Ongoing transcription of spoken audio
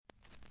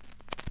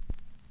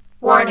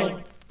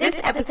Warning! This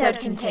episode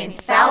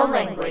contains foul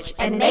language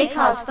and may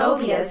cause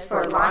phobias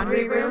for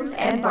laundry rooms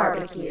and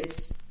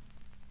barbecues.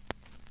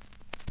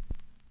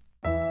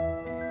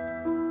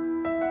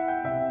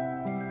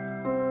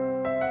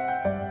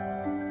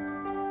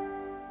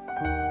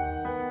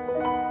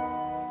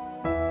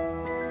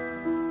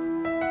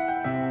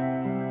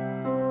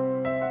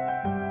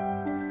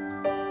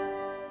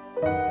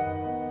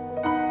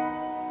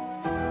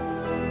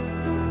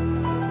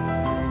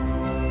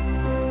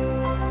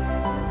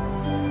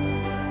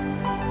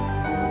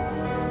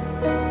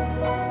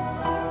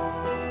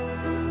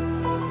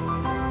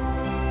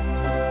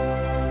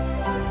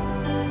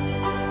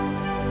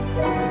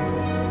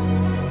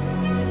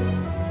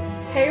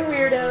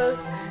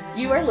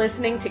 You are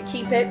listening to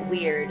Keep It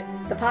Weird,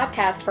 the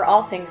podcast for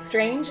all things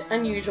strange,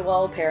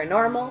 unusual,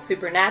 paranormal,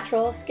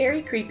 supernatural,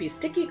 scary, creepy,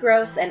 sticky,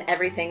 gross, and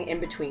everything in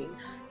between.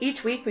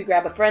 Each week we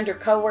grab a friend or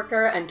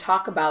coworker and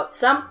talk about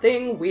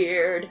something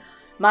weird.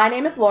 My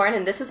name is Lauren,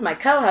 and this is my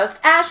co-host,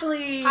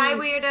 Ashley! Hi,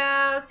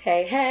 weirdos!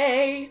 Hey,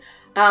 hey!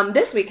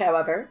 This week,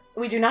 however,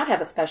 we do not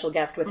have a special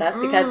guest with us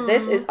because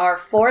this is our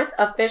fourth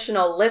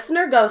official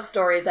Listener Ghost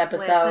Stories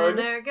episode.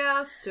 Listener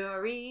Ghost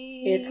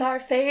Stories. It's our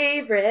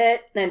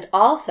favorite. And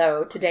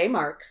also, today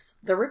marks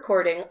the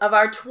recording of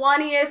our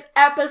 20th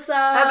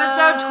episode.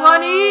 Episode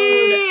 20!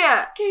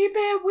 Keep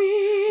it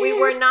weird. We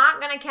were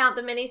not going to count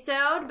the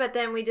mini-sode, but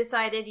then we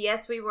decided,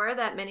 yes, we were.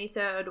 That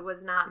mini-sode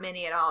was not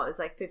mini at all. It was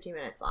like 50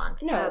 minutes long.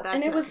 No, so that's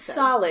and it was episode.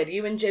 Solid.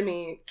 You and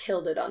Jimmy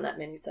killed it on that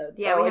mini-sode.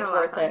 Yeah, so we had it's a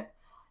lot of worth fun. it.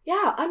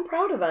 Yeah, I'm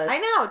proud of us. I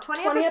know,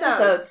 20 episodes.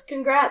 episodes.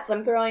 Congrats.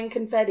 I'm throwing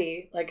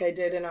confetti like I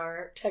did in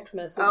our text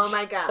message. Oh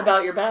my gosh.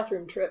 About your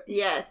bathroom trip.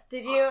 Yes.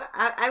 Did you?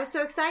 I was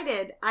so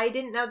excited. I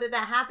didn't know that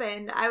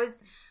happened.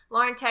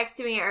 Lauren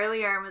texted me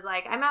earlier and was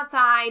like, I'm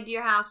outside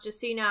your house, just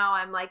so you know.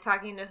 I'm like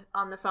talking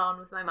on the phone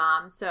with my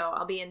mom, so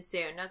I'll be in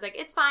soon. And I was like,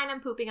 it's fine. I'm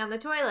pooping on the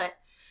toilet.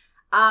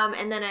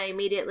 And then I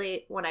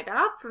immediately, when I got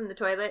up from the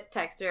toilet,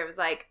 texted her. I was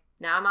like,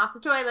 now I'm off the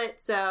toilet.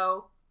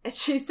 So and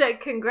she said,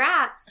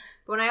 congrats.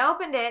 But when I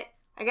opened it,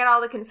 I got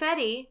all the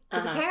confetti,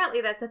 because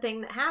apparently that's a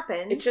thing that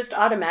happens. It's just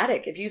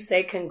automatic. If you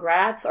say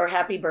congrats or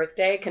happy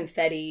birthday,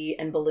 confetti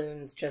and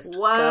balloons just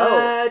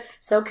go.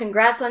 So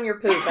congrats on your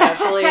poop,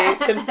 Ashley.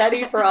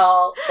 Confetti for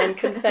all, and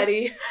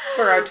confetti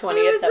for our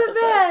 20th episode. The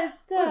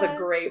best. It was a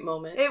great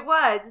moment. It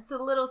was. It's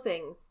the little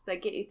things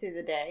that get you through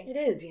the day. It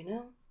is, you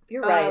know.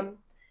 You're right.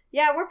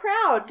 Yeah, we're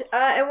proud.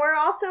 And we're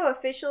also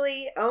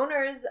officially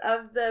owners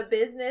of the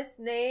business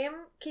name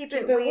Keep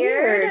It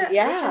Weird.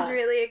 Yeah. Which is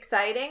really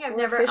exciting. I've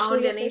never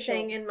owned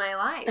anything in my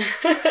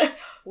life.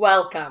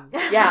 Welcome.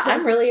 Yeah,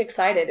 I'm really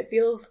excited. It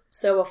feels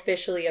so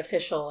officially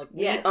official. Like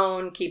we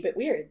own Keep It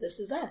Weird. This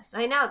is us.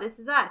 I know. This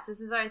is us. This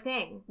is our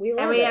thing. We love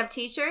it. And we have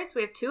t-shirts.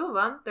 We have 2 of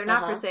them. They're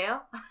not for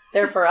sale.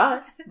 They're for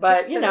us.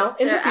 But, you know,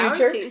 in the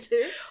future,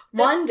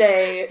 one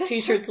day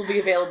t-shirts will be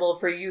available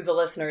for you, the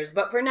listeners.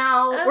 But for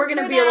now, we're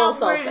going to be a little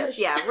selfish.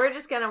 We're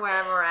just going to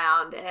wear them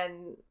around.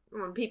 And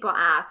when people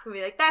ask, we'll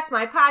be like, that's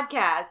my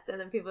podcast.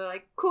 And then people are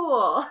like,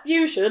 cool.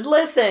 You should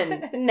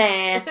listen.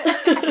 Nah.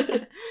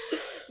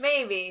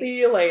 Maybe. See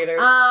you later.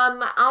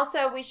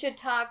 Also, we should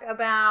talk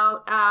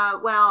about,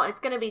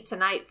 it's going to be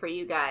tonight for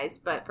you guys,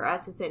 but for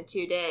us, it's in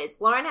 2 days.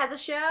 Lauren has a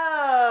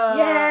show.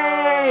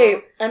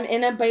 Yay! I'm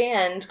in a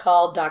band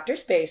called Dr.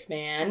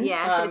 Spaceman.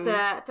 Yes, it's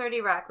a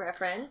 30 Rock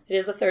reference. It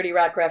is a 30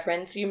 Rock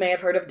reference. You may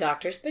have heard of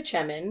Dr.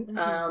 Spaceman.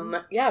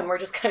 And we're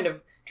just kind of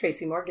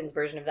Tracy Morgan's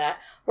version of that.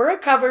 We're a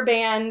cover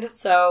band,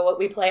 so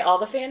we play all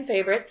the fan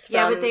favorites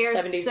from but they are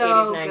 70s, so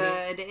 80s,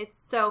 90s. Good. It's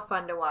so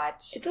fun to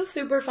watch. It's a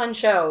super fun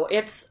show.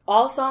 It's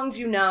all songs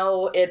you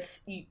know.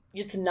 It's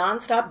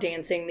nonstop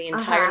dancing the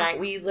entire night.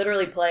 We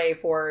literally play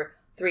for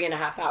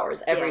 3.5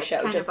 hours every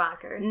show. Kind just of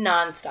bonkers.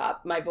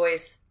 Nonstop. My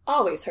voice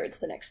always hurts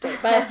the next day.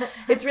 But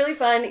it's really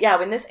fun. Yeah,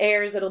 when this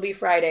airs, it'll be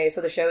Friday. So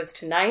the show is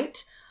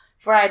tonight,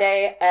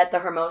 Friday, at the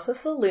Hermosa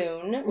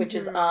Saloon, which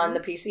is on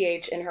the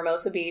PCH in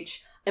Hermosa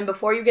Beach. And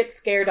before you get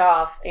scared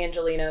off,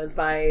 Angelinos,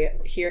 by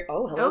here...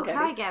 Oh, hello, Gabby.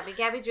 Hi, Gabby.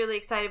 Gabby's really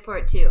excited for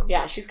it, too.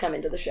 Yeah, she's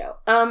coming to the show.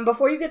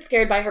 Before you get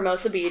scared by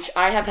Hermosa Beach,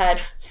 I have had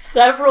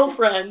several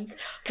friends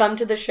come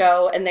to the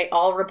show, and they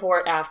all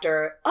report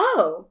after,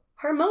 oh,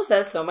 Hermosa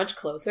is so much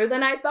closer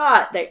than I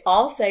thought. They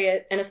all say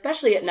it, and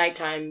especially at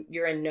nighttime,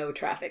 you're in no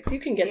traffic. So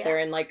you can get there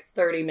in like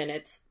 30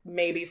 minutes,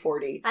 maybe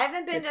 40. I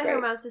haven't been to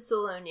Hermosa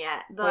Saloon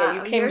yet.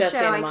 You came to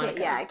Santa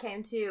Monica. I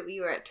came to,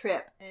 you were at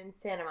Trip in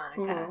Santa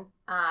Monica.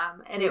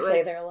 And we it was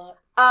play there a lot.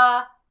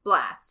 A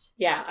blast.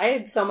 Yeah, I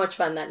had so much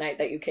fun that night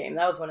that you came.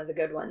 That was one of the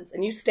good ones.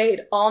 And you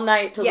stayed all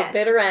night till the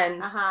bitter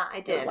end.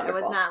 I did. I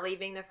was not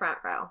leaving the front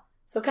row.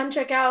 So come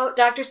check out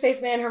Dr.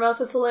 Spaceman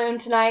Hermosa Saloon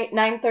tonight,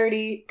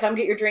 9:30. Come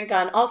get your drink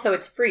on. Also,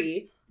 it's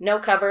free. No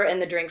cover,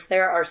 and the drinks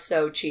there are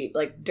so cheap.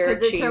 Like,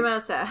 dirt cheap.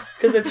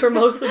 Because it's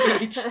Hermosa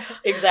Beach.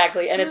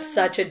 Exactly. And it's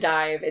such a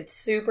dive. It's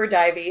super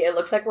divey. It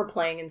looks like we're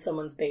playing in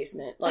someone's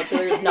basement. Like,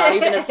 there's not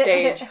even a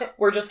stage.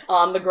 We're just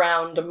on the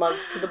ground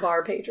amongst the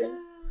bar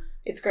patrons.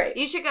 It's great.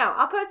 You should go.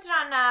 I'll post it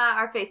on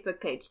our Facebook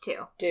page,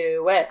 too.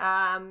 Do it.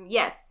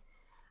 Yes.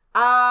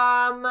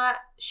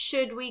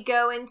 Should we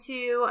go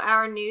into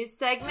our news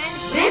segment?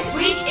 This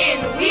Week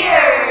in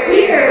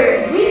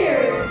Weird!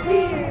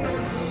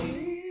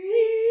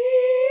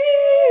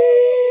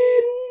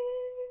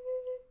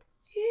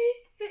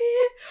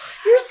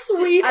 Your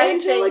sweet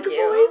angelic voice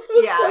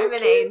was so I'm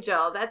an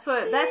angel. That's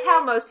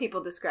how most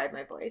people describe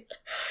my voice.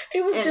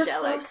 It was angelic.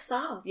 Just so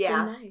soft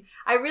and nice.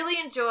 I really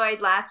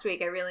enjoyed last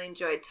week. I really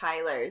enjoyed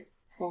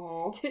Tyler's.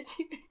 Did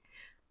you?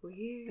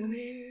 Weird.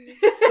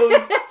 It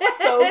was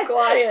so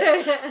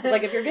quiet. It's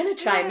like, if you're going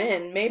to chime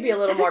in, maybe a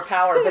little more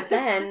power. But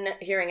then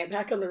hearing it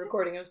back on the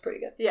recording, it was pretty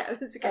good. Yeah,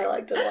 it was great. I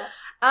liked it a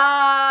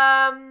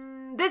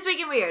lot. This Week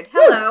in Weird.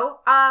 Hello.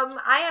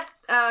 I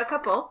have a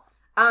couple.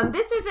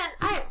 This isn't,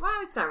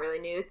 it's not really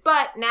news,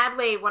 but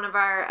Natalie, one of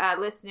our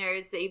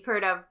listeners that you've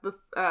heard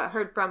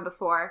from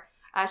before,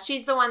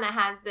 she's the one that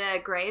has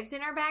the graves in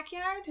her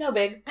backyard. No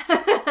big.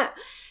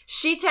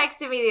 She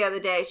texted me the other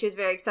day. She was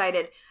very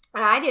excited.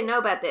 I didn't know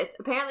about this.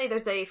 Apparently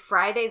there's a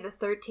Friday the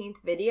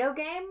 13th video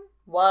game.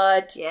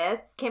 What?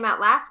 Yes. Came out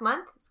last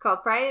month. It's called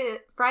Friday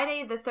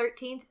the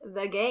 13th,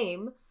 the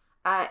game.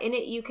 In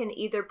it, you can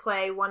either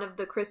play one of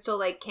the Crystal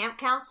Lake camp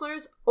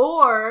counselors,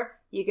 or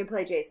you can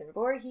play Jason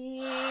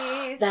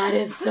Voorhees. That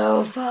is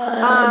so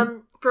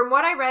fun. From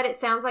what I read, it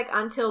sounds like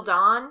Until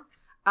Dawn.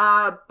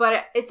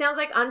 But it sounds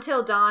like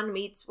Until Dawn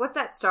meets, what's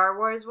that Star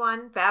Wars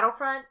one?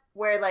 Battlefront?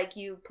 Where, like,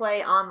 you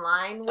play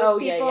online with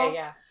people.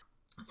 Yeah.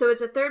 So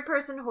it's a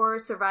third-person horror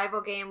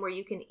survival game where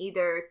you can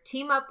either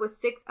team up with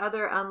 6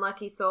 other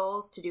unlucky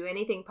souls to do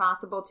anything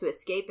possible to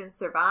escape and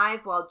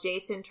survive while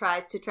Jason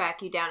tries to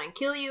track you down and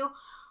kill you.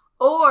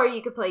 Or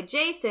you could play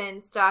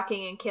Jason,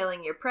 stalking and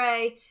killing your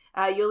prey.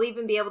 You'll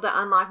even be able to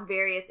unlock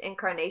various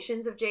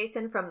incarnations of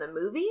Jason from the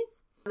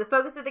movies. The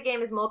focus of the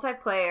game is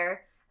multiplayer.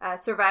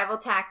 Survival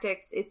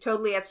tactics is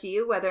totally up to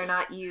you, whether or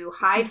not you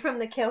hide from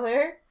the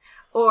killer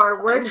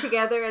or work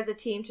together as a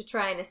team to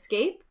try and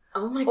escape.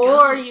 Oh my gosh.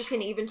 Or you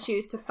can even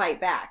choose to fight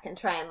back and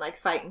try and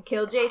fight and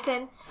kill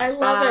Jason. I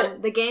love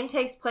it. The game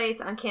takes place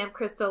on Camp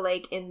Crystal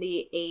Lake in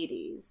the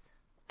 80s.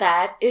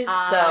 That is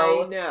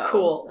so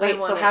cool.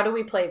 Wait, so how do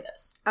we play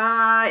this?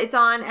 It's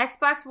on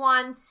Xbox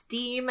One,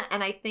 Steam,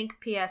 and I think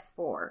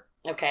PS4.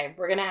 Okay,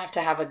 we're gonna have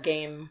to have a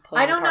game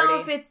playing I don't party. know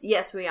if it's...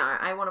 Yes, we are.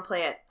 I want to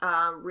play it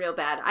real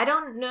bad. I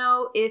don't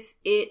know if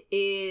it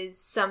is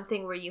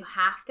something where you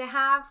have to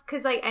have...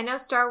 Because, I know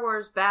Star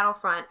Wars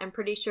Battlefront, I'm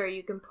pretty sure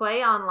you can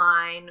play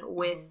online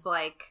with,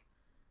 a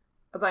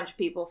bunch of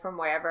people from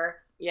wherever.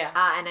 Yeah.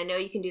 And I know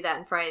you can do that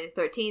in Friday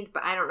the 13th,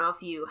 but I don't know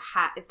if you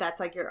if that's,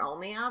 your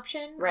only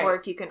option. Right. Or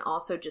if you can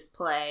also just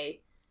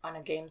play... On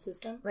a game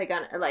system?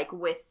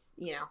 With,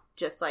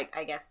 just,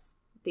 I guess...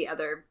 the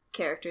other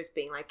characters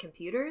being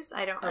computers.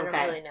 I don't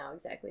really know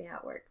exactly how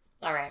it works.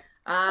 All right.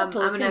 I'm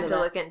gonna have to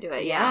look into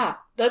it. Yeah.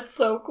 That's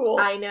so cool.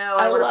 I know.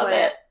 I love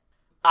it.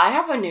 I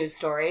have a news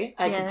story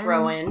I can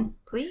throw in.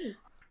 Please.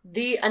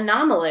 The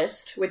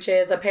Anomalist, which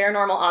is a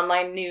paranormal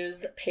online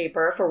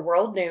newspaper for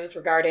world news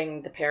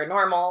regarding the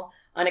paranormal,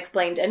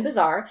 unexplained, and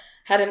bizarre,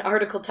 had an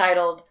article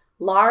titled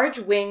 "Large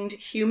Winged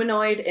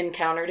Humanoid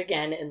Encountered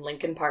Again in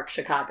Lincoln Park,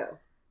 Chicago."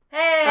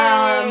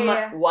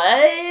 Hey!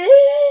 What?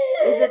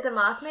 Is it the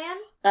Mothman?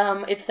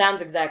 It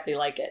sounds exactly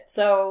like it.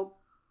 So,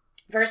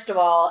 first of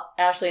all,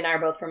 Ashley and I are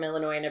both from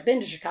Illinois and have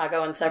been to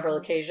Chicago on several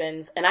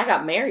occasions, and I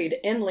got married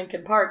in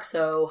Lincoln Park,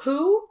 so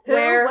who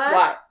where,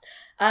 what?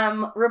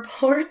 Why?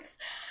 Reports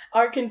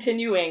are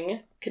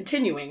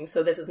continuing,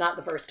 so this is not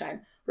the first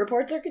time.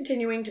 Reports are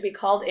continuing to be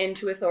called in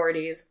to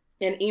authorities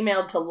and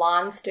emailed to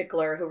Lon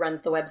Stickler, who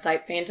runs the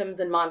website Phantoms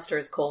and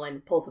Monsters,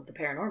 Pulse of the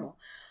Paranormal.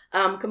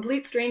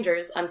 Complete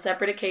strangers on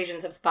separate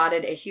occasions have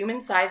spotted a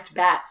human-sized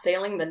bat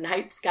sailing the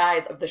night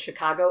skies of the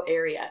Chicago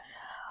area.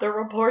 The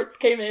reports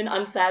came in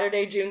on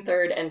Saturday, June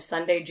 3rd and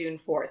Sunday, June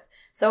 4th.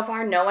 So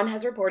far, no one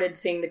has reported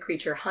seeing the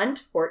creature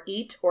hunt or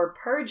eat or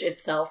purge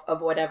itself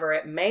of whatever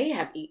it may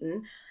have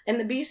eaten, and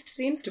the beast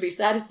seems to be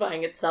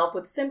satisfying itself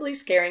with simply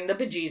scaring the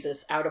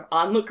bejesus out of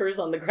onlookers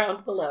on the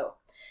ground below.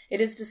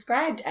 It is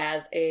described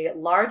as a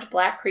large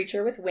black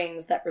creature with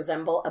wings that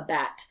resemble a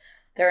bat.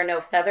 There are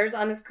no feathers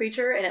on this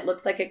creature, and it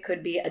looks like it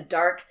could be a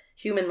dark,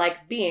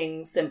 human-like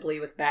being simply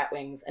with bat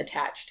wings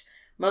attached.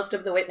 Most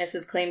of the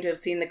witnesses claim to have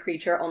seen the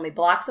creature only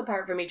blocks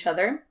apart from each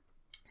other,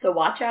 so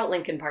watch out,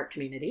 Lincoln Park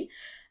community.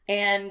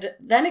 And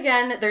then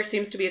again, there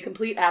seems to be a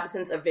complete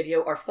absence of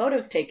video or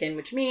photos taken,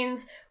 which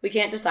means we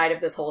can't decide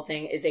if this whole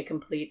thing is a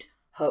complete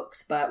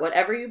hoax. But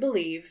whatever you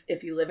believe,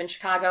 if you live in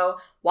Chicago,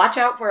 watch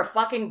out for a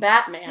fucking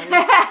Batman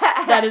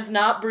that is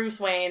not Bruce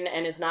Wayne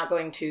and is not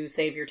going to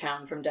save your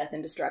town from death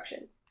and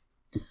destruction.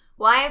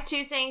 Well, I have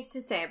 2 things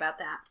to say about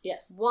that.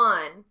 Yes.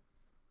 One,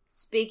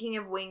 speaking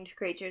of winged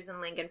creatures in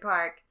Lincoln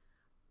Park,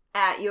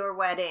 at your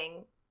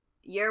wedding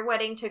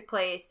took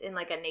place in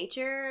a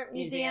nature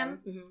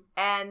museum. Mm-hmm.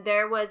 And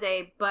there was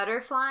a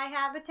butterfly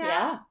habitat.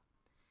 Yeah.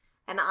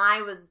 And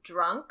I was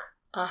drunk.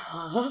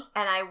 Uh-huh.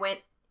 And I went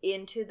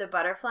into the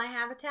butterfly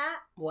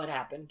habitat. What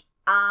happened?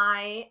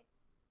 I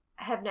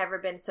have never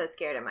been so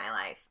scared in my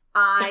life.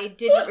 I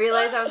didn't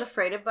realize I was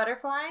afraid of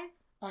butterflies.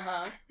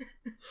 Uh-huh.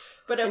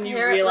 But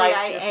apparently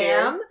I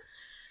am.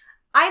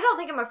 I don't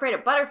think I'm afraid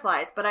of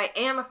butterflies, but I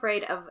am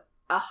afraid of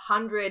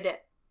 100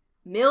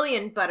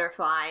 million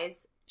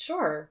butterflies.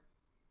 Sure.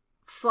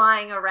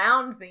 Flying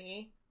around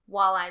me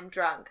while I'm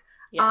drunk.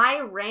 Yes.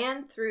 I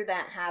ran through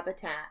that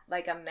habitat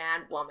like a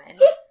mad woman.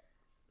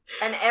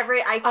 And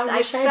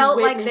I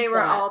felt like they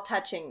were all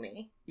touching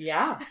me.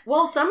 Yeah.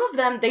 Well, some of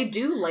them, they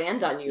do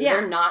land on you. Yeah.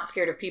 They're not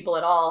scared of people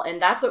at all. And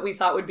that's what we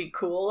thought would be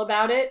cool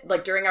about it.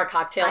 Like, during our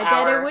cocktail hour.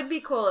 I bet it would be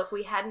cool if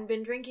we hadn't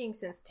been drinking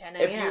since 10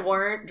 a.m. If you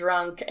weren't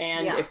drunk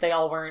and if they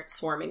all weren't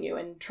swarming you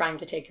and trying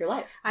to take your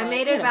life. I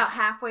made it about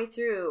halfway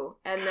through.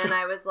 And then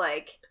I was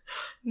like,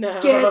 no.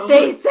 Get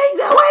these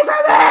things away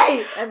from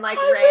me! And, like,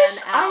 ran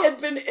out. I had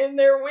been in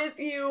there with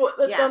you.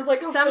 That sounds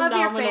like a Some of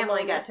your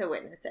family moment. got to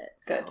witness it.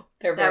 So good.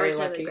 They're very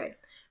lucky. Really great.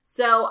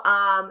 So,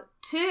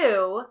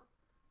 2...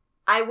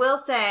 I will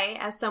say,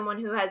 as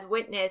someone who has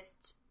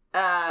witnessed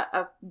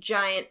a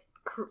giant,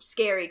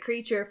 scary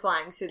creature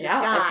flying through the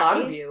sky. Yeah, I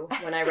thought of you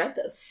when I read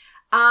this.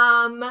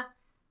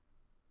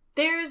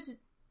 There's...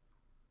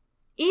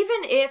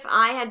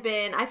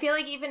 I feel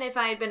like even if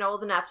I had been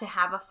old enough to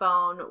have a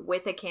phone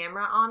with a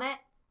camera on it,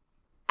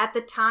 at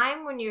the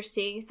time when you're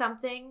seeing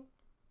something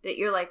that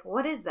you're like,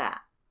 what is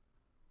that?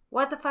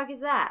 What the fuck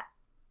is that?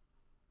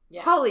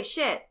 Yeah. Holy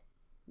shit.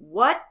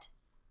 What?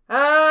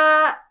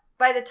 By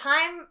the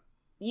time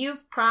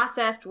you've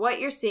processed what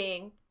you're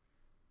seeing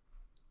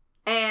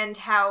and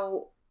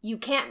how you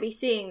can't be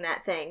seeing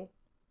that thing,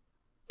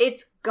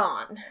 it's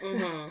gone.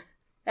 Mm-hmm.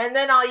 And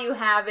then all you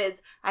have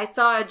is, I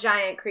saw a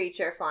giant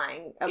creature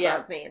flying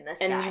above me in the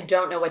sky. And you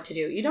don't know what to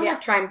do. You don't have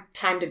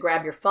time to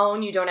grab your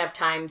phone. You don't have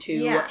time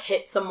to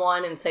hit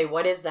someone and say,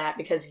 what is that?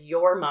 Because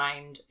your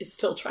mind is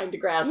still trying to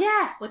grasp,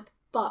 what the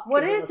fuck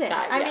is it?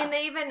 I mean,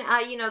 they even,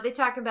 they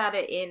talk about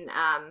it in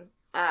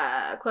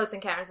Close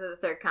Encounters of the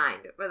Third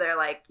Kind, where they're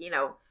like,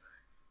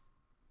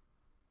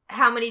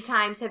 how many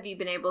times have you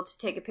been able to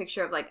take a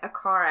picture of, like, a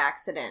car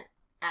accident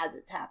as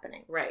it's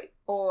happening? Right.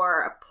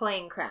 Or a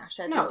plane crash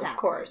as it's happening. No, of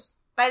course.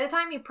 By the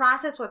time you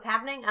process what's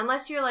happening,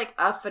 unless you're, like,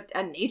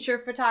 a nature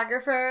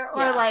photographer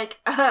or, like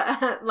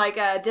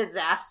a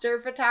disaster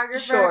photographer.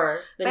 Sure.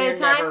 By the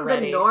time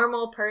the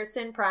normal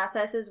person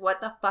processes what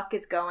the fuck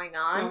is going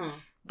on,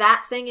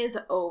 that thing is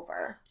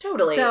over.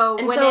 Totally.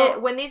 So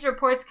when these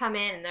reports come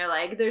in and they're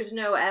like, there's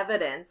no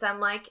evidence, I'm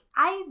like,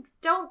 I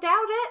don't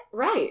doubt it.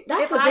 Right.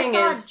 That's the thing is,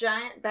 if I saw a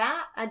giant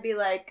bat, I'd be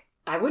like,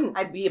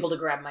 I'd be able to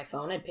grab my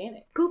phone. I'd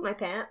panic. Poop my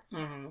pants.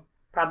 Mm-hmm.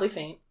 Probably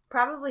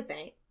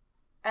faint.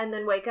 And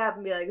then wake up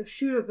and be like, I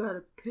should have got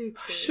a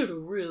picture. I should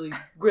have really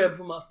grabbed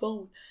for my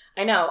phone.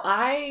 I know.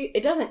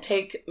 It doesn't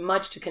take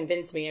much to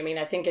convince me. I mean,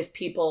 I think if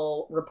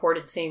people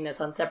reported seeing this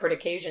on separate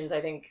occasions,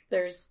 I think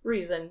there's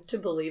reason to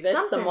believe it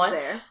somewhat.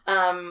 There.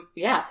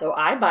 So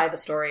I buy the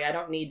story. I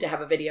don't need to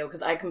have a video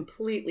because I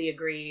completely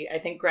agree. I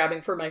think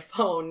grabbing for my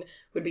phone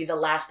would be the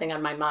last thing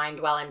on my mind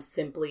while I'm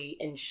simply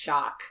in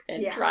shock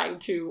and trying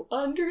to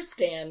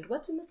understand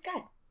what's in the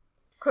sky.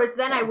 Of course,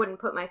 then I wouldn't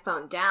put my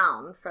phone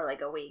down for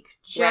like a week,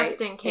 just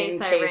in case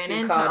I ran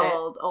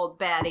into old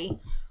baddie.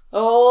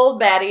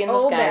 Old baddie in the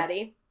sky. Old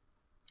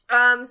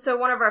baddie. So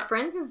one of our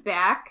friends is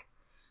back.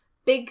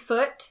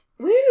 Bigfoot.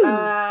 Woo!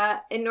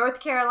 In North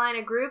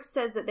Carolina group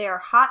says that they are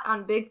hot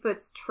on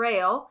Bigfoot's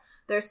trail.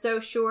 They're so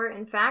sure,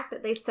 in fact,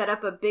 that they've set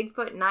up a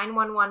Bigfoot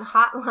 911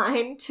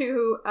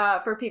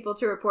 hotline for people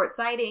to report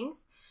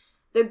sightings.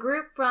 The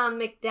group from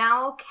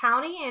McDowell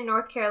County in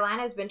North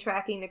Carolina has been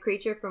tracking the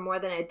creature for more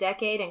than a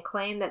decade and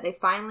claim that they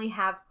finally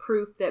have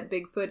proof that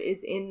Bigfoot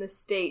is in the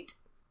state.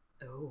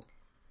 Oh.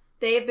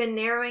 They have been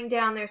narrowing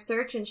down their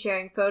search and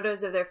sharing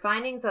photos of their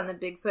findings on the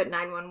Bigfoot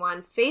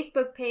 911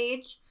 Facebook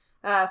page.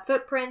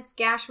 Footprints,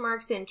 gash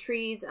marks in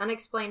trees,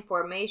 unexplained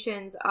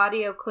formations,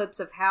 audio clips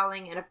of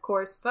howling, and of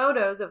course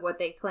photos of what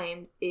they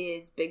claimed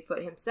is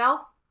Bigfoot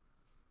himself.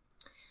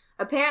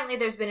 Apparently,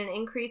 there's been an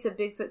increase of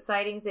Bigfoot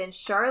sightings in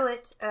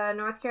Charlotte,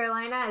 North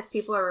Carolina, as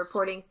people are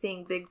reporting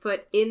seeing Bigfoot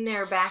in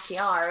their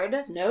backyard.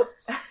 Nope.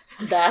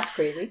 That's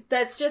crazy.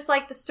 That's just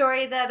like the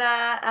story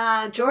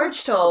that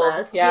George told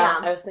us. Yeah,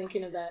 I was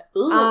thinking of that.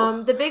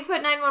 The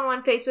Bigfoot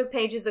 911 Facebook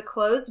page is a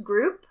closed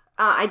group.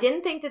 I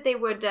didn't think that they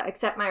would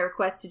accept my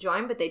request to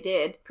join, but they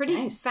did.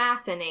 Pretty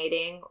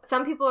fascinating.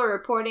 Some people are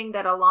reporting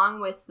that along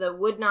with the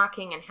wood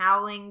knocking and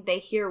howling, they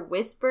hear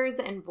whispers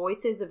and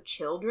voices of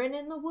children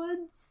in the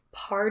woods.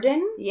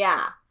 Pardon?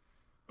 Yeah.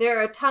 There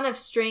are a ton of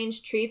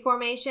strange tree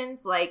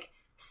formations, like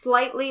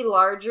slightly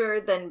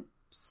larger than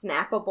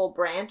snappable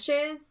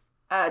branches,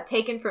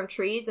 taken from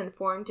trees and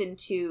formed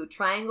into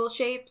triangle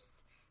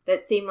shapes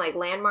that seem like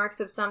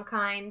landmarks of some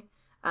kind.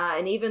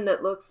 And even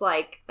that looks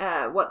like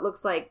what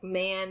looks like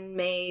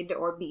man-made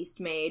or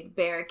beast-made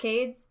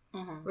barricades.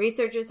 Mm-hmm.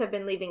 Researchers have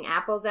been leaving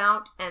apples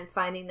out and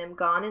finding them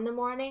gone in the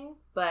morning,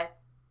 but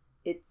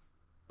it's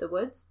the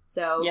woods,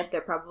 so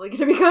they're probably going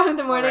to be gone in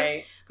the morning.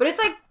 Right. But it's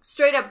like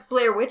straight up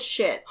Blair Witch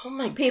shit. Oh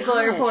my god! People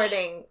are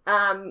reporting.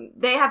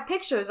 They have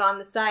pictures on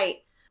the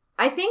site.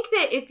 I think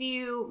that if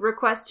you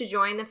request to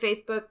join the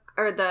Facebook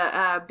or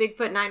the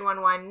Bigfoot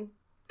 911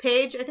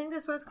 page, I think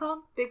that's what it's called,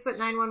 Bigfoot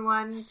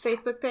 911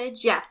 Facebook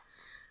page. Yeah.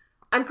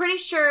 I'm pretty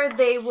sure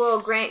they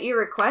will grant your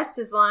request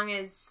as long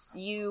as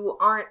you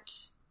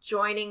aren't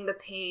joining the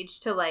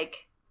page to,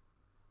 like,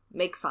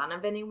 make fun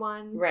of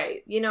anyone.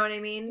 Right. You know what I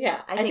mean?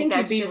 Yeah. I think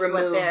that's you'd be just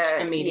removed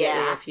what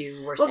immediately if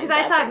you were Well, because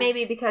I thought things.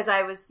 maybe because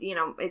I was,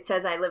 it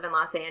says I live in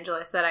Los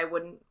Angeles that I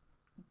wouldn't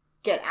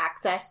get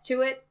access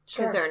to it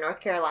because they're in North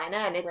Carolina.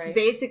 And it's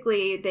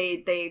basically,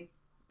 they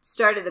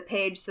started the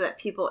page so that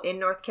people in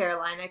North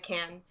Carolina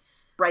can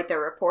write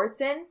their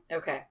reports in.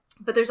 Okay.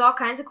 But there's all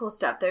kinds of cool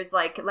stuff. There's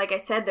like I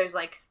said, there's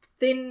like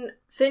thin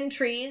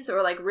trees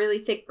or like really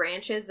thick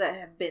branches that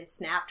have been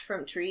snapped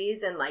from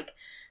trees, and like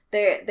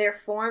they're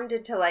formed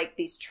into like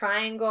these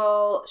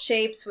triangle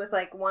shapes with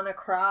like one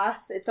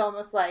across. It's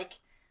almost like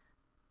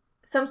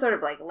some sort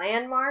of like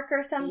landmark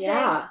or something.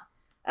 Yeah.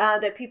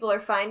 That people are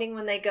finding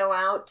when they go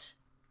out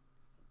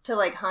to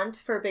like hunt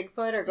for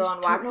Bigfoot or go on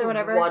walks or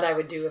whatever. What I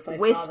would do if I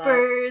saw that.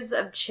 Whispers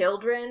of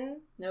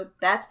children. Nope.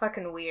 That's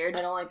fucking weird.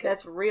 I don't like it.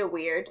 That's real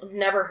weird. I've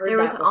never heard that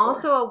before. There was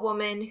also a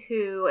woman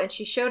who, and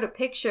she showed a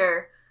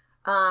picture,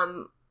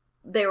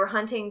 they were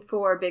hunting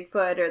for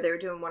Bigfoot or they were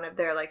doing one of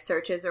their like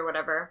searches or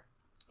whatever,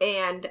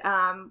 and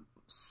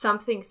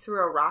something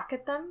threw a rock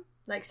at them,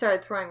 like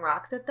started throwing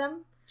rocks at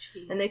them.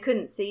 Jeez. And they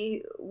couldn't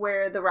see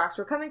where the rocks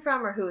were coming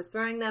from or who was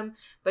throwing them.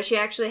 But she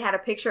actually had a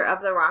picture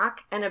of the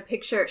rock and a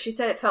picture. She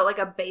said it felt like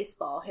a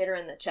baseball hit her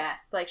in the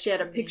chest. Like she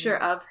had a picture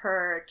of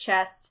her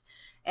chest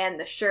and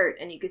the shirt,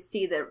 and you could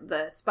see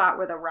the spot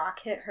where the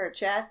rock hit her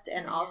chest,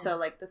 and also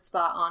like the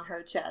spot on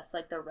her chest,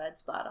 like the red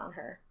spot on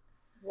her.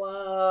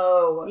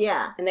 Whoa.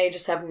 Yeah. And they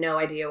just have no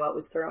idea what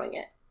was throwing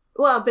it.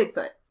 Well,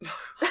 Bigfoot.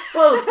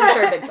 Well, it's for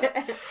sure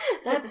Bigfoot.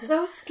 That's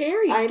so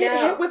scary. To get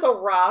hit with a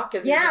rock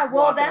as you're just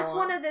walking that's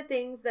along. one of the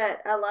things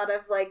that a lot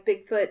of like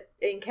Bigfoot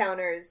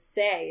encounters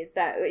say is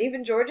that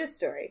even George's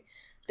story,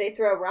 they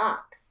throw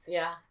rocks.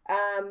 Yeah.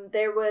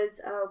 There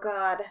was, oh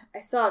God, I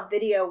saw a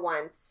video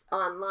once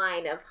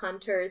online of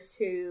hunters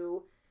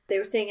who, they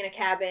were staying in a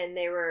cabin.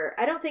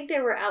 I don't think they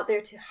were out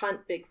there to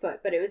hunt Bigfoot,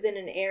 but it was in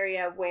an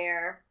area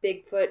where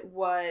Bigfoot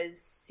was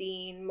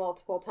seen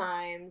multiple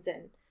times,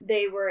 and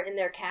they were in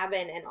their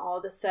cabin, and all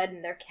of a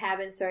sudden their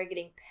cabin started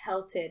getting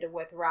pelted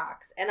with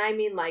rocks. And I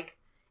mean, like,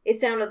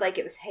 it sounded like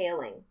it was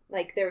hailing.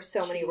 Like, there were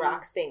so many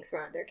rocks being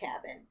thrown at their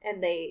cabin,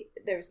 and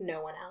there's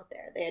no one out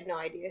there. They had no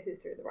idea who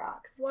threw the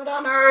rocks. What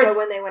on earth? But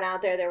when they went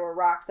out there were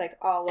rocks, like,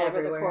 all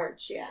over the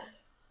porch, yeah.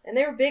 And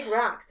they were big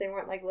rocks. They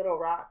weren't, like, little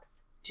rocks.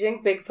 Do you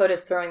think Bigfoot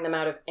is throwing them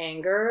out of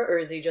anger, or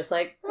is he just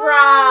like,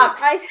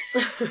 rocks?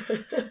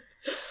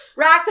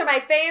 Rocks are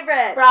my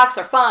favorite. Rocks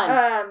are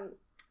fun.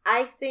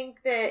 I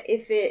think that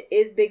if it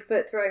is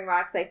Bigfoot throwing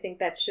rocks, I think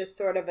that's just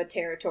sort of a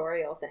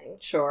territorial thing.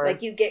 Sure.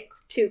 Like, you get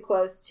too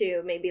close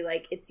to maybe,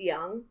 like, it's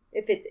young.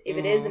 If it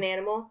is an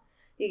animal,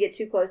 you get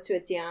too close to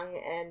its young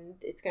and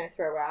it's going to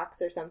throw rocks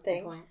or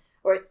something. That's a good point.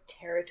 Or it's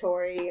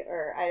territory,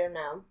 or I don't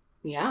know.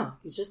 Yeah,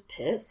 he's just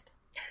pissed.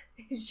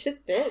 He's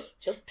just pissed.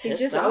 He's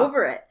just off.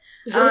 over it.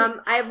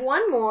 I have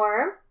one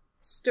more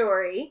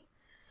story.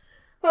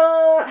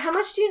 How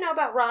much do you know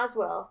about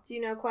Roswell? Do you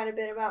know quite a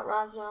bit about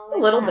Roswell? Like,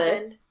 a little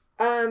bit.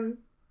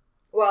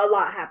 Well, a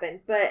lot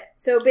happened. But,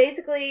 so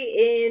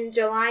basically in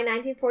July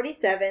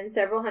 1947,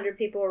 several hundred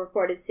people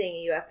reported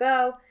seeing a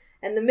UFO,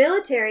 and the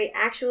military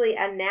actually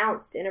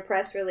announced in a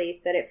press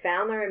release that it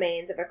found the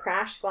remains of a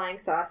crashed flying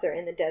saucer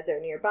in the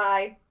desert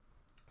nearby.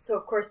 So,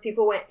 of course,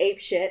 people went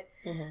apeshit.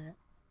 Mm-hmm.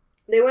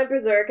 They went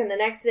berserk, and the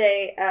next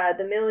day,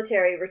 the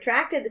military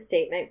retracted the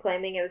statement,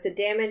 claiming it was a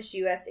damaged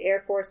U.S.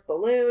 Air Force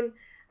balloon.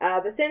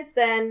 But since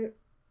then,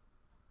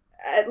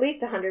 at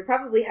least 100,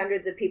 probably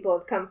hundreds of people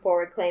have come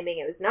forward claiming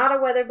it was not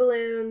a weather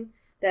balloon,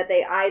 that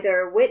they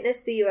either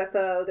witnessed the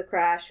UFO, the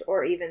crash,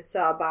 or even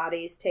saw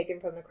bodies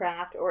taken from the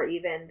craft, or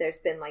even there's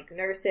been, like,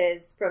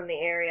 nurses from the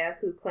area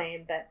who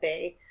claimed that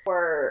they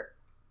were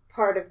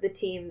part of the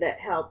team that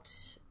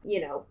helped,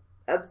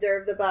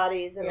 observe the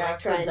bodies and,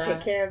 try and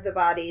take care of the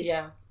bodies.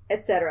 Yeah.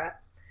 Etc.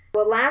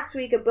 Well, last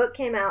week a book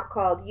came out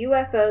called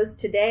UFOs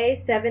Today,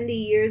 70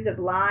 Years of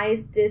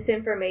Lies,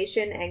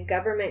 Disinformation, and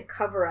Government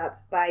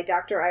Cover-Up by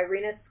Dr.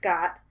 Irena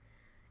Scott.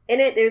 In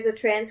it, there's a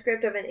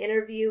transcript of an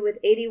interview with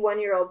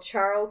 81-year-old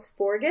Charles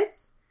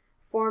Forgus,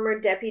 former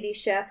deputy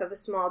chef of a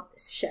small...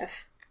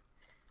 Chef.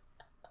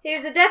 He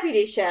was a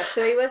deputy chef,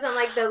 so he wasn't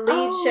like the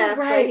lead chef,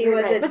 but he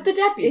was but the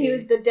deputy. He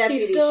was the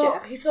deputy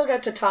chef. He still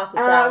got to toss a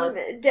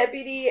salad.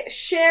 Deputy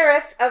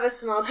sheriff of a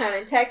small town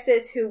in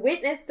Texas who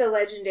witnessed the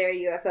legendary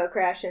UFO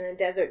crash in the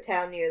desert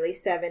town nearly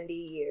 70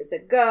 years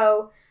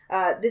ago.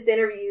 This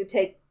interview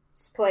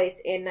takes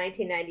place in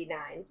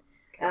 1999.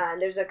 Okay.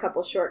 There's a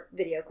couple short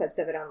video clips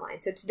of it online.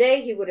 So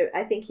today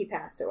I think he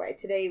passed away.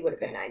 Today he would have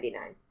been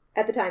 99.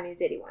 At the time he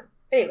was 81.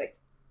 Anyways.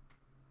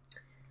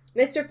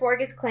 Mr.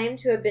 Forgus claimed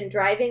to have been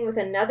driving with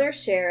another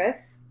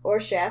sheriff, or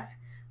chef,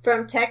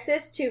 from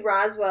Texas to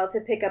Roswell to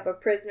pick up a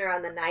prisoner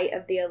on the night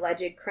of the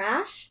alleged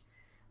crash.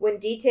 When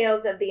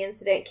details of the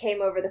incident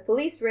came over the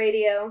police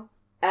radio,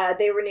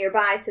 they were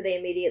nearby, so they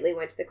immediately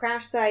went to the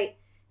crash site.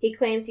 He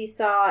claims he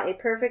saw a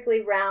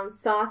perfectly round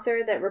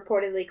saucer that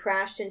reportedly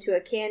crashed into a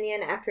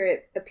canyon after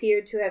it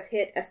appeared to have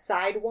hit a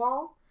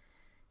sidewall.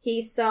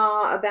 He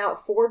saw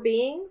about 4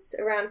 beings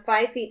around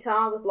 5 feet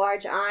tall with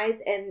large eyes,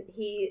 and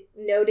he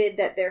noted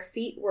that their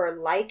feet were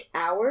like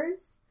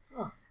ours.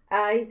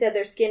 He said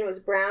their skin was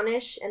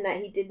brownish and that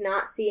he did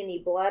not see any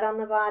blood on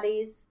the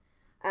bodies.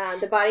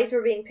 The bodies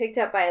were being picked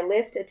up by a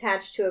lift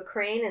attached to a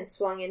crane and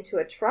swung into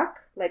a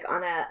truck, like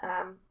on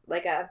a,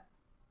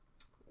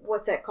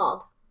 what's that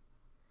called?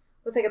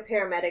 What's like a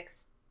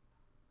paramedic's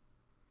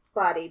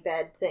body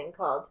bed thing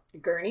called? A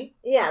gurney?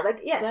 Yeah,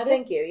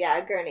 thank you. Yeah,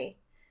 a gurney.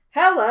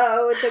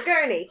 Hello, it's a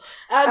gurney.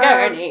 A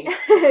gurney.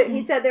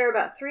 He said there were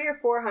about 300 or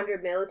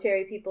 400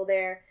 military people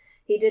there.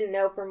 He didn't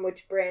know from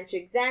which branch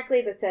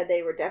exactly, but said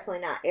they were definitely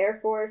not Air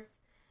Force.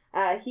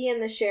 He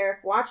and the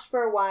sheriff watched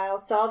for a while,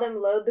 saw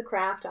them load the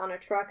craft on a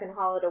truck and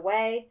haul it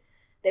away.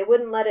 They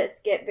wouldn't let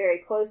us get very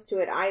close to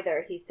it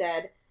either, he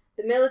said.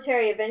 The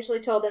military eventually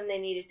told them they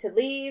needed to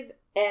leave,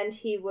 and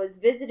he was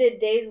visited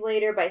days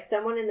later by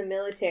someone in the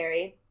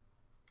military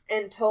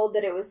and told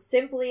that it was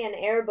simply an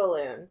air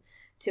balloon,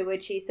 to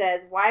which he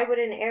says, why would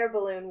an air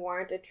balloon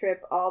warrant a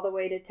trip all the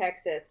way to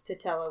Texas to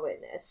tell a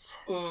witness?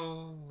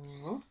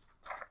 Mm-hmm.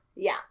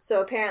 Yeah,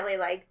 so apparently,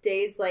 like,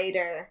 days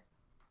later,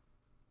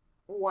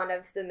 one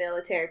of the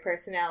military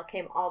personnel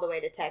came all the way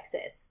to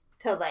Texas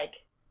to,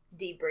 like,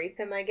 debrief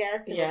him, I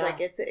guess. And was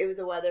like, it was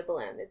a weather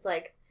balloon. It's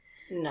like,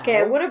 no. Okay,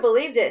 I would have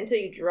believed it until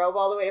you drove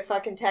all the way to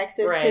fucking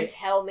Texas to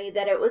tell me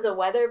that it was a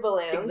weather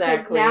balloon.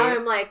 Exactly. Now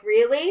I'm like,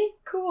 really?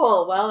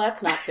 Cool. Well,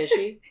 that's not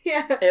fishy.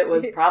 Yeah. It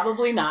was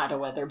probably not a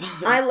weather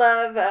balloon. I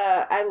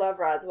love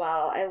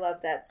Roswell. I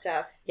love that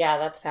stuff. Yeah,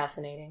 that's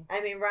fascinating. I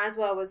mean,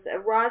 Roswell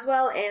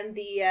and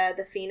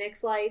the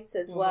Phoenix Lights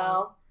as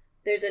well.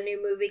 There's a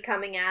new movie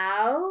coming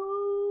out.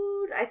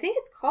 I think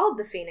it's called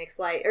The Phoenix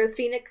Light or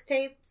Phoenix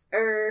Tapes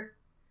or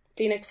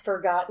Phoenix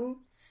Forgotten.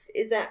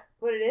 Is that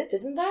what it is?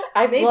 Isn't that?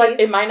 Maybe.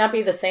 It might not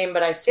be the same,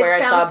 but I swear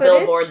I saw a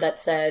billboard that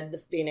said The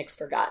Phoenix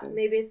Forgotten.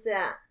 Maybe it's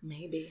that.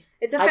 Maybe.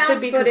 It's a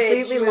found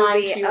footage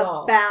movie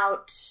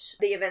about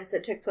the events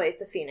that took place,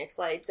 the Phoenix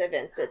Lights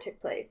events that took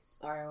place.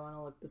 Sorry, I want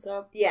to look this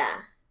up.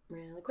 Yeah.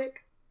 Really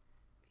quick.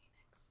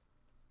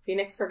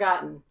 Phoenix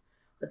Forgotten.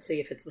 Let's see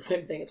if it's the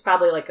same thing. It's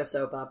probably like a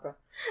soap opera.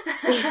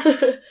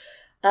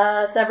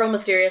 Several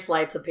mysterious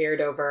lights appeared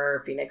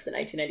over Phoenix in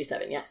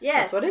 1997. Yes.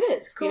 That's what it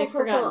is. Cool, Phoenix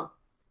Forgotten. Cool.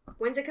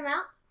 When's it come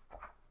out?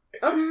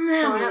 Oh,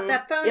 pulling out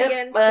that phone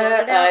again.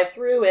 I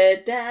threw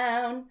it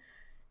down.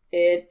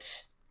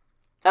 It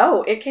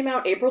came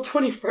out April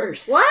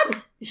 21st.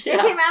 What? Yeah.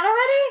 It came out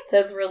already? It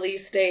says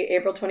release date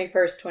April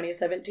 21st,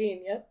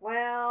 2017. Yep.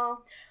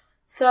 Well...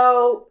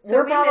 So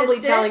we're probably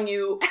telling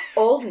you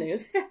old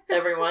news,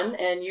 everyone,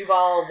 and you've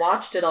all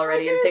watched it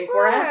already and think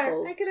we're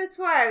assholes. I could have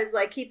swore I was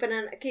like keeping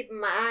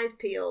my eyes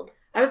peeled.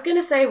 I was going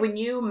to say, when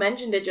you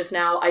mentioned it just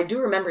now, I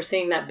do remember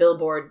seeing that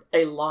billboard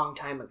a long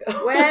time ago.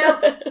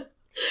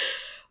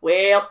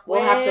 Well,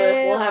 we'll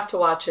have to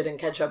watch it and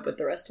catch up with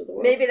the rest of the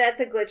world. Maybe that's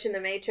a glitch in the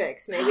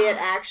Matrix. Maybe it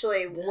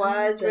actually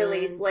was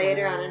released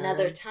later on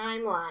another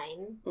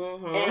timeline.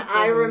 And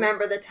I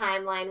remember the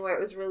timeline where it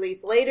was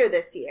released later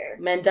this year.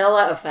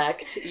 Mandela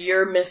effect.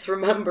 You're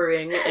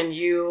misremembering, and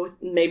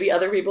maybe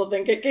other people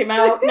think it came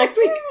out next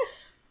week.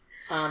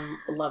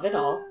 Love it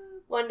all.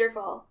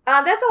 Wonderful.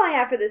 That's all I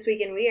have for This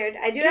Week in Weird.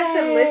 I do have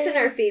some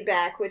listener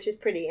feedback, which is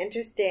pretty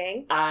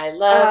interesting. I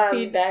love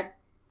feedback.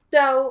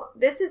 So,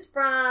 this is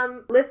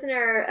from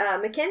listener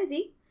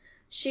Mackenzie.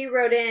 She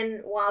wrote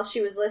in while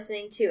she was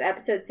listening to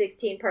episode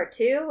 16, part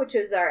 2, which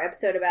was our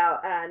episode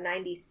about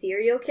 90s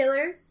serial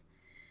killers.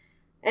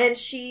 And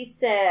she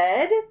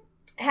said,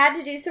 had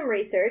to do some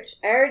research.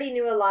 I already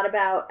knew a lot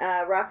about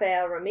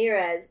Rafael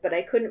Ramirez, but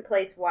I couldn't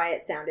place why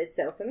it sounded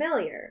so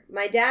familiar.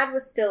 My dad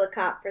was still a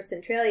cop for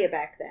Centralia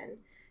back then,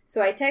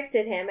 so I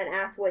texted him and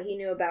asked what he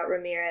knew about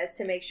Ramirez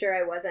to make sure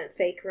I wasn't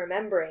fake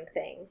remembering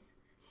things.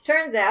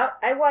 Turns out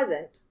I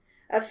wasn't.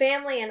 A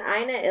family in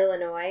Ina,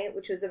 Illinois,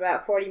 which was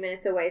about 40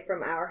 minutes away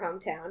from our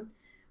hometown,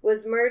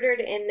 was murdered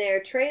in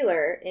their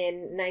trailer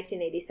in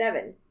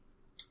 1987.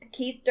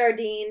 Keith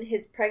Dardeen,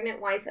 his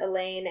pregnant wife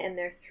Elaine, and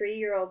their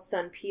 3-year-old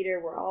son Peter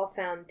were all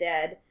found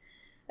dead.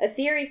 A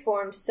theory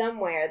formed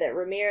somewhere that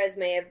Ramirez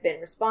may have been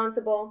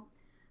responsible.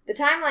 The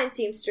timeline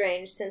seems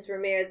strange since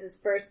Ramirez's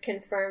first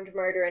confirmed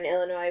murder in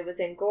Illinois was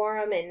in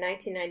Gorham in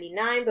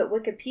 1999, but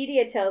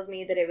Wikipedia tells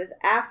me that it was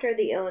after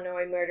the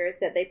Illinois murders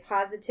that they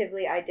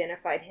positively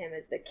identified him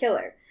as the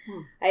killer.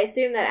 I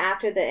assume that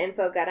after the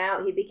info got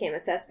out, he became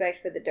a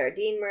suspect for the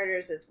Dardeen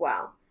murders as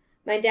well.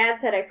 My dad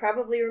said I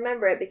probably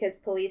remember it because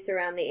police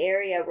around the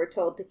area were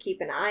told to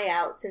keep an eye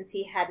out since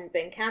he hadn't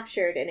been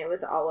captured and it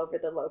was all over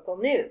the local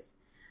news.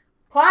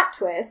 Plot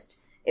twist,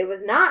 it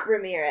was not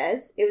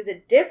Ramirez. It was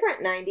a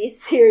different 90s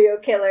serial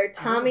killer,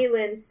 Tommy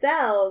Lynn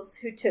Sells,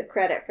 who took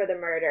credit for the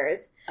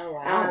murders. Oh,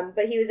 wow.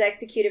 But he was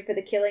executed for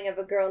the killing of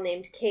a girl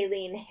named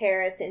Kayleen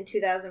Harris in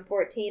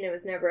 2014 and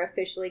was never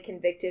officially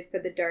convicted for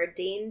the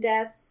Dardeen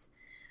deaths.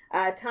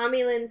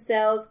 Tommy Lynn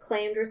Sells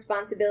claimed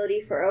responsibility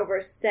for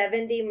over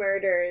 70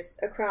 murders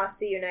across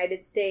the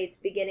United States,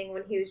 beginning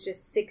when he was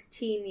just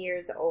 16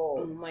 years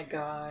old. Oh my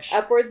gosh.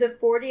 Upwards of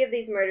 40 of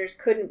these murders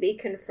couldn't be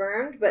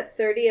confirmed, but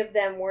 30 of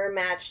them were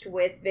matched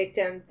with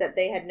victims that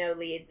they had no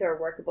leads or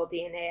workable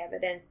DNA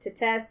evidence to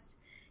test.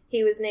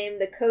 He was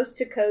named the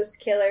Coast-to-Coast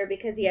Killer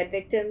because he had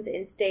victims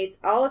in states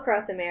all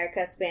across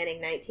America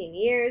spanning 19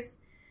 years.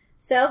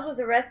 Sells was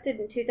arrested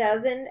in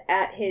 2000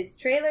 at his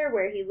trailer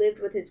where he lived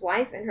with his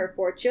wife and her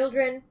 4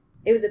 children.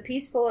 It was a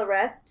peaceful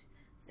arrest.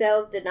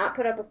 Sells did not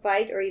put up a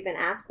fight or even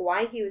ask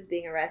why he was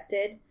being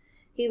arrested.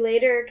 He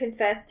later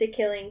confessed to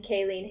killing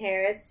Kayleen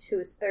Harris, who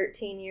was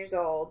 13 years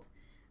old,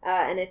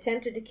 and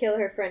attempted to kill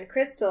her friend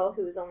Crystal,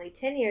 who was only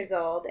 10 years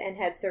old and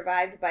had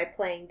survived by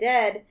playing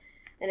dead,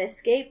 and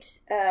escaped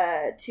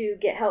to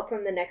get help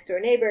from the next-door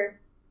neighbor.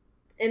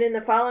 And in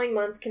the following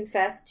months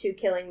confessed to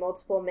killing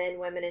multiple men,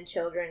 women, and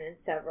children in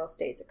several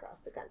states across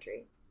the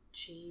country.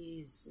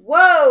 Jeez.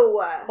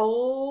 Whoa!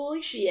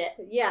 Holy shit.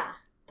 Yeah.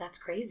 That's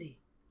crazy.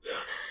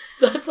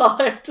 That's all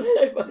I have to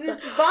say about that.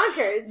 It's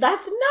bonkers.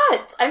 That's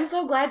nuts. I'm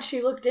so glad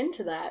she looked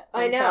into that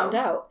and found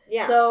out.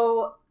 Yeah.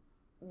 So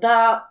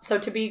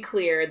to be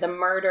clear, the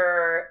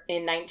murder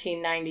in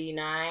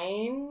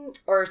 1999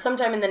 or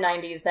sometime in the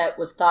 90s that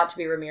was thought to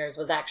be Ramirez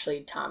was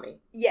actually Tommy.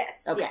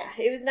 Yes. Okay.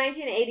 Yeah. It was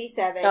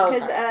 1987 Oh,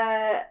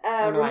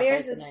 because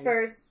Ramirez's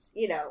first,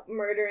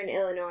 murder in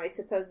Illinois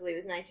supposedly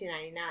was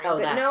 1999. Oh,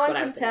 but that's no one what I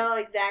can was thinking. tell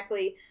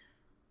exactly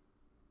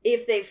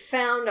if they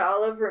found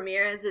all of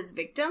Ramirez's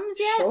victims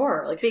yet.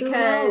 Sure. Like,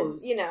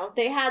 because, who knows?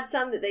 they had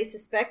some that they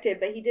suspected,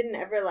 but he didn't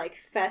ever,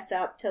 fess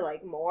up to,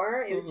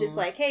 more. It was just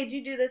like, hey, did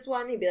you do this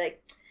one? He'd be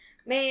like,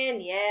 man,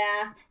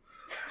 yeah.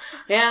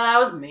 Yeah, that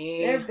was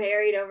me. They're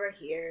buried over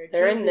here.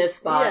 They're in this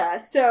spot. Yeah,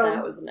 so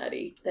that was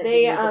nutty.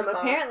 They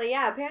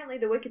apparently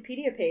the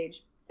Wikipedia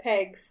page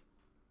pegs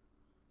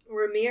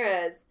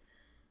Ramirez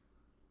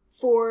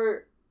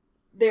for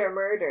their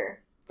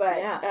murder,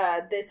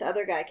 but this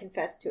other guy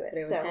confessed to it.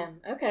 But it was him.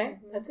 Okay,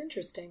 that's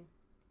interesting.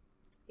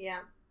 Yeah.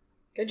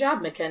 Good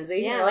job,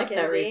 Mackenzie. Yeah, I like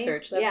Mackenzie. that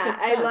research. That's good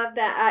stuff. I love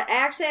that. I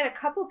actually had a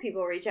couple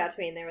people reach out to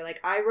me and they were like,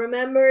 I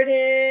remembered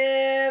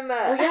him.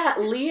 Oh, yeah.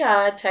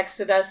 Leah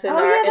texted us in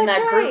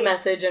that group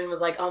message and was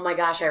like, oh my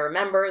gosh, I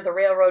remember the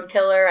railroad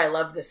killer. I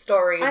love this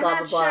story, I'm blah,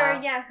 not blah,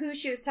 blah. sure, who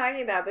she was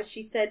talking about, but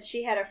she said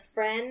she had a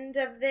friend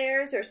of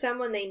theirs or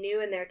someone they knew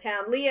in their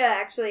town. Leah,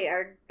 actually,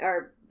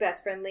 our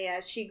best friend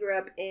Leah, she grew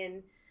up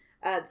in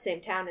the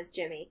same town as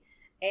Jimmy.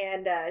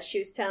 And she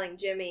was telling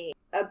Jimmy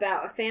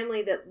about a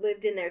family that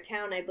lived in their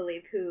town, I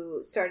believe,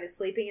 who started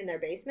sleeping in their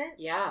basement.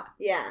 Yeah.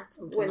 Yeah.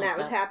 Something when like that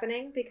was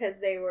happening because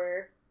they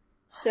were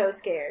so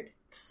scared.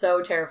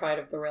 So terrified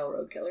of the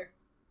railroad killer.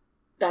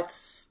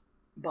 That's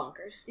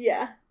bonkers.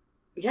 Yeah.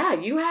 Yeah,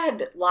 you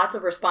had lots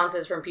of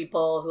responses from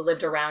people who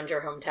lived around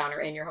your hometown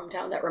or in your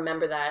hometown that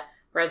remember that.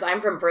 Whereas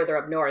I'm from further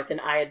up north and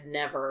I had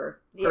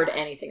never heard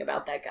anything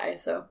about that guy.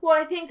 So well,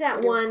 I think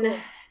that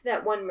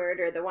one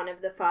murder, the one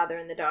of the father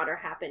and the daughter,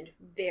 happened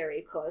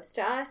very close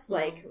to us,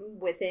 like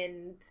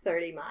within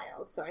 30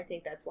 miles. So I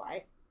think that's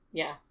why.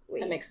 Yeah,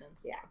 that makes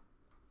sense.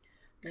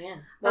 Yeah.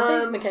 Man. Well,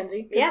 thanks,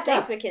 Mackenzie. Good stuff.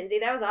 Thanks, Mackenzie.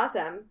 That was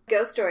awesome.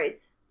 Ghost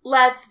stories.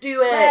 Let's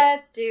do it.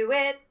 Let's do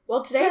it.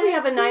 Well, today we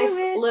have a nice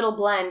little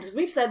blend, because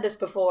we've said this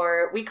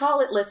before. We call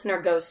it listener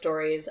ghost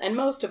stories, and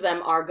most of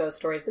them are ghost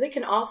stories, but they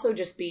can also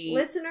just be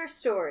listener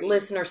stories.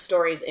 Listener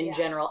stories in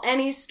general.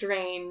 Any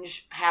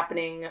strange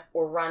happening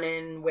or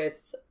run-in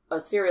with a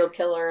serial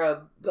killer,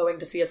 of going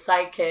to see a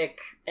psychic,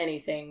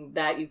 anything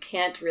that you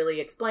can't really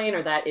explain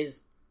or that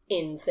is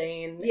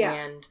insane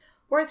and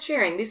worth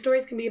sharing. These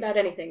stories can be about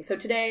anything. So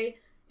today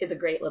is a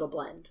great little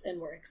blend,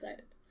 and we're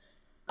excited.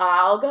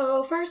 I'll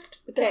go first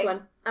with this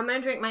one. I'm going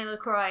to drink my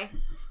LaCroix.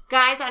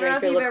 Guys, I don't know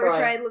if you've ever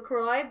tried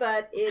LaCroix,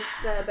 but it's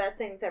the best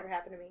thing that's ever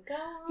happened to me.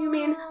 You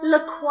mean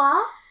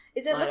LaCroix?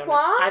 Is it LaCroix?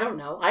 I don't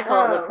know. I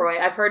call it LaCroix.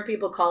 I've heard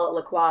people call it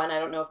LaCroix, and I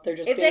don't know if they're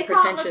just being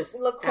pretentious.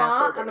 If they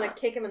call it LaCroix, I'm going to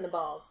kick him in the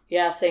balls.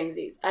 Yeah,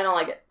 samesies. I don't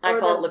like it. I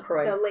call it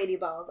LaCroix. The lady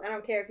balls. I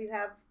don't care if you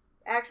have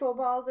actual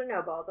balls or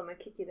no balls. I'm going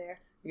to kick you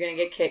there. You're going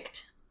to get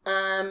kicked.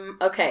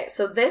 Okay,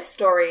 so this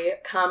story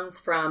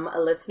comes from a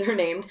listener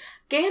named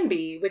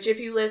Gamby, which if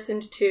you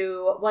listened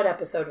to, what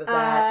episode was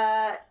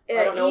that?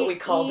 I don't know what we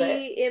called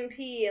it. EMP,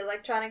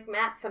 Electronic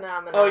Mat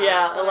Phenomenon. Oh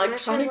yeah,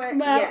 Electronic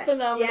Mat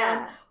Phenomenon.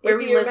 Yeah. Where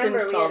we listened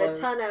to all those.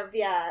 We had a ton of,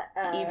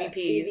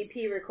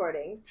 EVP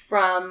recordings.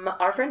 From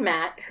our friend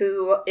Matt,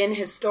 who in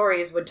his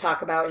stories would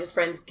talk about his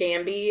friends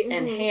Gamby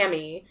and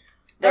Hammy.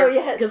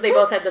 Because they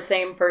both had the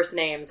same first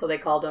name, so they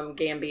called them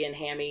Gamby and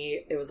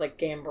Hammy. It was like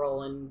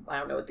Gambrel and I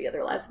don't know what the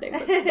other last name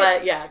was.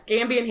 But yeah,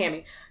 Gamby and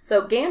Hammy.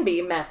 So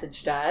Gamby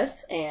messaged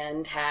us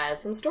and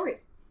has some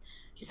stories.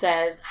 He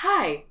says,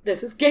 "Hi,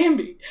 this is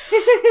Gamby.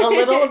 A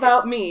little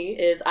about me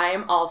is I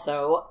am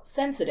also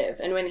sensitive."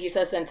 And when he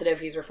says sensitive,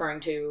 he's referring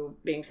to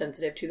being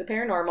sensitive to the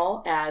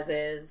paranormal, as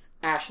is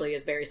Ashley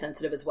is very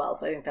sensitive as well.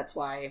 So I think that's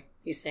why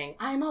he's saying,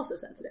 I am also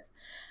sensitive.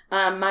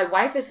 My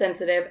wife is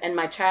sensitive, and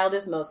my child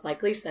is most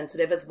likely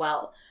sensitive as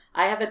well.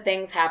 I have had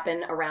things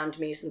happen around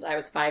me since I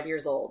was 5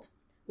 years old.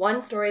 One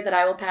story that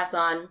I will pass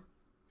on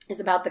is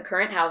about the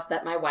current house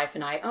that my wife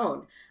and I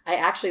own. I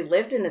actually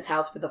lived in this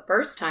house for the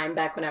first time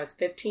back when I was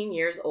 15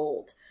 years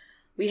old.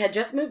 We had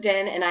just moved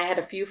in, and I had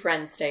a few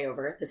friends stay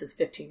over. This is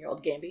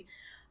 15-year-old Gamby.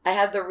 I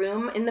had the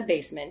room in the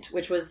basement,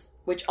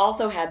 which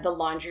also had the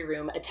laundry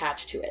room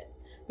attached to it.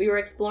 We were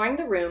exploring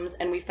the rooms,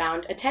 and we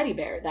found a teddy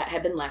bear that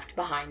had been left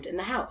behind in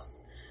the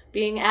house.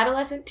 Being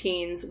adolescent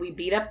teens, we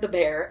beat up the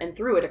bear and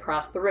threw it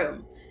across the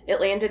room.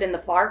 It landed in the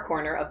far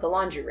corner of the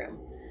laundry room.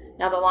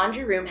 Now, the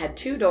laundry room had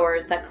 2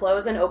 doors that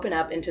close and open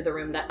up into the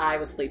room that I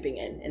was sleeping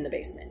in the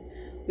basement.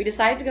 We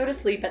decided to go to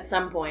sleep at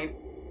some point,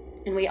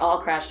 and we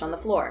all crashed on the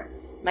floor.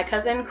 My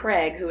cousin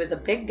Craig, who is a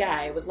big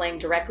guy, was laying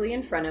directly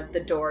in front of the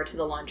door to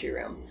the laundry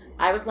room.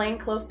 I was laying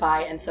close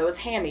by, and so was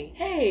Hammy.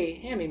 Hey,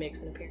 Hammy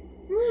makes an appearance.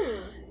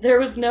 There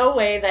was no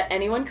way that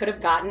anyone could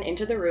have gotten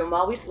into the room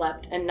while we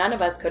slept, and none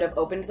of us could have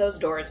opened those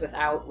doors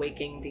without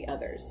waking the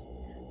others.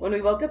 When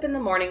we woke up in the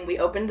morning, we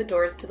opened the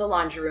doors to the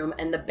laundry room,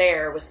 and the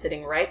bear was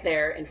sitting right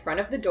there in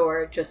front of the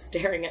door, just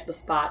staring at the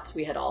spots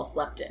we had all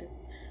slept in.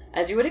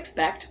 As you would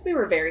expect, we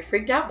were very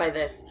freaked out by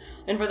this,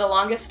 and for the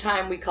longest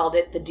time we called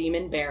it the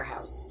Demon Bear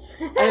House.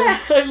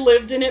 I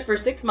lived in it for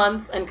 6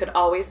 months and could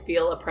always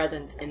feel a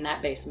presence in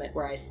that basement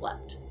where I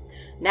slept.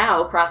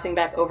 Now, crossing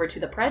back over to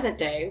the present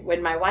day,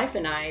 when my wife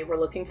and I were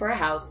looking for a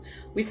house,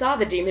 we saw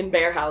the Demon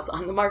Bear House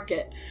on the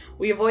market.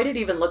 We avoided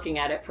even looking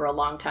at it for a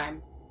long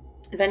time.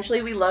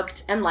 Eventually we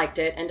looked and liked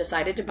it and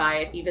decided to buy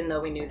it even though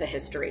we knew the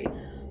history.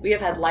 We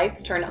have had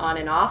lights turn on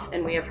and off,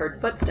 and we have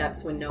heard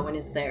footsteps when no one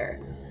is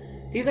there.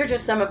 These are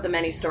just some of the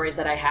many stories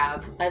that I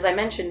have. As I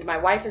mentioned, my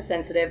wife is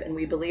sensitive, and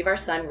we believe our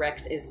son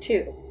Rex is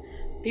too.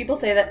 People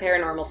say that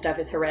paranormal stuff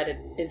is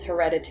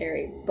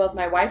hereditary. Both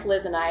my wife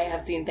Liz and I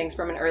have seen things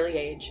from an early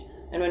age,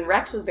 and when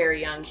Rex was very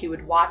young, he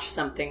would watch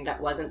something that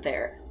wasn't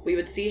there. We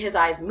would see his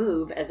eyes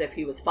move as if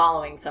he was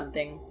following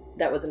something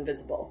that was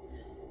invisible.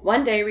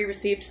 One day we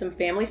received some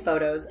family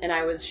photos, and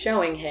I was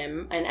showing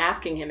him and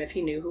asking him if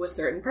he knew who a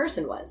certain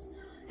person was.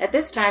 At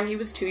this time, he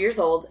was 2 years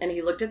old, and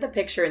he looked at the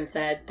picture and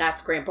said,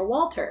 "That's Grandpa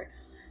Walter,"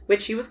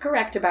 which he was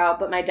correct about,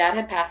 but my dad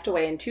had passed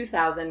away in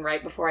 2000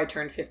 right before I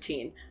turned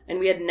 15, and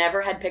we had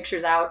never had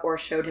pictures out or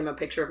showed him a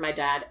picture of my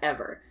dad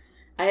ever.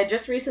 I had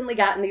just recently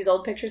gotten these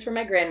old pictures from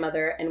my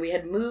grandmother, and we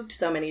had moved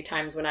so many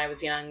times when I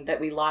was young that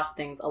we lost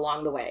things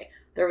along the way.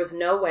 There was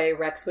no way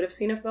Rex would have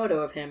seen a photo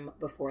of him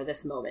before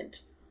this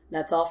moment.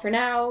 That's all for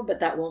now,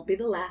 but that won't be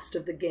the last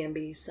of the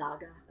Gamby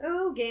saga.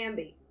 Ooh,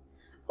 Gamby.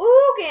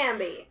 Ooh,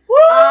 Gamby.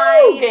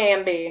 Woo,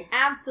 Gamby.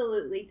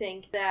 Absolutely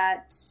think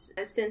that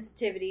a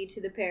sensitivity to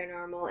the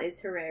paranormal is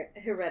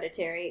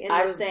hereditary in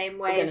the same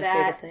way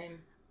that,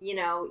 you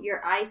know,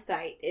 your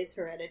eyesight is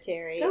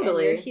hereditary.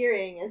 Totally. And your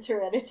hearing is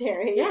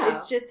hereditary. Yeah.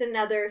 It's just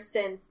another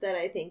sense that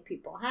I think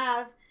people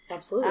have.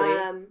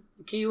 Absolutely.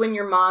 You and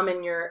your mom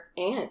and your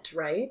aunt,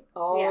 right?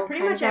 Yeah,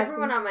 pretty much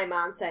everyone on my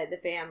mom's side of the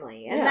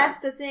family. And that's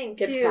the thing,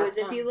 too, is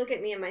if you look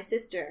at me and my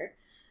sister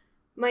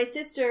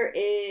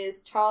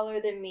is taller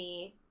than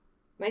me.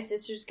 My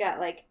sister's got,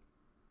 like,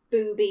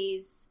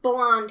 boobies,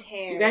 blonde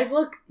hair. You guys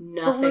look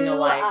nothing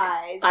alike.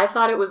 Eyes. I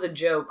thought it was a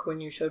joke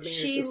when you showed me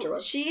your sister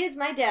was. She is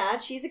my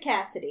dad. She's a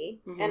Cassidy,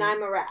 and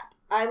I'm a Rap.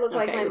 I look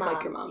like my mom.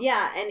 Like your mom.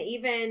 Yeah, and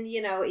even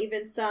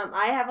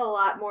I have a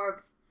lot more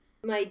of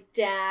my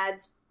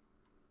dad's.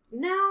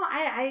 No,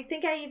 I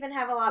think I even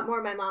have a lot more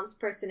of my mom's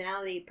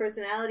personality,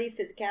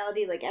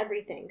 physicality, like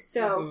everything.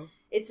 So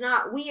it's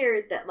not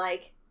weird that,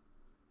 like,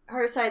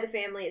 her side of the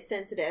family is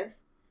sensitive.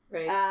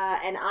 Right.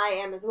 And I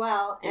am as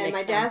well. And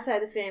my dad's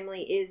side of the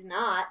family is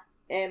not,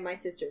 and my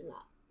sister's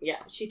not. Yeah.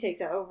 She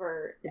takes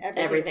over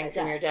everything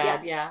from your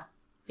dad. Yeah.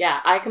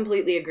 Yeah, I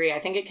completely agree. I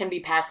think it can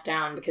be passed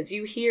down because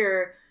you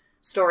hear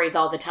stories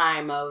all the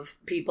time of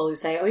people who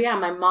say, "Oh yeah,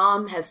 my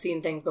mom has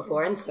seen things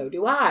before, and so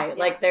do I." Yeah.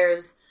 Like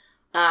there's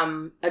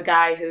a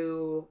guy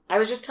who, I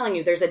was just telling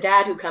you, there's a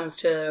dad who comes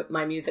to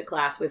my music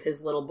class with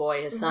his little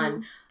boy, his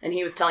son, and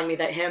he was telling me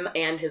that him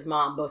and his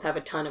mom both have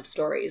a ton of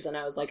stories. And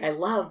I was like, I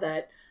love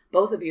that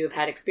both of you have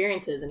had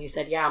experiences. And he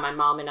said, yeah, my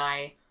mom and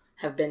I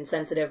have been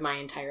sensitive my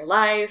entire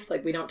life.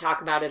 Like, we don't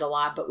talk about it a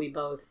lot, but we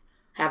both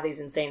have these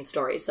insane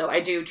stories. So I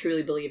do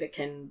truly believe it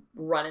can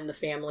run in the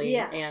family.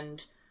 Yeah.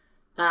 And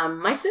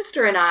my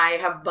sister and I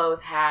have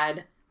both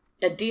had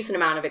a decent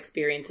amount of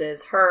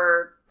experiences.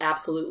 Her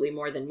absolutely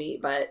more than me,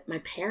 but my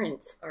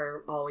parents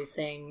are always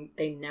saying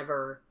they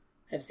never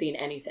have seen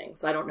anything.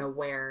 So I don't know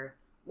where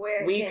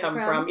we come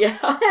from. Yeah.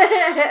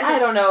 I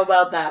don't know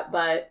about that,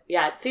 but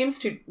yeah, it seems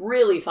to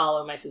really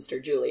follow my sister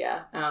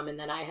Julia. And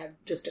then I have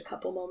just a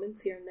couple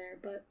moments here and there,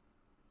 but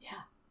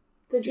yeah,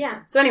 it's interesting.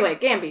 Yeah. So anyway,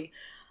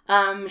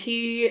 Gamby,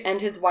 he and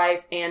his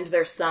wife and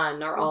their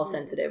son are all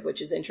sensitive,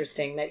 which is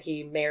interesting that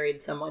he married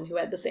someone who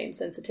had the same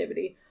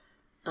sensitivity.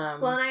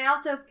 Well, and I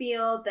also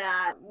feel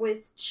that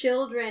with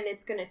children,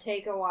 it's going to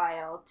take a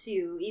while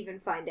to even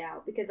find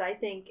out because I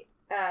think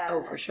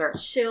for sure,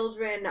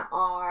 children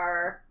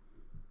are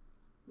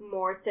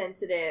more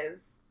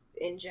sensitive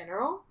in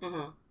general.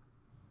 Mm-hmm.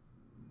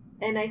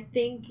 And I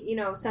think,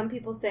 some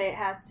people say it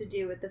has to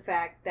do with the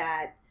fact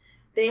that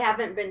they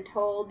haven't been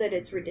told that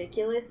it's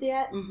ridiculous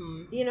yet.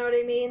 Mm-hmm. You know what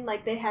I mean?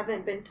 Like, they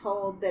haven't been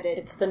told that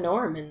it's the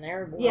norm in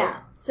their world. Yeah.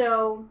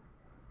 So,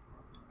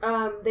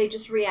 they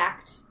just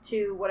react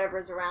to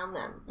whatever's around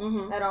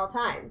them at all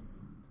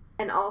times.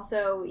 And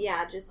also,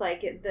 yeah, just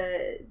like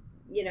their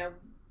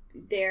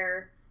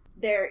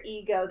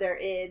ego, their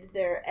id,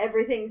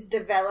 everything's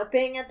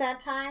developing at that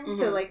time. Mm-hmm.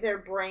 So, like, their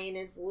brain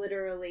is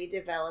literally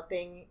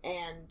developing,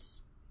 and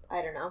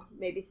I don't know,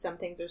 maybe some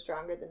things are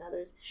stronger than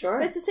others. Sure.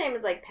 But it's the same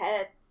as, like,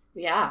 pets.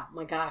 Yeah, oh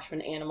my gosh,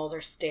 when animals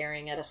are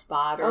staring at a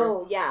spot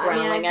or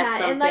growling at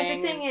something. And, like, the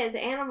thing is,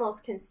 animals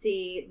can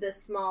see the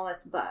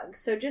smallest bug.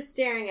 So just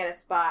staring at a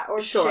spot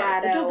or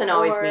shadow. It doesn't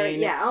always mean.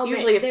 Yeah,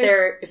 usually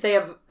if they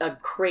have a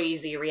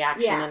crazy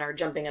reaction and are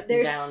jumping up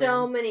and down. There's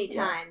so many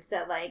times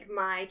that, like,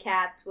 my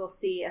cats will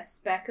see a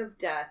speck of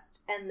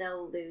dust and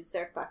they'll lose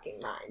their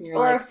fucking minds.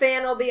 Or a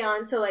fan will be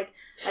on, so, like,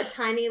 a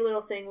tiny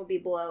little thing will be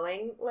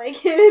blowing,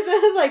 like,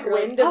 the, like,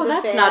 wind of the fan. Oh,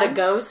 that's not a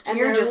ghost. And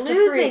you're just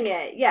losing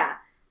it. Yeah.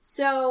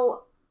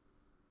 So,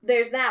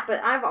 there's that,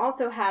 but I've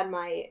also had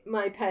my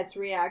pets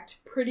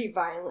react pretty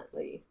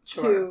violently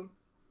to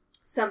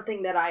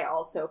something that I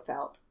also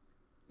felt.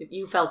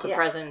 You felt a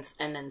presence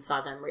and then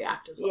saw them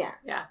react as well. Yeah.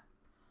 Yeah.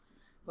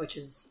 Which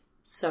is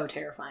so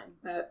terrifying.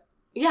 But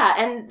yeah,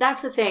 and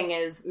that's the thing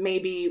is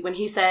maybe when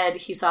he said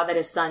he saw that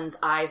his son's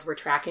eyes were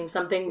tracking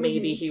something,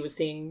 maybe he was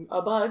seeing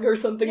a bug or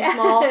something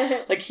small.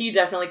 Like, he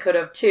definitely could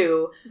have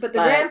too. But the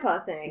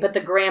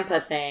grandpa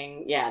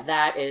thing, yeah,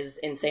 that is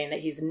insane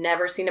that he's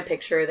never seen a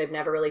picture. They've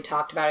never really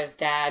talked about his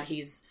dad.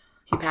 He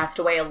passed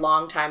away a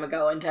long time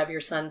ago, and to have your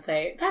son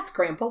say, "That's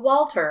Grandpa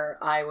Walter,"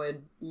 I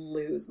would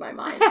lose my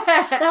mind.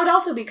 That would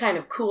also be kind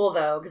of cool,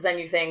 though, because then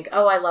you think,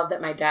 oh, I love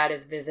that my dad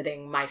is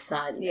visiting my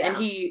son. Yeah. And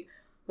he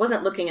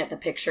wasn't looking at the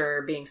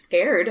picture being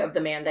scared of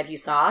the man that he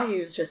saw. He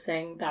was just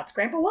saying, that's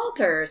Grandpa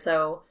Walter.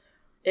 So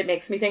it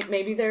makes me think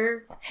maybe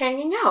they're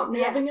hanging out and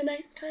having a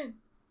nice time.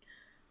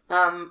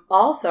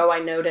 Also, I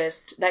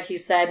noticed that he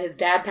said his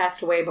dad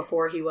passed away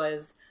before he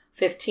was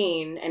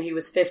 15, and he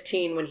was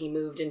 15 when he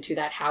moved into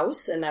that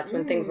house, and that's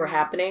when things were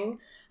happening.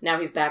 Now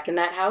he's back in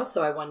that house,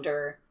 so I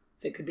wonder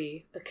if it could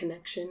be a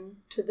connection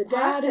to the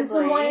dad in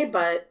some way,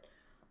 but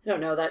I don't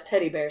know. That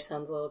teddy bear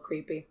sounds a little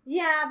creepy.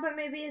 Yeah, but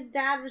maybe his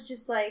dad was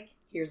just like,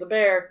 here's a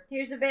bear.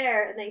 Here's a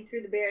bear. And they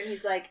threw the bear, and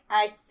he's like,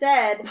 I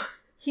said,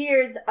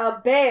 here's a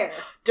bear.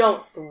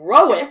 Don't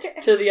throw it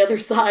to the other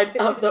side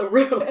of the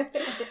room.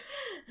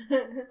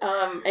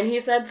 And he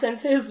said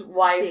since his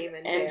wife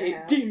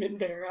Demon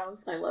Bear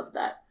House. I love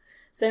that.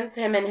 Since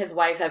him and his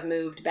wife have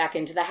moved back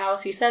into the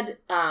house, he said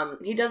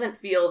he doesn't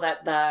feel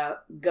that the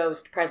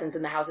ghost presence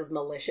in the house is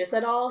malicious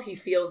at all. He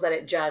feels that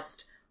it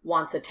just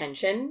wants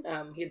attention.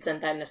 He had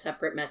sent that in a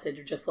separate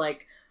message, just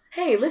like,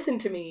 hey, listen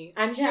to me.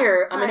 I'm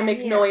here. I'm going to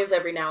make noise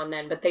every now and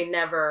then, but they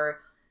never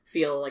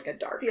feel like a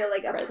dark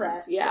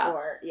presence.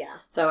 Oppressed.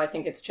 So I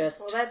think it's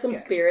just some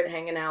spirit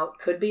hanging out.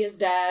 Could be his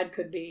dad,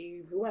 could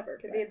be whoever.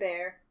 Could be a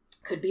bear.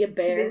 Could be a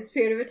bear. Could be the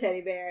spirit of a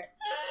teddy bear.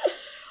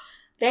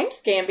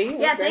 Thanks, Gamby.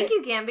 Thank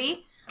you,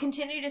 Gamby.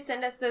 Continue to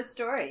send us those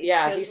stories.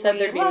 Yeah, he said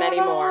there'd be many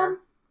more.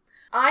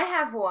 I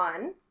have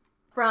one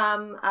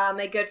from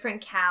my good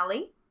friend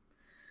Callie.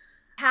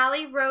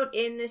 Callie wrote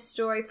in this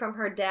story from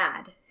her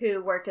dad,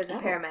 who worked as a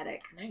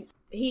paramedic. Nice.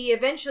 He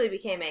eventually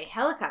became a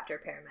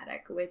helicopter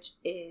paramedic, which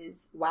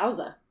is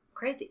wowza,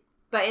 crazy.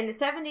 But in the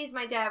 70s,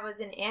 my dad was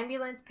an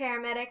ambulance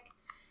paramedic,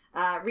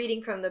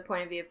 reading from the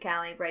point of view of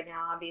Callie right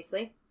now,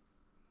 obviously.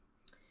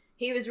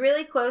 He was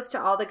really close to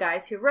all the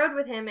guys who rode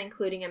with him,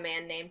 including a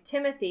man named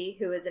Timothy,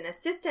 who was an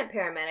assistant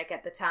paramedic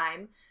at the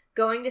time,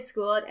 going to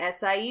school at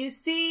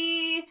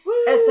SIUC,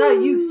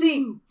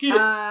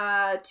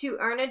 to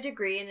earn a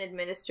degree in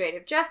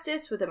administrative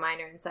justice with a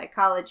minor in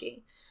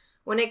psychology.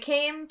 When it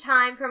came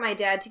time for my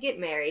dad to get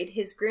married,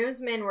 his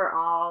groomsmen were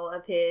all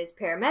of his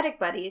paramedic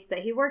buddies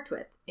that he worked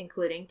with,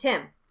 including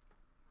Tim.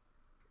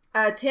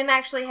 Tim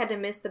actually had to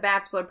miss the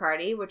bachelor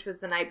party, which was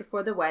the night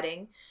before the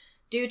wedding,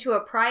 due to a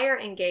prior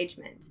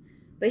engagement.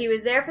 But he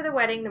was there for the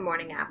wedding the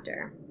morning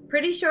after.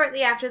 Pretty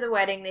shortly after the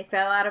wedding, they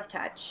fell out of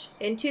touch.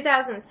 In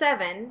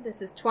 2007,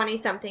 this is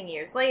 20-something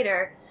years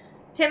later,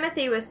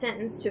 Timothy was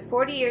sentenced to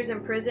 40 years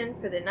in prison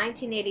for the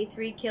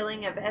 1983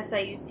 killing of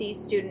SIUC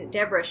student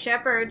Deborah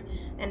Shepard,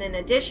 and in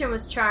addition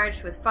was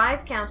charged with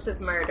 5 counts of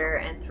murder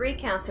and 3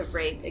 counts of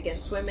rape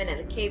against women in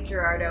the Cape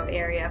Girardeau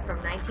area from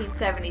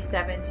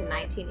 1977 to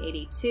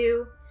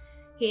 1982.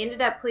 He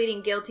ended up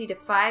pleading guilty to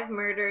 5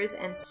 murders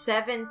and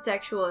 7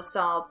 sexual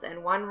assaults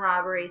and 1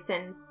 robbery,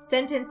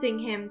 sentencing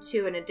him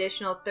to an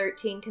additional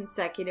 13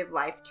 consecutive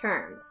life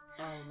terms.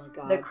 Oh my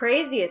God. The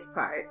craziest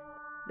part,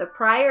 the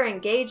prior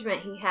engagement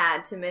he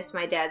had to miss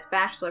my dad's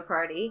bachelor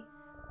party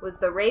was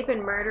the rape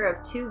and murder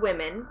of 2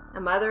 women,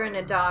 a mother and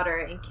a daughter,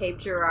 in Cape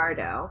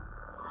Girardeau.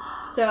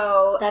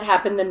 So that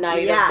happened the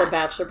night of the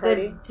bachelor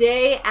party? The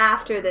day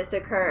after this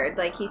occurred.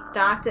 Like, he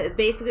stalked,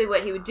 basically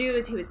what he would do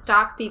is he would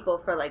stalk people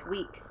for like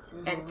weeks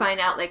and find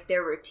out like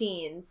their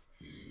routines.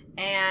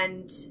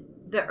 And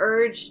the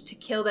urge to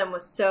kill them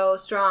was so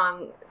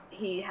strong,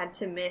 he had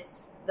to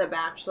miss the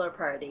bachelor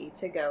party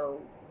to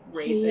go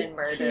rape and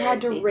murder. He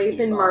had to rape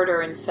people. and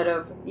murder instead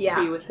of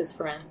be with his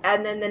friends.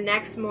 And then the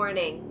next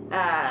morning,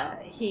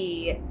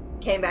 he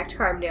came back to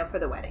Carbondale for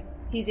the wedding.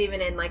 He's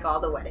even in, like, all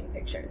the wedding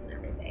pictures and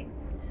everything.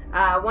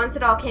 Once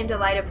it all came to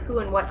light of who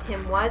and what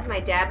Tim was, my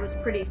dad was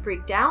pretty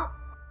freaked out.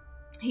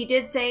 He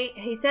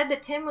said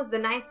that Tim was the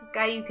nicest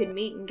guy you could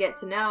meet and get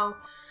to know,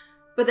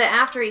 but that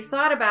after he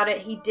thought about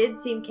it, he did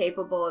seem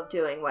capable of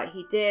doing what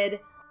he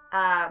did.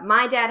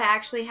 My dad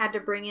actually had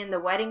to bring in the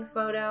wedding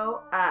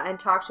photo and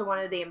talk to one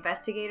of the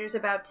investigators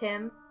about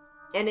Tim.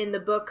 And in the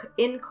book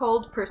In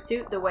Cold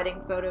Pursuit, the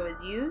wedding photo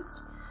is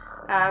used.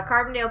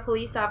 Carbondale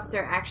police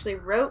officer actually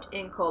wrote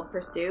In Cold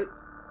Pursuit.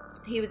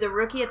 He was a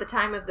rookie at the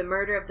time of the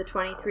murder of the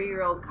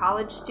 23-year-old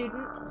college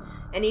student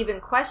and even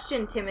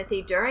questioned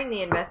Timothy during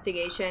the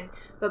investigation,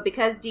 but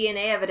because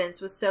DNA evidence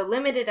was so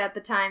limited at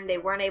the time, they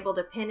weren't able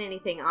to pin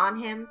anything on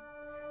him.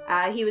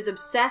 He was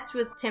obsessed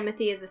with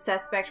Timothy as a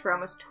suspect for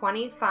almost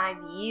 25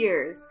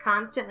 years,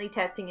 constantly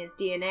testing his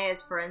DNA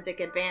as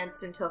forensic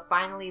advanced until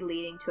finally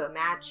leading to a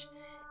match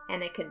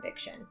and a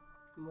conviction.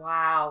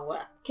 Wow.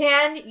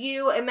 Can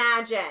you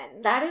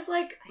imagine? That is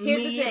like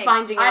Here's me the thing.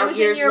 finding out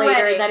years later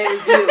wedding. that it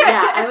was you.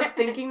 Yeah, I was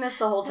thinking this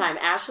the whole time.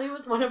 Ashley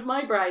was one of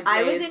my bridesmaids.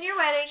 I was in your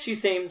wedding. She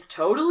seems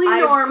totally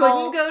normal. I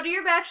couldn't go to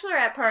your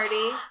bachelorette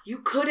party. You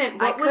couldn't.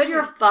 What was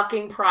your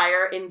fucking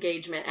prior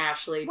engagement,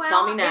 Ashley? Well,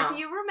 tell me now. If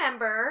you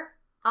remember,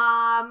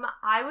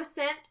 I was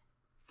sent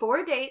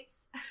 4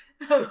 dates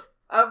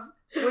of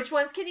which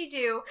ones can you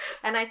do,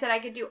 and I said I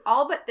could do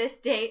all but this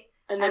date.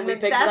 And then we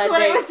picked that's that what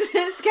date.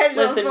 It was scheduled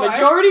Listen, for.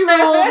 majority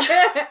ruled.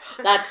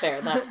 That's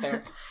fair. That's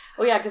fair.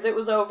 Well, yeah, because it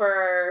was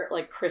over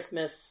like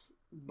Christmas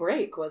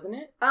break, wasn't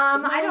it?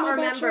 I don't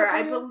remember.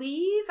 I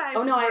believe I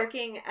was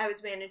working. I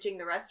was managing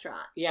the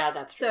restaurant. Yeah,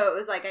 that's true. So it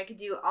was like I could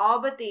do all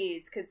but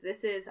these because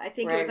this is. I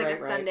think it was like a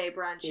Sunday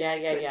brunch.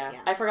 Yeah.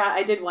 I forgot.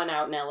 I did one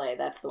out in LA.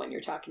 That's the one you're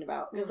talking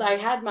about. Because I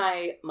had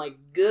my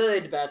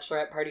good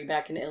bachelorette party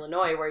back in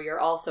Illinois, where you're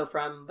also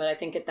from. But I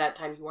think at that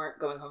time you weren't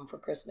going home for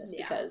Christmas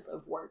because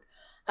of work.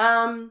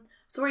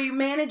 So were you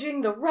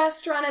managing the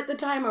restaurant at the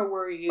time, or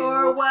were you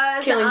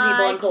killing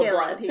people in cold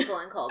blood? People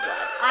in cold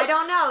blood. I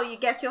don't know. You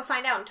guess you'll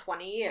find out in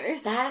 20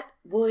 years. That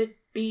would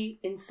be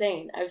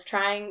insane. I was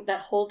trying that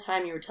whole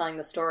time you were telling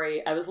the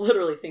story. I was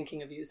literally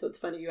thinking of you, so it's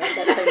funny you had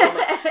that same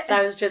moment. So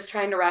I was just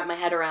trying to wrap my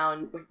head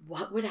around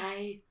what would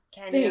I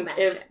think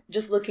if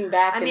just looking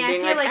back. I mean, I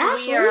feel like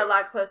Ashley, we are a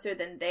lot closer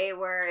than they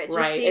were. It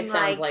just seemed it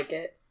sounds like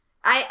it.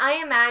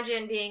 I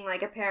imagine being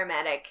like a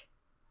paramedic.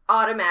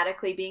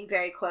 Automatically being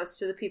very close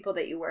to the people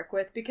that you work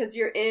with because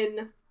you're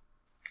in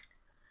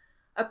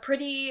a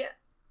pretty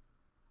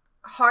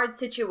hard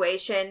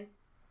situation.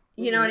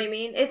 You know what I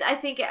mean? I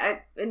think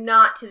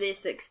not to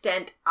this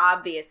extent,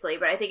 obviously,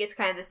 but I think it's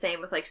kind of the same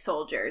with like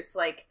soldiers,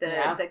 like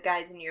the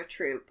guys in your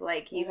troop.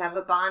 Like you have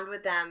a bond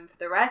with them for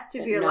the rest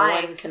of your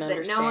life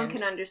that no one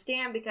can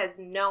understand because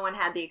no one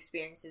had the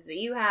experiences that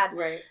you had.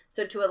 Right.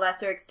 So to a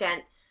lesser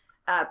extent,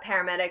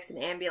 paramedics and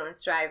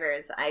ambulance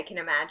drivers, I can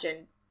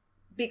imagine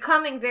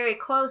becoming very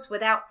close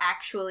without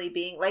actually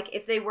being like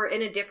if they were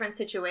in a different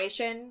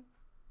situation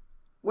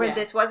where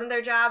this wasn't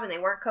their job and they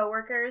weren't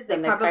coworkers, they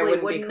probably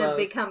wouldn't have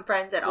become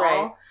friends at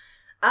all.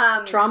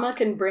 Trauma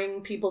can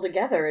bring people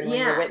together, and when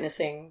you're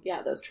witnessing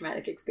those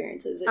traumatic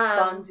experiences, it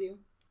bonds you.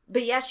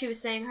 But yeah, she was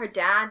saying her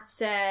dad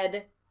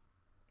said,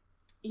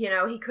 you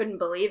know, he couldn't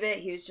believe it.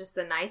 He was just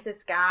the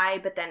nicest guy,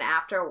 but then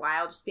after a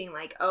while just being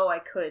like, oh, I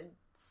could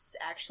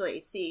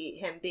actually see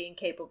him being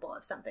capable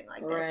of something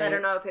like this. I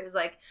don't know if it was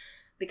like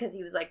because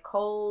he was like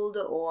cold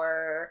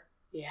or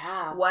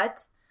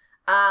what.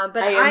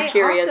 But I am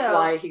curious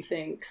why he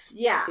thinks.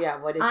 Yeah.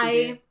 What did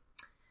he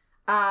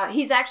do?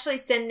 He's actually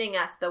sending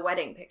us the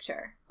wedding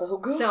picture. Oh,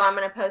 good. So I'm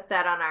going to post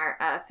that on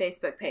our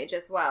Facebook page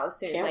as well as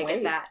soon as I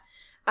get that.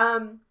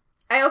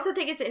 I also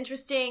think it's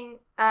interesting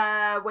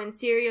when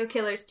serial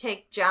killers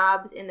take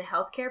jobs in the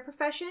healthcare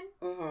profession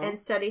and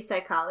study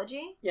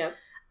psychology. Yep.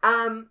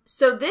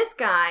 So this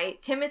guy,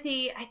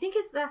 Timothy, I think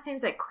his last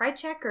name's like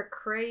Krychek or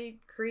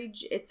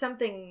Kraj. It's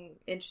something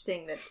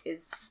interesting that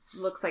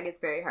looks like it's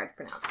very hard to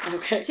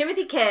pronounce. Okay.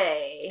 Timothy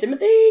K.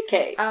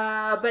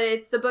 But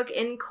it's the book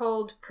In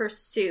Cold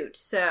Pursuit.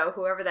 So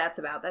whoever that's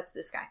about, that's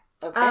this guy.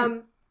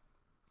 Okay.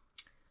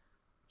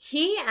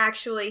 He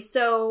actually,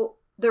 so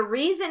the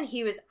reason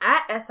he was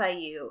at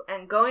SIU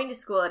and going to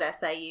school at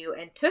SIU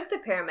and took the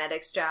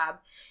paramedics job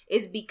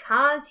is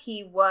because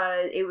he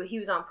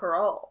was on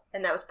parole.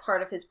 And that was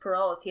part of his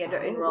parole is he had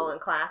to enroll in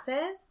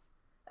classes,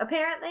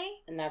 apparently.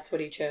 And that's what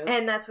he chose?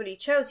 And that's what he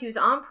chose. He was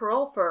on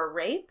parole for a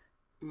rape.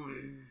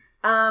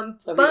 So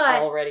he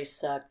already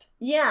sucked.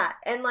 Yeah.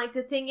 And, like,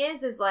 the thing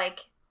is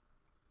like,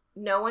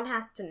 no one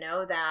has to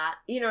know that.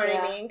 You know what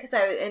I mean? Because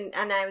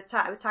I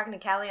was talking to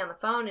Callie on the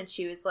phone, and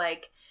she was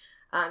like,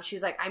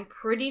 I'm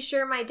pretty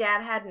sure my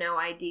dad had no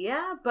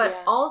idea,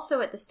 but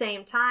also at the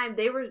same time,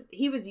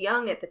 he was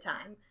young at the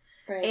time.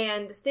 Right.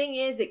 And the thing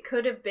is, it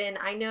could have been,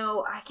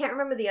 I can't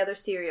remember the other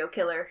serial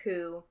killer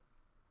who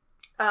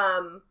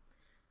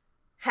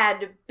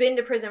had been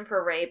to prison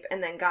for rape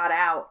and then got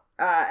out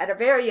at a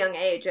very young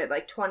age, at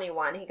like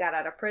 21, he got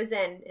out of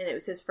prison, and it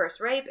was his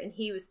first rape, and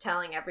he was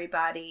telling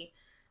everybody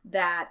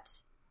that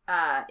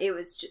it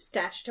was just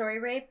statutory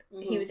rape.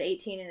 Mm-hmm. He was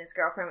 18 and his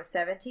girlfriend was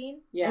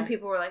 17. Yeah. And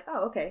people were like,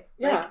 oh, okay.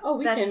 Yeah.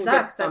 Like, that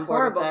sucks. That's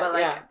horrible. That. But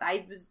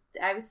like,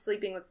 I was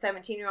sleeping with a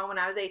 17-year-old when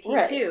I was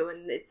 18 too,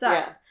 and it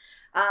sucks.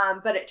 Yeah.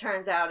 But it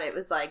turns out it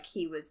was like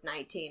he was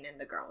 19 and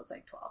the girl was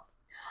like 12.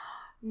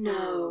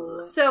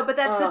 No. So, but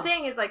that's the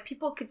thing is like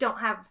people don't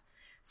have.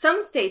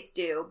 Some states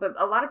do, but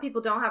a lot of people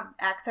don't have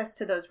access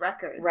to those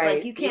records. Right.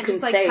 Like you can't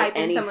just like type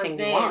in someone's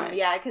name. Want.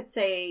 Yeah, I could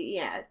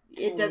say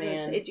it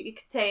doesn't. You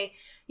could say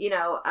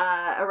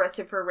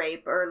arrested for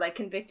rape or like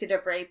convicted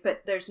of rape,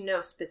 but there's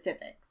no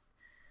specifics.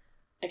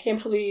 I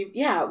can't believe.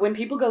 Yeah, when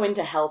people go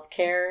into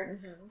healthcare,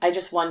 I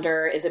just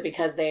wonder: is it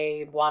because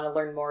they want to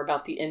learn more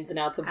about the ins and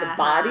outs of the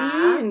body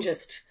and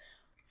just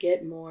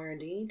get more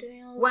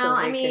details? Well,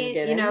 I mean,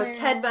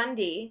 Ted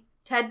Bundy.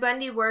 Ted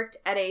Bundy worked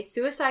at a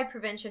suicide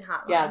prevention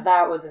hotline. Yeah,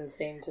 that was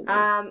insane to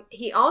me.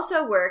 He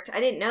also worked,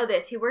 I didn't know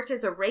this, he worked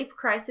as a rape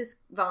crisis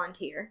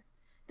volunteer.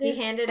 He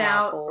handed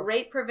out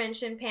rape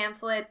prevention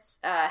pamphlets,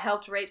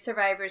 helped rape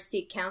survivors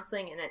seek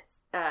counseling,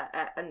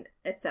 and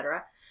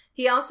etc.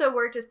 He also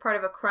worked as part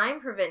of a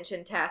crime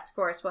prevention task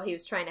force while he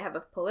was trying to have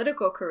a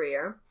political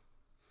career.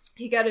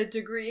 He got a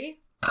degree.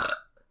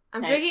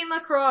 I'm drinking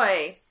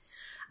LaCroix.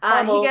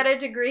 He got a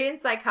degree in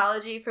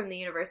psychology from the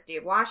University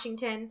of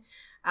Washington.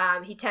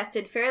 He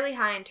tested fairly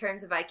high in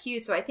terms of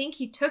IQ, so I think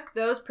he took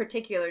those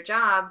particular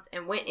jobs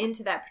and went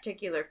into that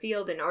particular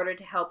field in order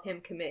to help him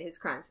commit his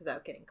crimes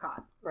without getting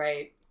caught.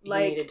 Right. He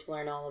needed to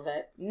learn all of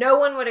it. No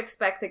one would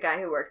expect the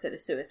guy who works at a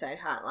suicide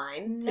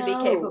hotline to be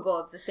capable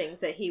of the things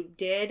that he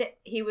did.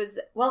 He was...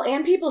 Well,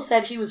 and people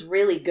said he was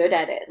really good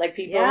at it. Like,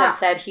 people have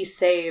said he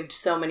saved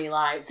so many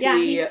lives. Yeah,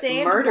 he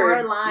saved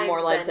murdered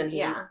more lives than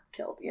he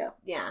killed. Yeah.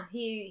 Yeah,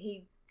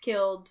 he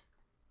killed...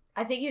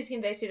 I think he was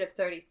convicted of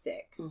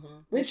 36.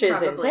 Which is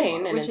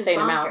insane, an insane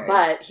amount.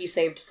 But he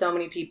saved so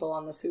many people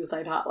on the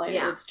suicide hotline.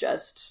 Yeah. It's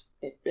just,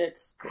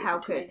 it's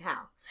crazy.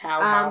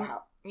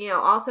 How?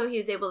 Also he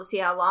was able to see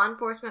how law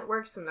enforcement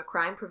works from the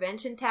Crime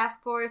Prevention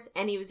Task Force,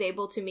 and he was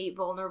able to meet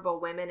vulnerable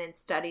women and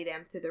study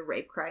them through the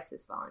rape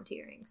crisis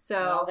volunteering. So,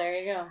 well, there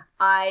you go.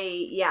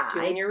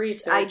 Doing your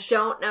research. I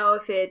don't know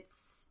if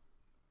it's...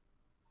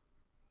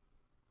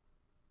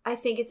 I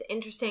think it's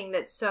interesting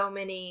that so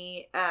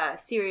many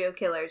serial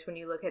killers, when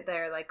you look at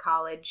their like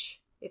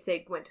college, if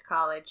they went to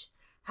college,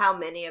 how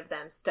many of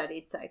them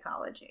studied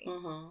psychology.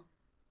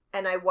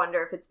 And I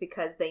wonder if it's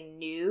because they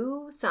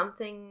knew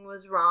something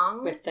was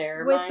wrong with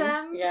them,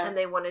 and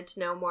they wanted to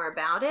know more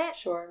about it.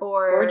 Sure.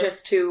 Or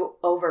just to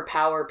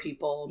overpower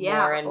people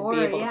more and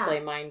be able to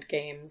play mind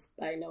games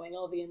by knowing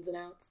all the ins and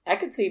outs. I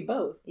could see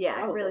both. Yeah,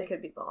 probably. It really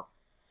could be both.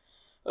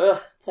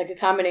 Ugh, it's like a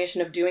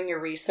combination of doing your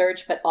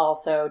research, but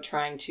also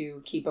trying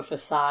to keep a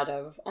facade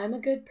of, I'm a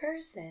good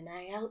person,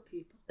 I help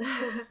people.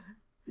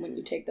 When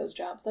you take those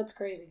jobs. That's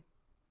crazy.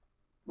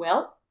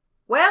 Well,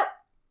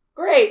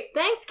 great.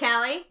 Thanks,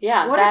 Callie.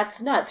 Yeah,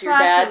 that's nuts. Your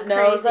dad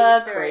knows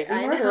a crazy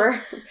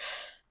murderer.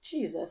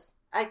 Jesus.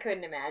 I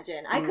couldn't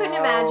imagine. I couldn't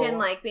imagine,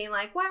 like, being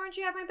like, why weren't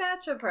you at my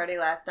bachelor party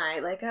last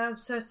night? Like, oh, I'm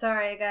so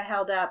sorry, I got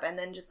held up. And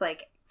then just,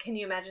 like, can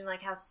you imagine,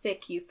 like, how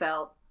sick you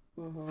felt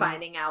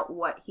finding out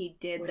what he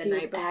did the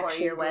night before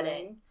your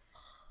wedding?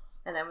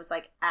 And then was,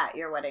 like, at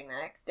your wedding the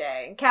next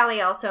day. And Callie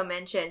also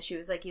mentioned, she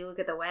was like, you look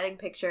at the wedding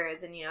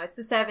pictures, and, it's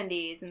the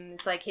 70s, and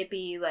it's, like,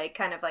 hippie, like,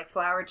 kind of, like,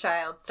 flower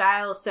child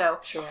style,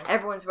 so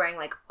everyone's wearing,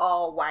 like,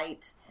 all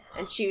white.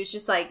 And she was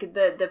just, like,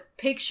 the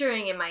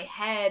picturing in my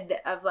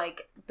head of,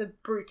 like, the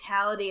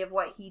brutality of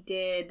what he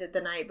did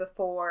the night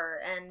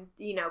before, and,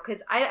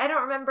 because I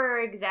don't remember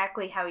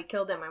exactly how he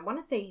killed them. I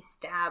want to say he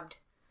stabbed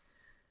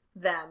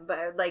them,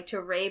 but, like,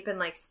 to rape and,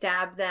 like,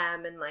 stab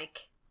them and,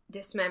 like,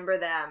 dismember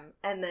them,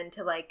 and then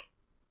to, like,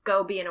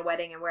 go be in a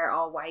wedding and wear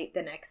all white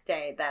the next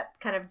day. That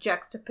kind of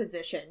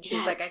juxtaposition.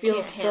 She's like, I can't handle it.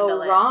 It feels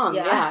so wrong.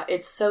 Yeah,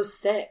 it's so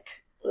sick.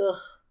 Ugh.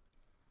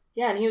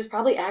 Yeah, and he was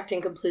probably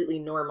acting completely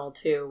normal,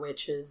 too,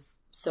 which is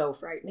so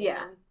frightening.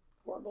 Yeah. And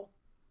horrible.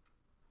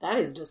 That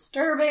is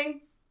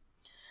disturbing.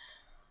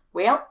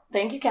 Well,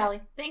 thank you,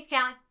 Callie. Thanks,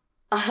 Callie.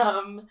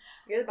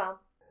 You're the bomb.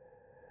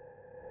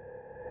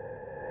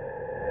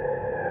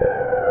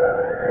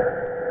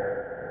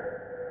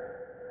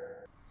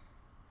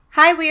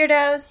 Hi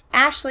Weirdos!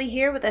 Ashley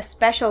here with a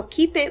special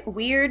Keep It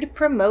Weird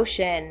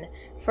promotion.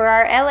 For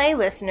our LA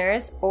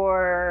listeners,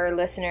 or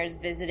listeners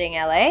visiting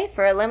LA,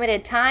 for a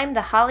limited time,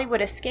 the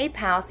Hollywood Escape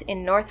House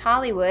in North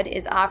Hollywood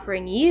is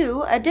offering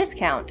you a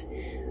discount.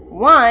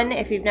 1,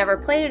 if you've never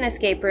played an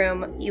escape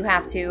room, you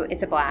have to.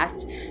 It's a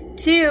blast.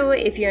 2,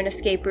 if you're an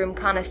escape room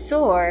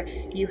connoisseur,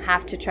 you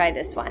have to try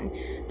this one.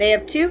 They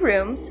have 2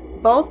 rooms,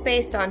 both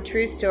based on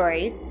true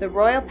stories, The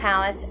Royal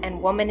Palace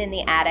and Woman in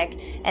the Attic,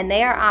 and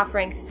they are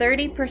offering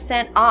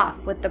 30%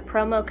 off with the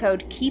promo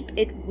code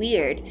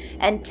KEEPITWEIRD,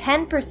 and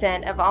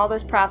 10% of all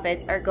those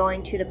profits are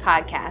going to the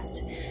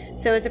podcast.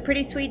 So it's a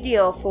pretty sweet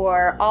deal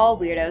for all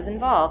weirdos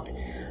involved.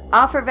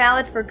 Offer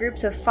valid for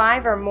groups of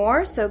 5 or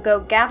more, so go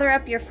gather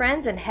up your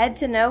friends and head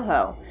to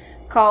NoHo.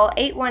 Call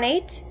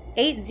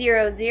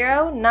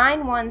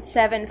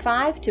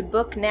 800-9175 to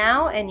book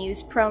now and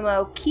use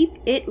promo Keep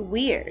It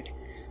Weird.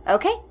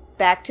 Okay,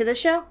 back to the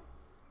show.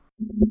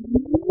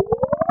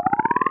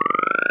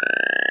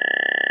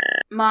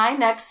 My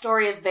next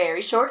story is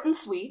very short and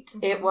sweet.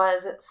 It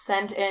was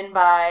sent in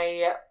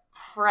by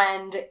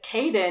friend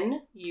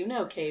Caden. You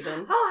know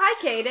Caden. Oh,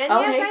 hi, Caden.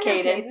 Oh, yes, hey,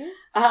 I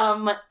know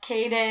Caden.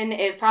 Caden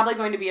is probably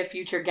going to be a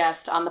future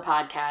guest on the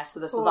podcast, so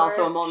this was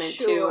also a moment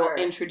to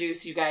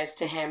introduce you guys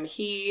to him.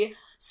 He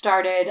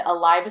started a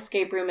live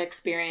escape room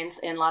experience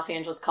in Los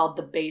Angeles called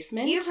The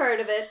Basement. You've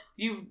heard of it.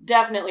 You've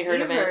definitely heard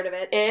of it. You've heard of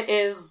it. It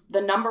is the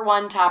number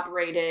one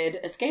top-rated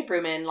escape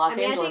room in Los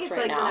Angeles right now. I think it's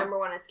like the number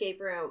one escape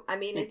room. I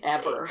mean, it's...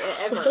 Ever,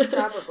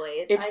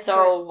 probably. It's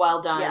so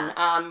well done.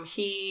 Yeah.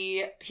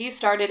 He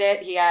started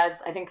it. He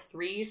has, I think,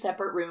 3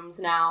 separate rooms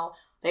now.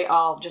 They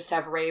all just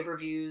have rave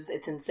reviews.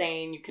 It's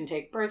insane. You can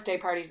take birthday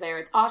parties there.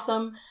 It's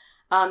awesome.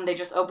 They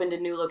just opened a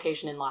new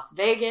location in Las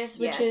Vegas,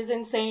 which is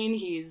insane.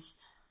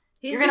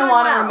 You're going to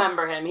want to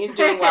remember him. He's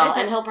doing well,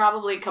 and he'll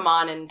probably come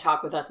on and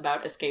talk with us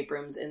about escape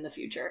rooms in the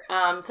future.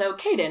 So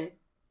Caden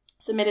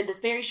submitted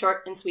this very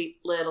short and sweet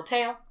little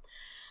tale.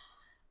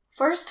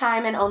 First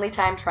time and only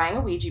time trying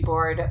a Ouija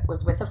board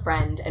was with a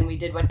friend, and we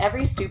did what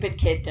every stupid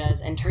kid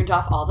does and turned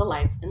off all the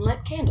lights and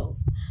lit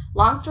candles.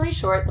 Long story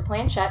short, the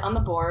planchette on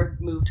the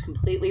board moved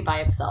completely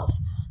by itself.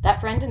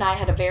 That friend and I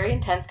had a very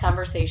intense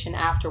conversation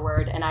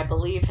afterward, and I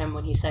believe him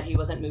when he said he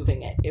wasn't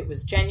moving it. It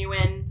was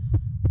genuine.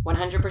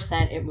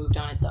 100% it moved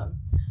on its own.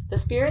 The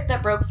spirit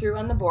that broke through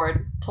on the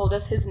board told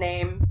us his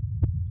name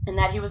and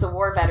that he was a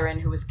war veteran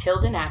who was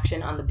killed in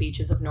action on the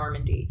beaches of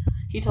Normandy.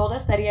 He told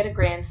us that he had a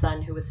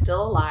grandson who was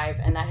still alive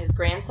and that his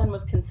grandson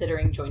was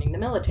considering joining the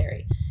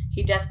military.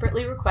 He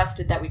desperately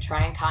requested that we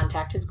try and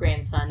contact his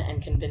grandson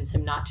and convince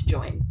him not to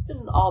join.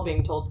 This is all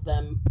being told to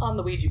them on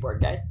the Ouija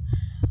board, guys.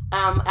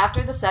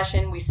 After the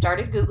session, we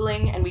started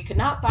Googling, and we could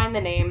not find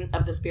the name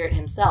of the spirit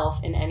himself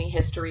in any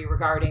history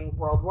regarding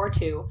World War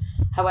II.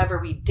 However,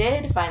 we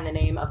did find the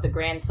name of the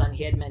grandson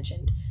he had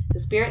mentioned. The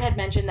spirit had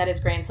mentioned that his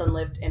grandson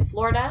lived in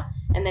Florida,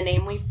 and the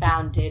name we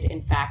found did,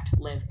 in fact,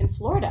 live in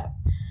Florida.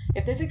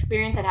 If this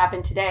experience had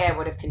happened today, I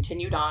would have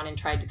continued on and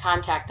tried to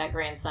contact that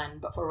grandson,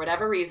 but for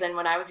whatever reason,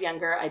 when I was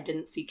younger, I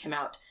didn't seek him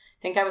out.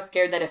 I think I was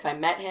scared that if I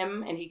met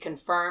him and he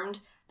confirmed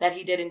that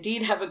he did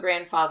indeed have a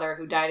grandfather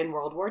who died in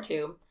World War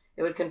II,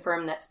 it would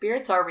confirm that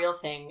spirits are a real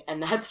thing,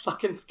 and that's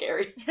fucking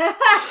scary.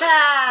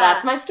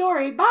 That's my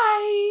story.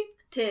 Bye!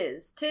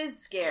 Tis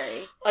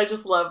scary. I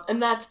just love,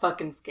 and that's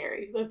fucking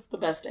scary. That's the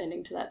best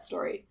ending to that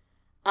story.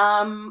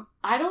 I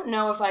don't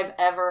know if I've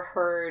ever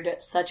heard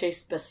such a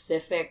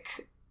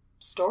specific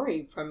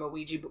story from a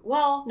Ouija board.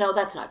 Well, no,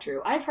 that's not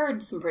true. I've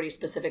heard some pretty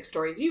specific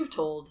stories. You've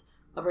told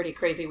a pretty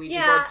crazy Ouija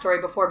board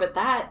story before, but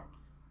that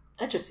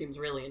just seems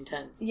really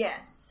intense.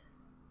 Yes.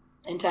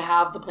 And to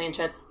have the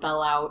planchette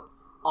spell out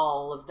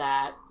all of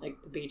that,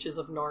 like the beaches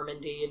of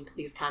Normandy and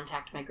please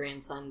contact my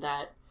grandson,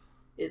 that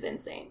is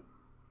insane.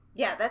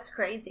 Yeah, that's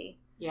crazy.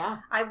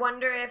 Yeah. I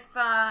wonder if,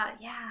 How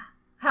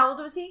old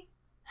was he?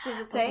 Does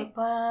it say?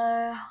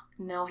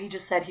 No, he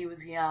just said he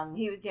was young.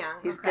 He was young.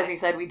 Because he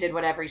said we did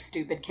what every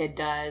stupid kid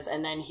does,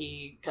 and then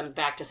he comes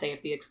back to say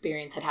if the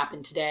experience had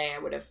happened today, I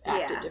would have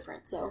acted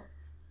different, so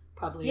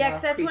probably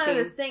because that's one of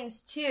those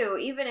things, too,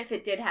 even if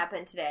it did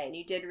happen today, and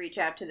you did reach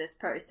out to this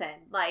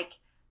person, like,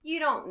 you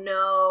don't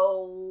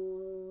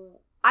know...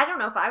 I don't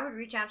know if I would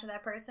reach out to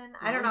that person.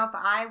 Mm-hmm. I don't know if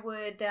I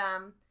would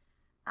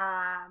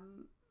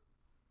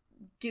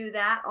do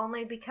that,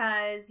 only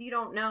because you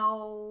don't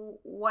know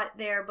what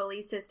their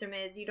belief system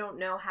is. You don't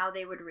know how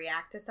they would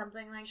react to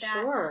something like that.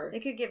 Sure. They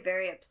could get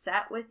very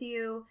upset with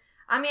you.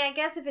 I mean, I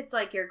guess if it's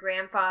like your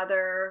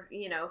grandfather,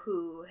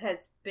 who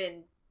has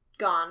been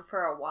gone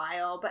for a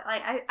while, but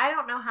like I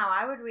don't know how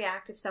I would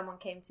react if someone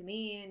came to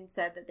me and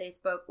said that they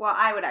spoke. Well,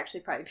 I would actually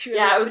probably be really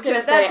I was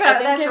gonna say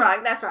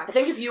that's wrong. I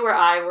think if you or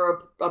I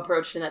were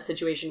approached in that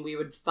situation, we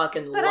would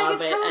fucking love it and talk to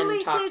that person. But I could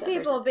totally see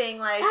people being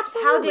like,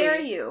 absolutely. How dare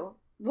you?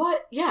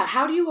 What? Yeah,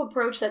 how do you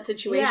approach that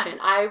situation?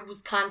 Yeah. I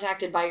was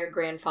contacted by your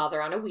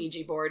grandfather on a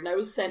Ouija board, and I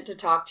was sent to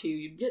talk to you.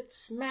 You'd get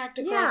smacked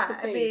across the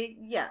face.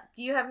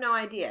 You have no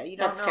idea. You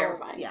don't know. That's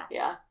terrifying.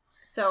 Yeah.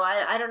 So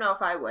I don't know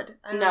if I would.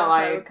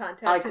 I would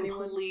contact anyone.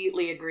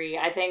 Completely agree.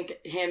 I think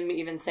him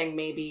even saying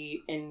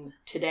maybe in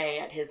today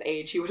at his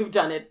age he would have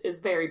done it is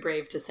very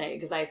brave to say,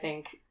 because I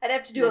think I'd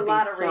have to do a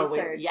lot of research.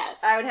 Weird.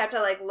 Yes. I would have to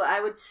I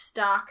would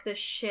stalk the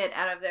shit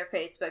out of their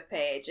Facebook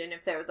page, and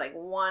if there was like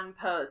one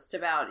post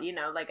about,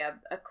 like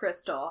a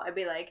crystal, I'd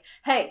be like,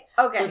 hey,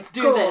 okay, let's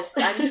do this.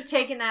 I'm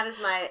taking that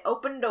as my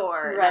open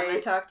door. Right. And I'm going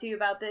to talk to you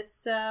about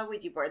this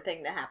Ouija board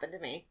thing that happened to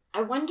me.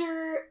 I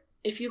wonder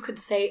if you could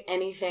say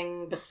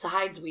anything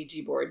besides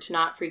Ouija board to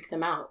not freak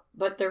them out.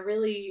 But there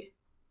really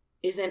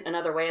isn't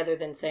another way other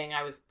than saying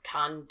I was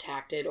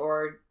contacted,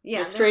 or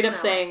just straight up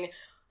saying,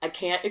 I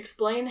can't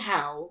explain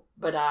how,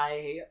 but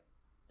I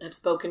have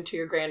spoken to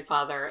your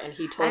grandfather and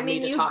he told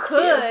me to talk to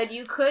you.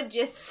 You could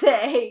just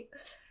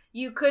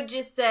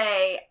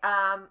say,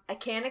 I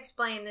can't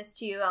explain this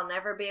to you. I'll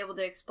never be able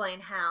to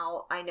explain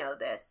how I know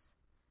this.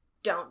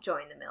 Don't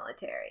join the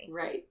military.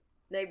 Right.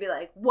 They'd be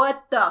like,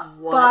 what the fuck?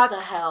 What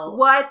the hell?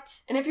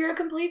 What? And if you're a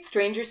complete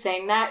stranger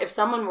saying that, if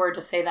someone were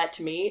to say that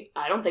to me,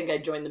 I don't think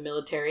I'd join the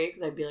military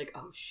because I'd be like,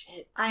 oh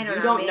shit. I don't you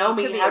know. don't know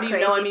me. How do you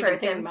know I'm even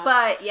thinking about it?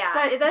 But yeah,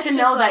 but that's to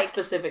know that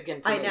specific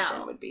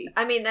information would be.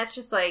 I mean, that's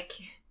just like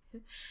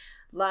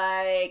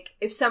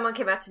if someone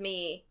came out to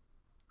me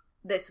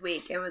this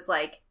week and was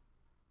like,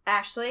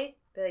 Ashley,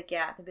 I'd be like,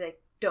 yeah. They'd be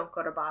like, don't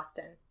go to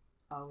Boston.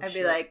 Oh, I'd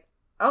be like,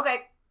 okay,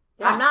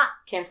 yeah. I'm not.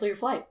 Cancel your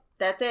flight.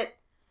 That's it.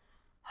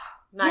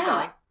 Not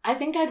going. I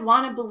think I'd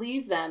want to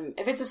believe them.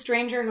 If it's a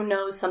stranger who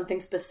knows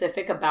something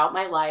specific about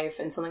my life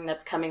and something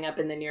that's coming up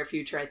in the near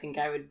future, I think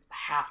I would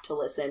have to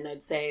listen.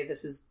 I'd say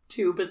this is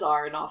too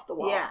bizarre and off the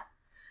wall. Yeah.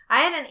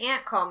 I had an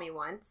aunt call me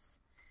once,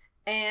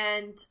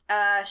 and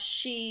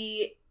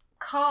she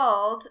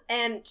called,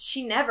 and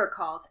she never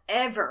calls,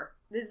 ever.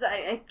 This is,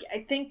 I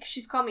think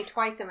she's called me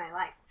twice in my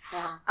life.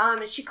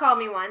 Uh-huh. She called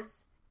me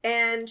once,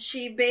 and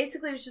she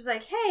basically was just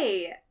like,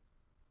 hey,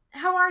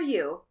 how are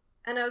you?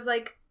 And I was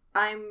like,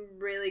 I'm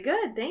really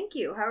good, thank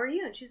you. How are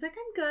you? And she's like,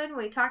 I'm good. And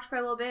we talked for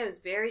a little bit. It was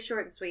very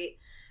short and sweet.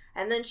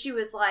 And then she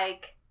was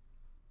like,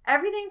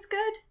 everything's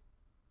good?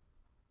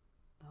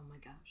 Oh my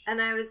gosh. And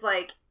I was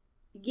like,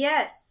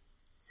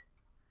 yes.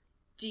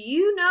 Do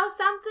you know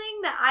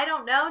something that I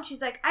don't know? And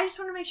she's like, I just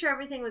want to make sure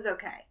everything was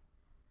okay.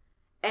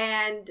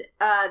 And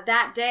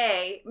that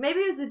day,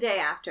 maybe it was the day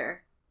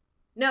after.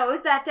 No, it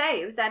was that day.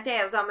 It was that day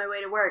I was on my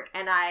way to work,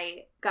 and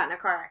I got in a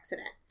car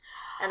accident.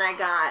 And I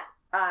got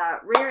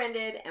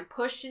rear-ended and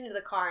pushed into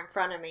the car in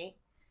front of me,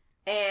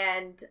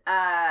 and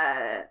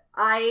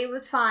I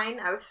was fine.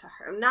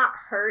 I'm not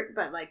hurt,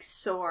 but like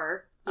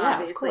sore,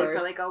 obviously, for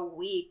like a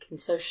week. And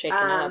so shaken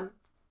up.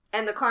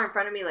 And the car in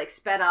front of me like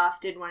sped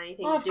off, didn't want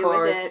anything to do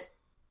with it,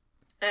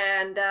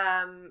 and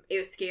it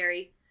was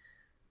scary,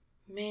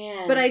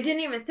 man. But I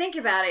didn't even think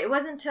about it. It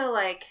wasn't until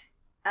like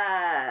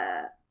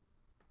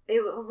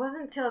it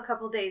wasn't until a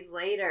couple days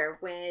later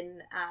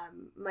when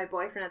my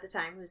boyfriend at the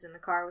time, who's in the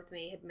car with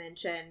me, had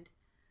mentioned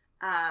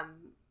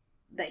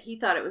that he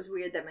thought it was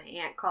weird that my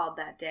aunt called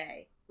that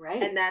day.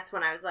 Right. And that's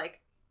when I was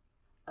like,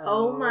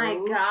 oh my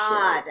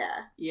God. Shit.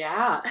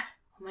 Yeah. Oh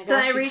my so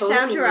gosh, I reached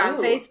out to her on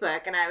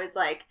Facebook, and I was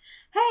like,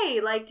 hey,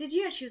 like, did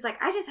you? And she was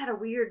like, I just had a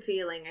weird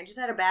feeling. I just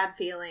had a bad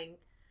feeling.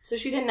 So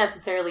she didn't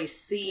necessarily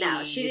see.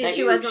 No, she didn't.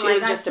 She wasn't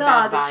like, I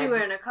saw that you were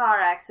in a car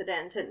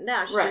accident.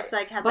 No, she just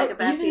like had like a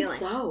bad feeling.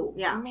 So,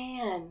 yeah,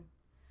 man,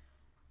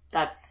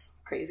 that's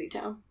crazy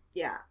town.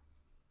 Yeah,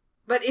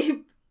 but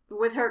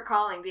with her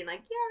calling, being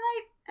like, "Yeah,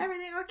 right,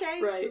 everything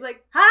okay?" Right? I was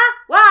like, "Huh?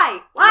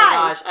 Why? Oh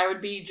my gosh, I would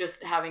be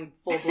just having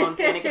full blown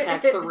panic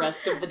attacks the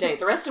rest of the day,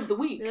 the rest of the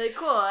week. You're like,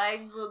 cool,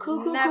 I will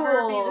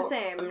never be the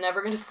same. I'm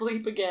never gonna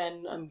sleep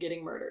again. I'm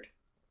getting murdered.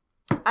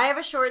 I have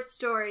a short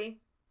story.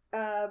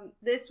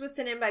 This was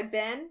sent in by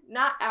Ben,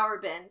 not our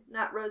Ben,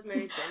 not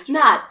Rosemary's Ben.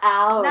 Not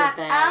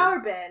Ben. Our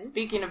Ben.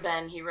 Speaking of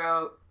Ben, he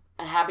wrote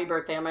a happy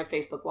birthday on my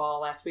Facebook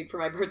wall last week for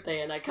my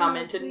birthday, and I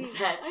commented and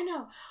said, I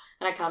know.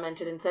 And I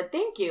commented and said,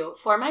 thank you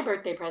for my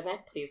birthday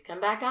present. Please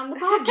come back on the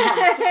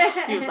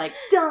podcast. He was like,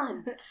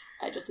 done.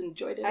 I just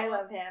enjoyed it. I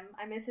love him.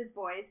 I miss his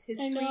voice. His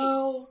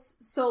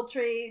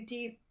sultry,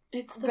 deep,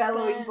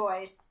 bellowing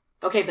voice.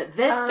 Okay, but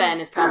this Ben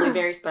is probably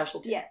very special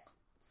to you. Yes.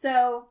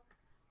 So,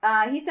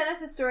 he sent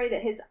us a story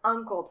that his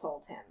uncle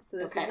told him. So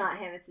this is not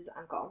him, it's his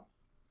uncle.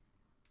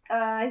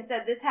 He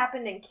said this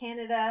happened in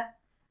Canada.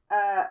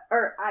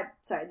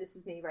 This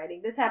is me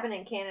writing. This happened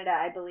in Canada,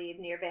 I believe,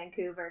 near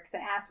Vancouver, because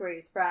I asked where he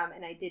was from,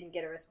 and I didn't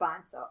get a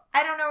response. So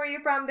I don't know where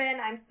you're from, Ben.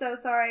 I'm so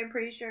sorry. I'm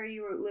pretty sure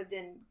you lived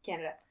in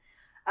Canada.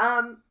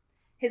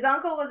 His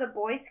uncle was a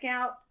Boy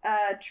Scout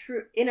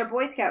in a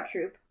Boy Scout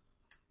troop.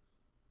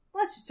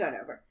 Let's just start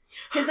over.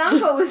 His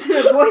uncle was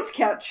in a Boy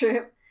Scout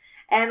troop,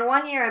 and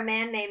one year a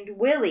man named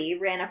Willie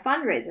ran a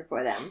fundraiser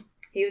for them.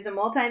 He was a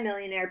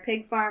multimillionaire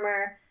pig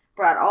farmer,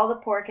 brought all the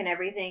pork and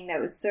everything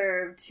that was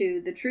served to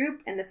the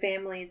troop and the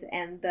families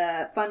and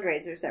the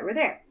fundraisers that were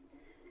there.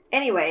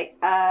 Anyway,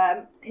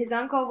 his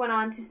uncle went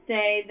on to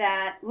say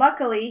that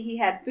luckily he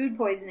had food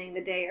poisoning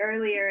the day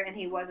earlier and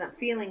he wasn't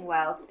feeling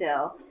well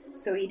still,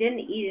 so he didn't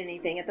eat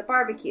anything at the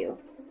barbecue,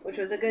 which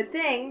was a good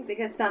thing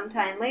because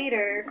sometime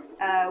later,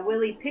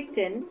 Willie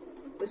Picton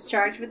was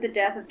charged with the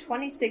death of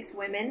 26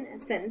 women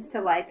and sentenced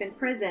to life in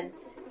prison.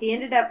 He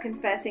ended up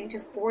confessing to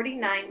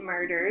 49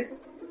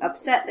 murders,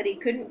 upset that he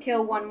couldn't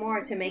kill one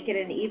more to make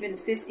it an even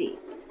 50.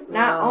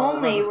 Not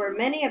only were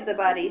many of the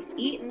bodies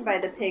eaten by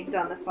the pigs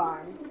on the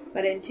farm,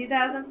 but in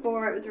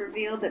 2004 it was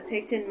revealed that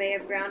Picton may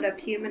have ground up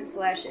human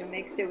flesh and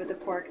mixed it with the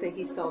pork that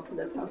he sold to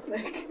the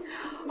public.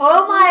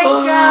 Oh my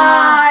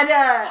God!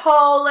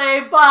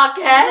 Holy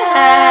buckets!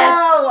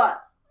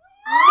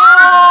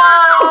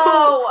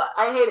 No!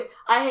 I hate it.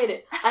 I hate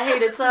it. I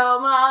hate it so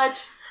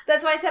much.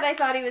 That's why I said I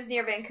thought he was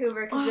near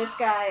Vancouver, because this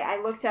guy,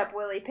 I looked up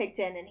Willie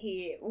Picton, and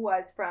he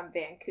was from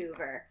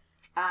Vancouver,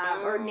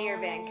 or near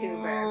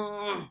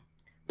Vancouver.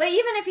 But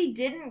even if he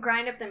didn't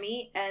grind up the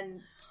meat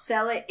and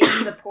sell it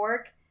in the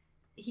pork,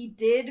 he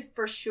did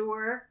for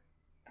sure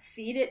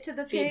feed it to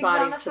the pigs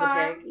on the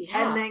farm,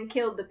 and then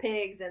killed the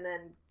pigs, and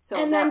then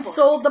sold the pork.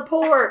 Sold the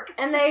pork,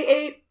 and they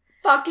ate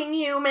Fucking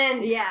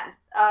humans. Yes.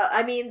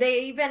 I mean,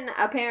 they even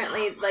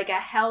apparently, like, a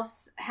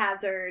health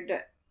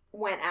hazard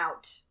went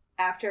out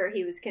after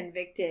he was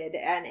convicted,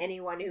 and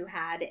anyone who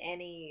had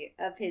any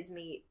of his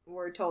meat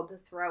were told to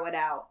throw it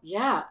out.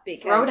 Yeah.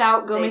 Throw it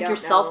out. Go make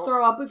yourself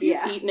throw up if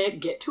you've eaten it.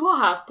 Get to a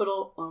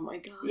hospital. Oh my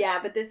gosh. Yeah,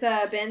 but this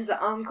Ben's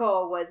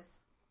uncle was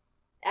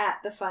at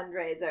the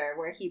fundraiser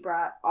where he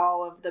brought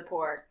all of the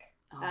pork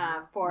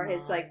for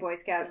his, like, Boy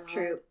Scout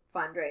troop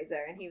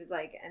fundraiser, and he was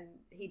like, and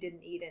he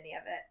didn't eat any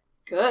of it.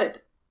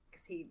 Good.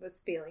 Because he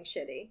was feeling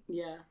shitty.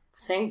 Yeah.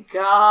 Thank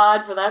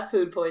God for that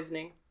food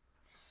poisoning.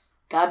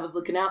 God was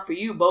looking out for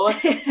you, boy.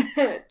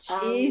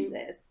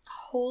 Jesus.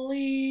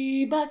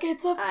 Holy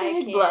buckets of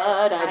pig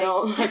blood. I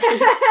don't like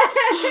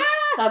it.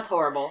 That's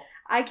horrible.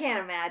 I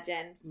can't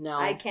imagine. No.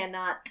 I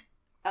cannot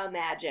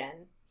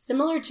imagine.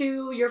 Similar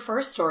to your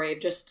first story,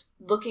 just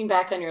looking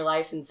back on your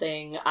life and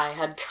saying, I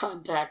had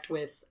contact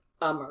with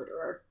a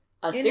murderer.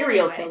 A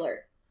serial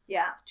killer.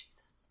 Yeah.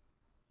 Jesus.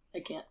 I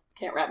can't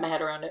wrap my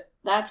head around it.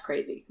 That's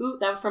crazy. Who?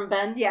 That was from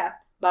Ben? Yeah.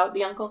 About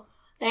the uncle?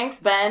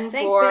 Thanks, Ben,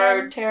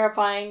 for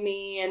terrifying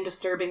me and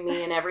disturbing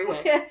me in every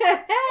way.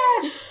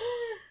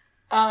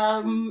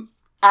 I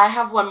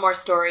have one more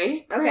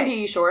story.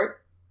 Pretty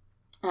short.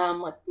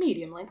 Like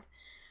medium length.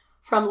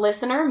 From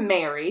listener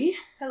Mary.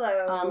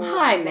 Hello.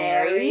 Hi,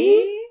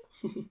 Mary.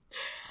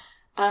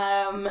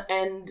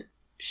 And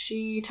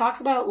she talks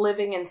about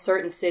living in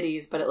certain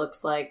cities, but it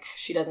looks like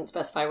she doesn't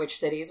specify which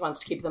cities, wants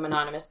to keep them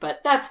anonymous,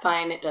 but that's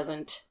fine. It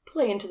doesn't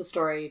play into the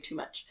story too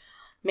much.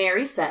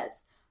 Mary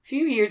says, a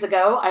few years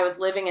ago, I was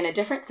living in a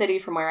different city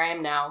from where I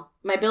am now.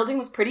 My building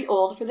was pretty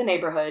old for the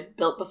neighborhood,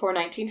 built before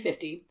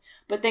 1950,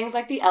 but things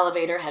like the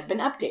elevator had been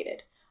updated.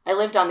 I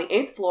lived on the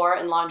 8th floor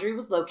and laundry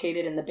was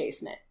located in the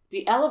basement.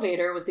 The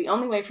elevator was the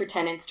only way for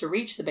tenants to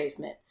reach the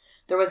basement.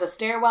 There was a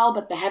stairwell,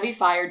 but the heavy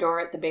fire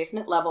door at the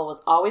basement level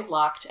was always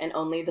locked and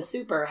only the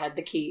super had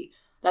the key.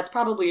 That's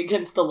probably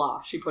against the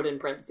law, she put in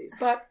parentheses,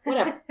 but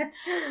whatever.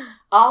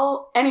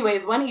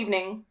 Anyways, one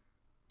evening,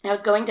 I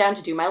was going down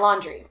to do my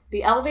laundry.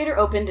 The elevator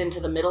opened into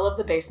the middle of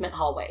the basement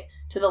hallway.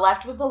 To the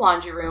left was the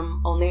laundry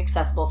room, only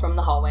accessible from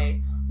the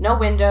hallway. No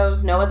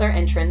windows, no other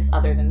entrance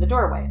other than the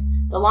doorway.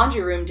 The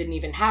laundry room didn't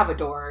even have a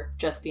door,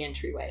 just the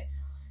entryway.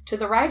 To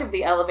the right of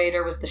the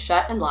elevator was the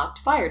shut and locked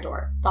fire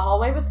door. The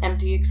hallway was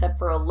empty except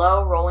for a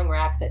low rolling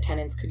rack that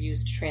tenants could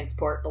use to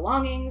transport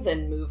belongings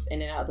and move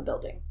in and out of the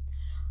building.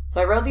 So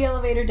I rode the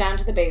elevator down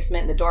to the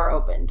basement and the door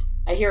opened.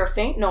 I hear a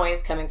faint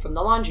noise coming from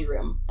the laundry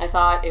room. I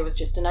thought it was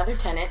just another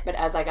tenant, but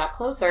as I got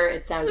closer,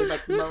 it sounded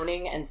like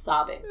moaning and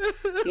sobbing.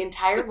 The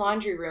entire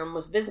laundry room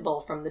was visible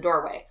from the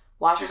doorway.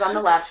 Washers on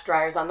the left,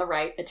 dryers on the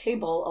right, a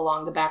table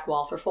along the back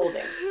wall for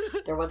folding.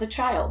 There was a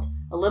child,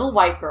 a little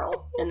white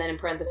girl, and then in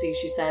parentheses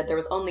she said there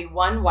was only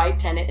one white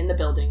tenant in the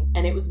building,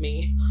 and it was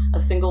me, a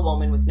single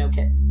woman with no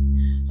kids.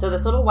 So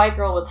this little white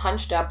girl was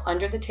hunched up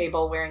under the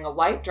table wearing a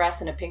white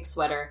dress and a pink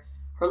sweater.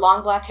 Her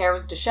long black hair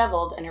was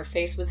disheveled, and her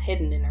face was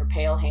hidden in her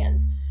pale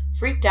hands.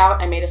 Freaked out,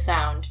 I made a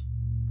sound.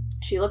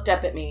 She looked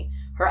up at me,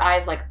 her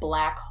eyes like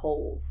black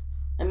holes.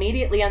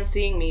 Immediately on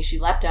seeing me, she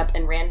leapt up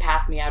and ran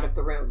past me out of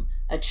the room.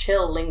 A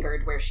chill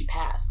lingered where she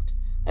passed.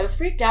 I was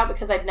freaked out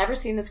because I'd never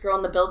seen this girl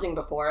in the building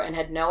before and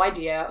had no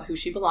idea who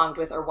she belonged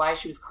with or why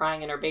she was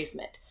crying in her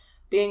basement.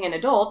 Being an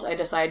adult, I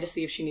decided to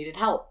see if she needed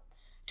help.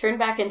 Turned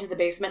back into the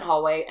basement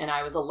hallway, and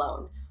I was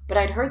alone. But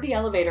I'd heard the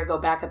elevator go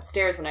back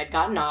upstairs when I'd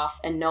gotten off,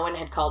 and no one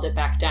had called it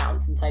back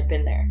down since I'd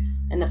been there.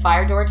 And the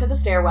fire door to the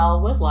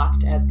stairwell was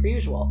locked, as per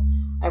usual.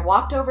 I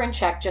walked over and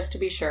checked just to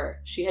be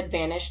sure. She had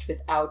vanished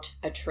without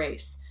a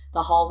trace.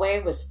 The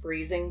hallway was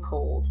freezing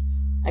cold.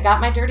 I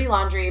got my dirty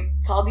laundry,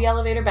 called the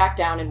elevator back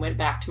down, and went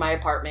back to my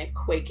apartment,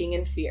 quaking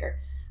in fear.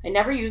 I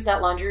never used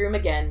that laundry room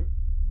again,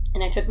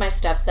 and I took my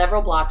stuff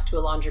several blocks to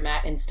a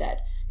laundromat instead.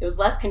 It was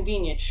less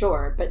convenient,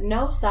 sure, but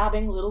no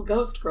sobbing little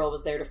ghost girl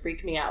was there to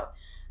freak me out.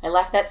 I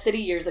left that city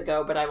years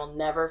ago, but I will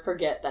never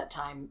forget that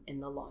time in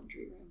the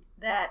laundry room.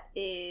 That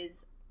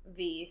is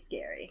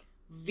scary.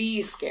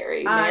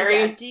 Scary. Mary?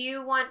 Yeah. Do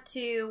you want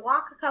to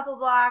walk a couple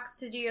blocks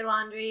to do your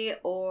laundry,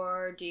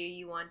 or do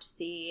you want to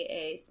see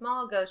a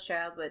small ghost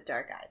child with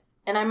dark eyes?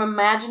 And I'm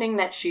imagining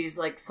that she's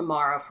like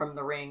Samara from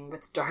The Ring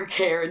with dark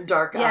hair and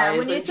dark eyes. Yeah,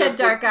 when you said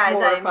dark eyes,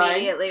 horrifying. I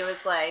immediately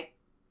was like,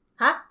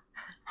 huh?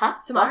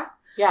 Samara? What?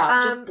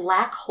 Yeah, just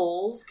black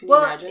holes. Can you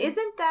imagine? Well,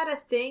 isn't that a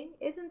thing?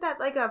 Isn't that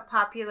like a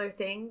popular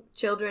thing?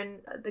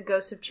 Children, the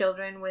ghosts of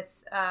children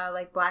with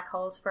like black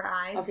holes for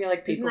eyes. I feel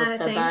like people have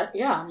said that.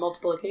 Yeah, on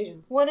multiple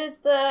occasions. What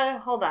is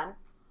hold on.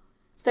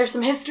 Is there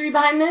some history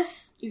behind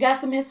this? You got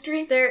some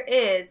history? There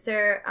is.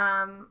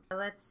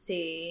 Let's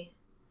see.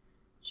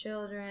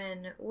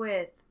 Children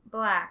with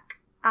black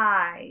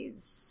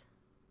eyes.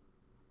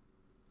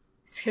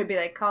 It's going to be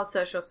like, call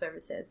social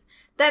services.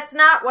 That's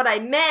not what I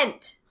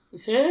meant!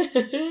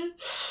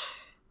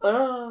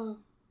 Oh.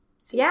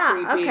 Yeah,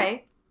 creepy.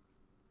 Okay.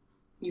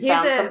 You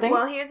found something?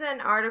 Well, here's an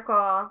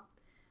article.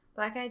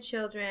 Black-eyed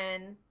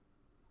children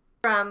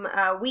from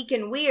Week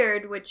in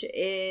Weird, which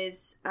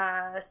is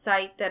a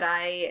site that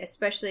I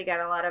especially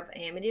got a lot of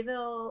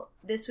Amityville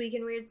This Week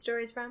in Weird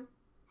stories from.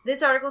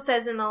 This article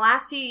says, in the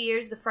last few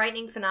years, the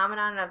frightening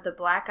phenomenon of the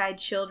black-eyed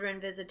children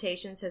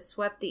visitations has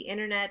swept the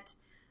internet.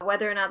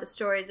 Whether or not the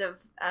stories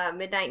of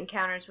midnight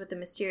encounters with the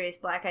mysterious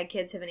black-eyed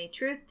kids have any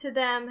truth to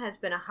them has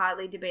been a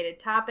hotly debated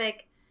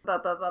topic.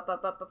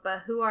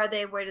 Who are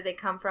they? Where do they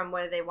come from?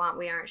 What do they want?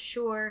 We aren't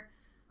sure.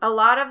 A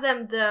lot of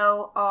them,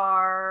 though,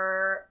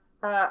 are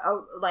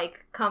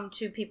come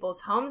to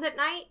people's homes at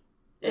night.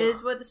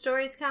 Is what the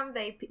stories come.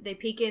 They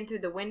peek in through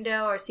the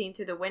window, or seen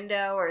through the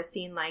window, or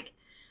seen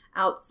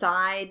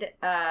outside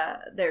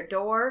their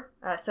door.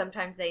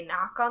 Sometimes they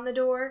knock on the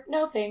door.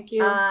 No, thank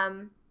you.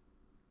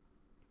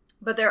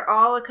 But they're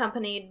all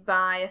accompanied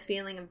by a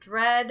feeling of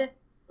dread.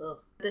 Ugh.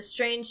 The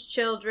strange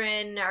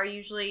children are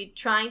usually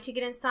trying to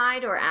get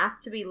inside or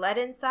asked to be let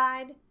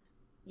inside.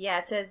 Yeah,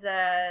 it says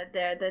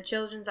the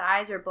children's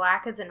eyes are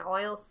black as an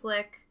oil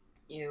slick.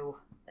 Ew.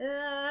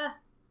 I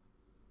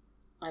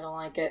don't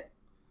like it.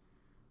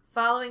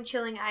 Following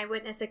chilling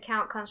eyewitness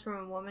account comes from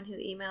a woman who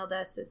emailed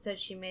us that said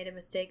she made a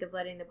mistake of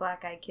letting the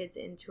black-eyed kids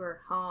into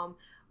her home.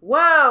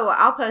 Whoa!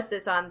 I'll post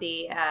this on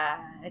the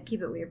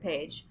Keep It Weird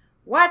page.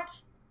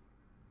 What?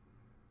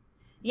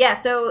 Yeah,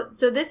 so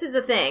this is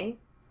a thing.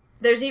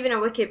 There's even a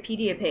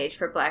Wikipedia page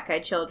for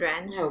black-eyed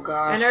children. Oh,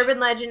 gosh. An urban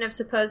legend of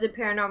supposed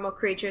paranormal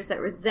creatures that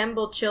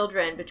resemble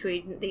children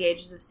between the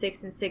ages of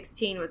 6 and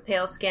 16 with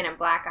pale skin and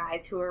black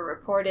eyes who are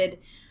reported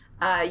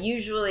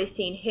usually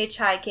seen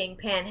hitchhiking,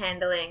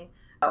 panhandling,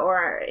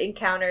 or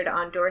encountered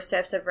on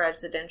doorsteps of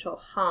residential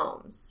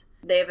homes.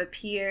 They have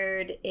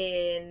appeared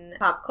in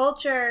pop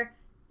culture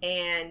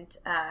and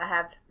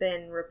have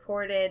been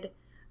reported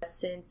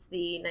since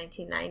the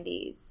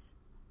 1990s.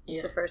 Yeah.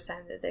 It's the first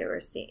time that they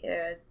were seen.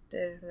 Yeah,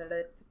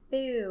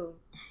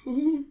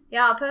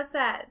 I'll post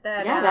that.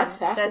 That's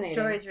fascinating. That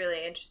story's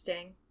really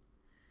interesting.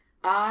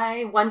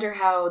 I wonder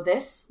how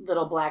this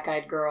little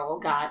black-eyed girl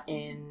got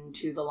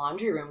into the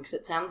laundry room, because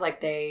it sounds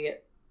like they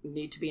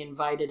need to be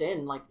invited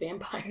in like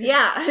vampires.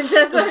 Yeah,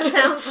 that's what it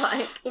sounds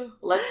like.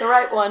 Let the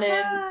right one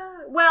in.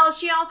 Well,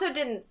 she also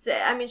didn't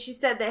say. I mean, she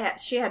said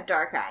she had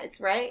dark eyes,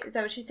 right? Is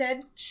that what she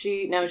said?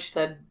 She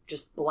said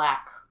just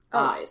black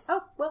eyes.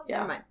 Oh, well, yeah.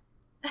 Never mind.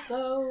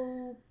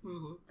 So,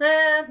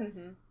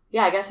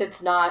 yeah, I guess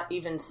it's not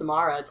even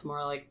Samara. It's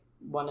more like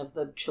one of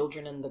the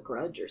children in The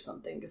Grudge or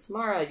something. Because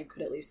Samara, you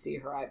could at least see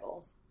her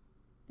eyeballs.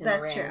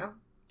 That's true.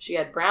 She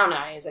had brown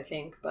eyes, I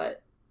think,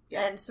 but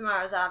yeah. And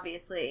Samara's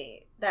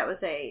obviously, that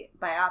was a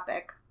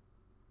biopic.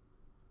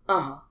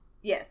 Uh-huh.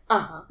 Yes.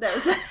 Uh-huh. That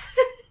was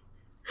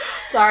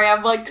Sorry,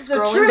 I'm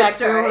scrolling back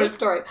through her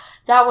story.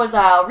 That was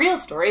a real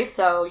story,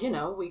 so,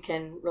 we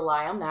can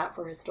rely on that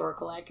for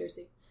historical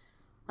accuracy.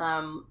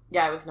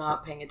 I was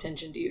not paying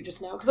attention to you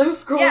just now because I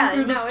was scrolling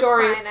through the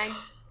story. It's fine. I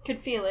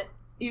could feel it.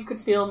 You could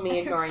feel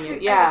me ignoring you.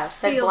 Yeah, she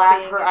said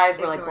her eyes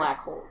were like black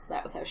holes.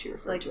 That was how she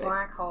referred to it. Like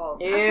black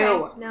holes. Ew.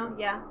 Okay. No,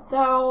 yeah.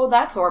 So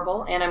that's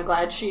horrible, and I'm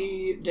glad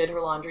she did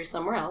her laundry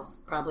somewhere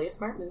else. Probably a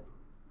smart move.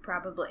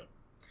 Probably.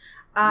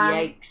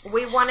 Yikes.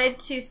 We wanted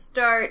to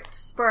start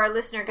for our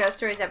listener ghost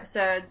stories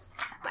episodes.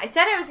 I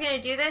said I was going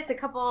to do this a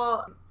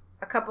couple,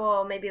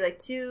 maybe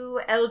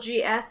 2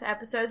 LGS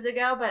episodes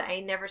ago, but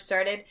I never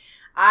started.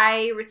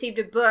 I received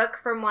a book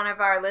from one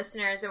of our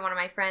listeners and one of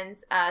my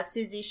friends,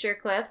 Susie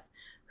Shercliffe,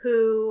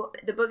 who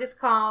the book is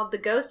called The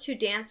Ghost Who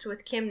Danced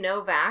with Kim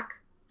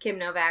Novak. Kim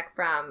Novak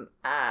from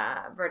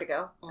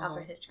Vertigo,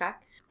 Alfred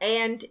Hitchcock.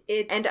 And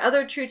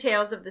other true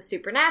tales of the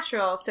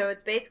supernatural. So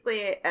it's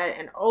basically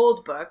an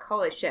old book.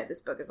 Holy shit,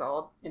 this book is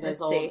old. It is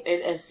old.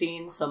 It has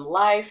seen some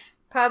life.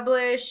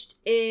 Published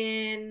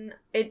in...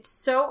 It's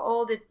so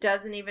old it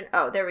doesn't even...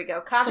 Oh, there we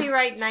go.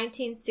 Copyright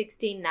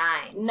 1969.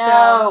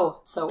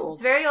 No! So old.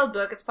 It's a very old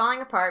book. It's falling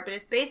apart, but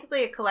it's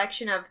basically a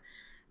collection of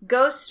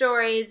ghost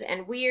stories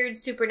and weird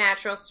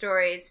supernatural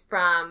stories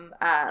from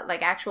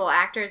actual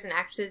actors and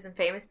actresses and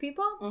famous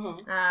people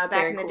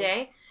back in the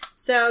day.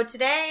 So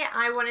today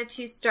I wanted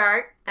to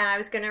start, and I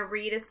was going to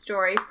read a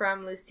story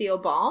from Lucille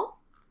Ball,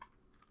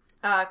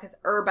 because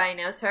everybody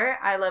knows her.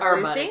 I love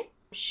Lucy.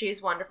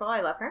 She's wonderful. I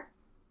love her.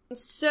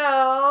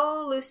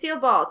 So, Lucille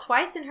Ball,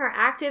 twice in her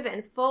active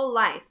and full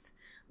life,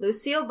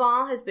 Lucille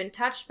Ball has been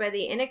touched by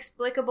the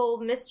inexplicable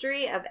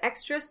mystery of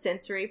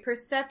extrasensory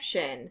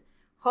perception.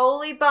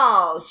 Holy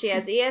balls, she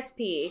has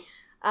ESP.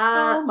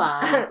 Oh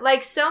my.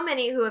 Like so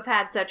many who have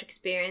had such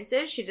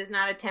experiences, she does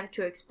not attempt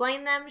to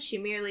explain them. She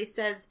merely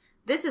says,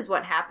 "This is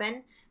what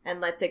happened," and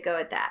lets it go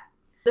at that.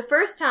 The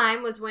first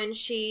time was when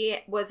she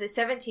was a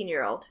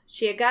 17-year-old.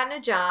 She had gotten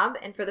a job,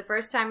 and for the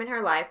first time in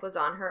her life was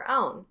on her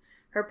own.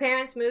 Her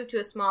parents moved to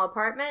a small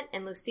apartment,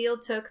 and Lucille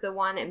took the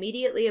one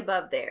immediately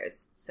above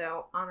theirs.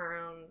 So, on her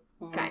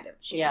own, kind of.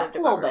 She lived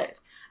above her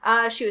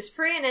parents. She was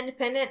free and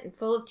independent and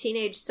full of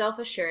teenage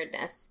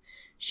self-assuredness.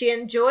 She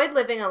enjoyed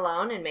living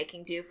alone and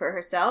making do for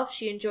herself.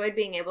 She enjoyed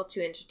being able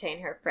to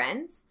entertain her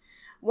friends.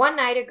 One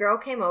night, a girl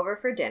came over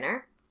for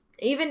dinner.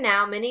 Even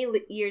now, many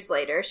years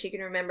later, she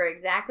can remember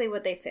exactly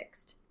what they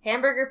fixed.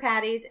 Hamburger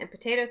patties and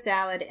potato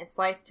salad and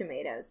sliced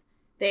tomatoes.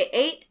 They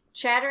ate,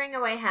 chattering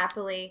away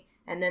happily,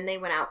 and then they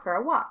went out for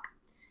a walk.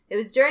 It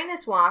was during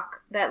this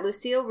walk that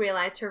Lucille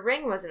realized her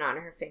ring wasn't on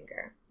her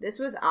finger. This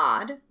was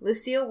odd.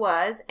 Lucille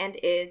was and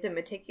is a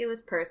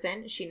meticulous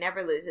person. She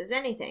never loses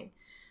anything.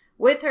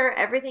 With her,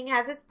 everything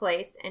has its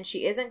place, and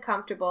she isn't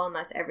comfortable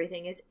unless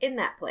everything is in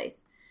that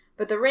place.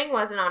 But the ring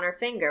wasn't on her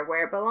finger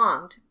where it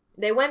belonged.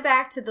 They went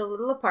back to the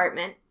little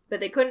apartment,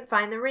 but they couldn't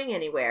find the ring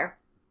anywhere.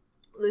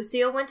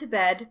 Lucille went to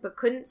bed, but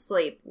couldn't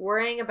sleep,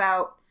 worrying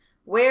about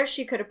where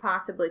she could have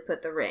possibly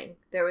put the ring.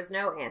 There was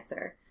no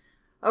answer.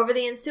 Over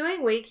the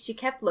ensuing weeks, she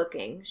kept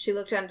looking. She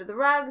looked under the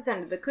rugs,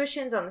 under the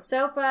cushions, on the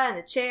sofa, and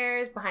the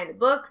chairs, behind the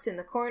books, in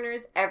the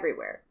corners,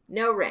 everywhere.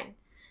 No ring.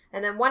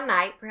 And then one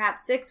night,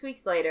 perhaps 6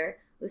 weeks later,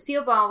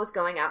 Lucille Ball was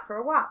going out for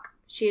a walk.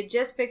 She had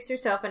just fixed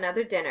herself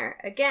another dinner.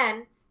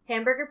 Again,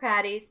 hamburger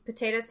patties,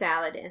 potato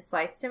salad, and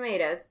sliced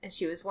tomatoes, and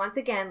she was once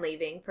again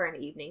leaving for an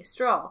evening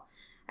stroll.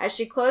 As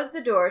she closed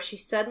the door, she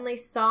suddenly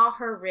saw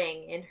her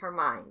ring in her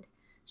mind.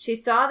 She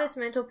saw this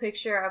mental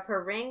picture of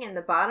her ring in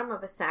the bottom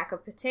of a sack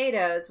of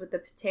potatoes, with the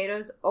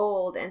potatoes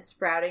old and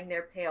sprouting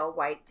their pale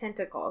white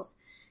tentacles.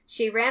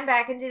 She ran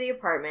back into the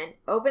apartment,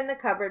 opened the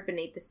cupboard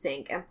beneath the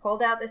sink, and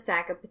pulled out the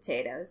sack of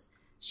potatoes.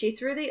 She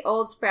threw the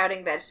old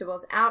sprouting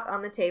vegetables out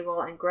on the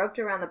table and groped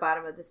around the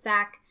bottom of the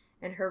sack,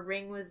 and her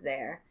ring was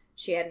there.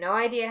 She had no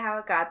idea how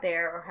it got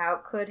there, or how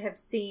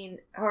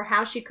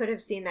she could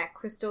have seen that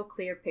crystal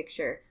clear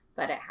picture,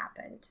 but it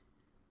happened.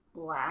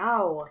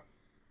 Wow.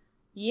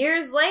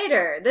 Years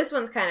later, this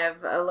one's kind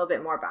of a little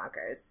bit more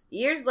bonkers.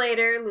 Years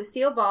later,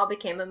 Lucille Ball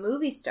became a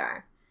movie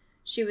star.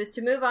 She was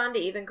to move on to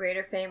even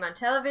greater fame on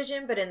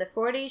television, but in the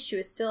 40s, she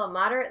was still a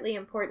moderately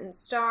important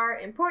star,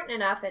 important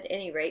enough at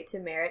any rate to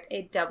merit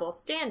a double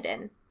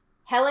stand-in.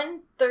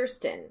 Helen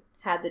Thurston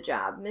had the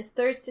job. Miss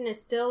Thurston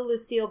is still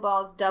Lucille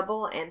Ball's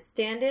double and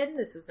stand-in.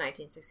 This was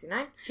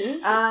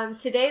 1969.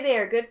 Today they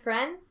are good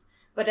friends,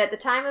 but at the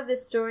time of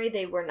this story,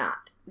 they were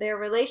not. Their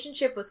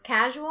relationship was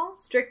casual,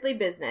 strictly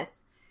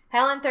business.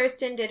 Helen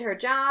Thurston did her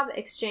job,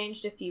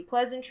 exchanged a few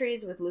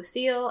pleasantries with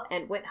Lucille,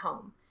 and went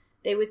home.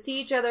 They would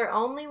see each other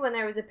only when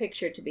there was a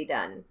picture to be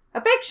done. A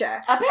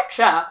picture? A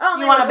picture?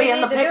 Only you want to when be we in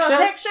the need to do a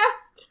pictures?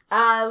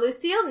 picture?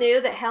 Lucille knew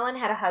that Helen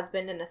had a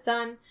husband and a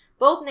son,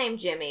 both named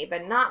Jimmy,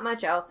 but not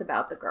much else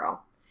about the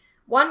girl.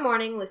 One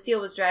morning, Lucille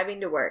was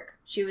driving to work.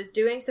 She was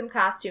doing some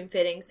costume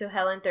fitting, so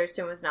Helen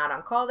Thurston was not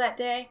on call that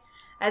day.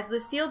 As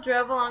Lucille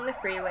drove along the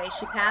freeway,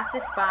 she passed a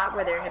spot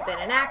where there had been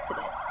an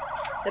accident.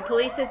 The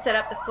police had set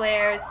up the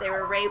flares. They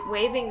were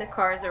waving the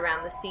cars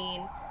around the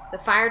scene. The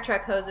fire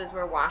truck hoses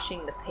were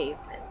washing the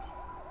pavement.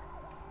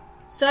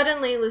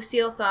 Suddenly,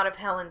 Lucille thought of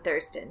Helen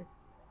Thurston.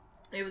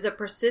 It was a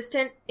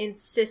persistent,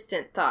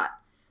 insistent thought.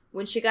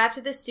 When she got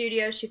to the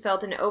studio, she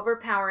felt an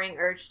overpowering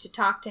urge to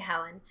talk to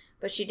Helen,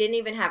 but she didn't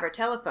even have her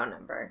telephone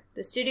number.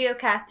 The studio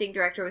casting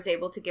director was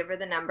able to give her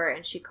the number,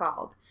 and she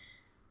called.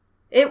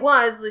 It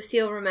was,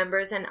 Lucille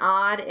remembers, an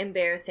odd,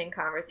 embarrassing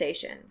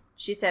conversation.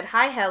 She said,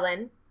 "Hi,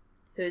 Helen."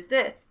 "Who's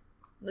this?"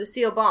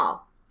 "Lucille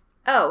Ball."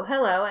 "Oh,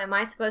 hello. Am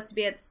I supposed to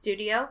be at the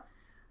studio?"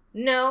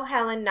 "No,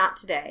 Helen, not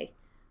today."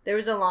 There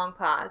was a long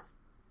pause.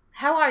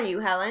 "How are you,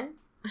 Helen?"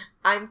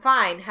 "I'm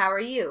fine. How are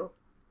you?"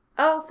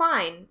 "Oh,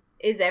 fine.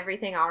 Is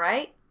everything all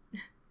right?"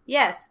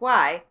 "Yes.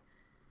 Why?"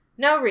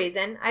 "No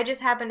reason. I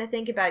just happened to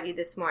think about you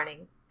this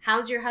morning.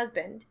 How's your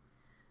husband?"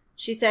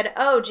 She said,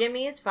 "Oh,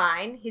 Jimmy is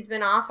fine. He's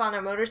been off on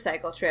a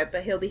motorcycle trip,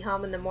 but he'll be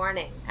home in the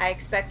morning. I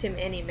expect him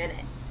any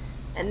minute."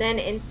 And then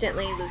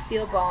instantly,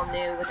 Lucille Ball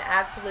knew with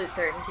absolute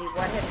certainty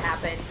what had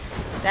happened.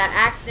 That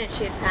accident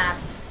she had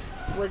passed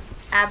was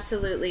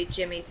absolutely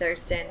Jimmy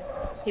Thurston.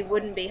 He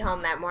wouldn't be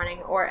home that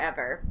morning or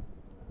ever.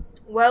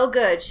 "Well,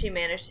 good," she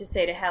managed to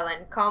say to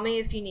Helen. "Call me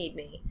if you need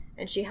me."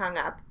 And she hung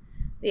up.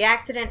 The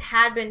accident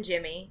had been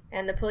Jimmy,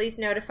 and the police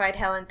notified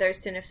Helen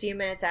Thurston a few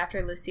minutes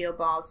after Lucille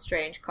Ball's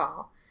strange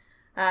call.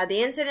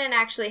 The incident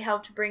actually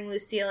helped bring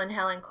Lucille and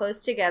Helen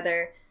close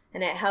together,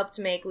 and it helped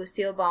make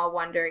Lucille Ball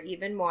wonder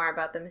even more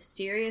about the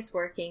mysterious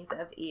workings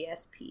of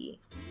ESP.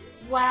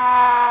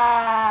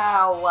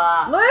 Wow.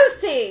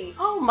 Lucy!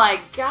 Oh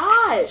my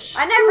gosh.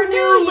 I never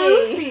knew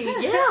Lucy.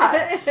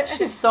 Yeah.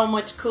 She's so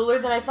much cooler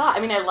than I thought. I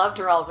mean, I loved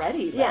her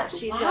already. But yeah,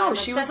 she's wow,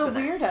 she was a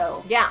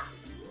weirdo. Yeah.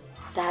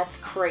 That's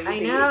crazy. I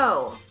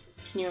know.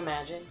 Can you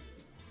imagine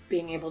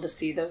being able to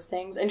see those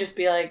things and just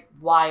be like,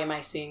 why am I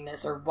seeing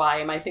this? Or why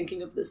am I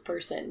thinking of this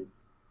person?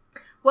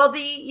 Well,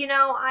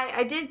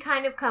 I did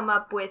kind of come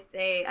up with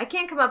I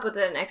can't come up with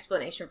an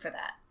explanation for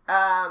that.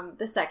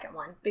 The second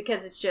one,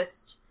 because it's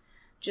just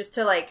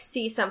to like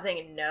see something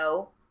and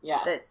know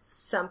that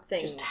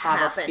something just have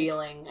happened. A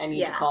feeling I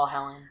need to call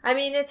Helen. I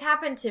mean, it's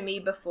happened to me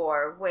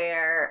before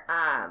where,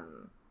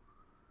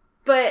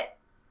 but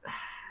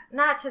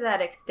not to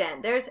that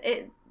extent. There was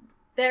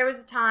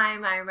a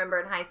time I remember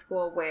in high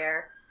school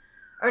where,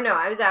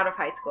 I was out of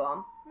high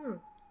school.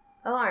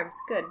 Alarms,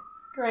 good.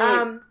 Great.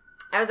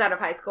 I was out of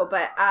high school,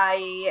 but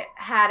I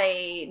had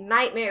a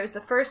nightmare. It was the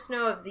first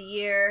snow of the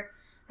year,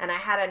 and I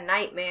had a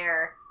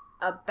nightmare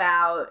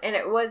about, and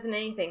it wasn't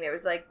anything. There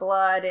was like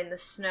blood in the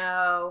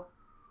snow,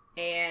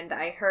 and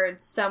I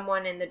heard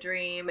someone in the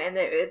dream, and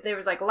there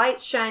was like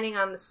lights shining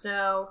on the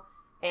snow,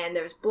 and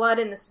there was blood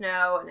in the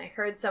snow, and I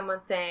heard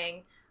someone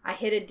saying, I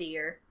hit a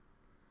deer.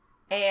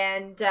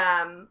 And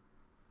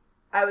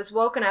I was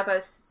woken up. I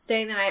was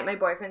staying the night at my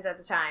boyfriend's at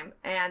the time,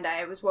 and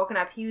I was woken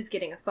up. He was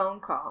getting a phone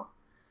call,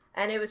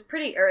 and it was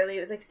pretty early. It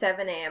was like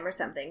 7 a.m. or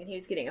something, and he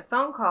was getting a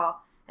phone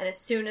call, and as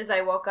soon as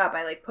I woke up,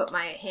 I, like, put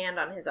my hand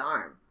on his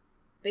arm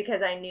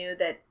because I knew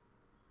that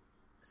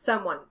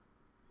someone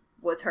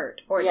was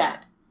hurt or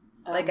dead.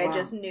 Like, wow. I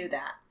just knew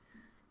that.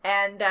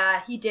 And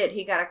he did.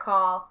 He got a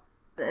call,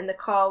 and the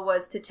call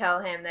was to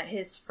tell him that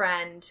his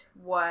friend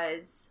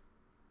was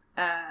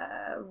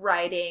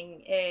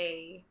riding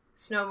a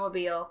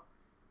snowmobile,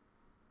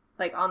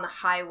 like, on the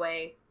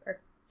highway,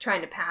 or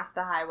trying to pass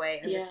the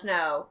highway in the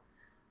snow,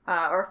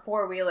 or a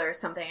four-wheeler or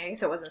something. I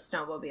guess it wasn't a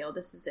snowmobile.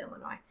 This is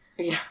Illinois.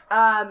 Yeah.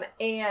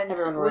 And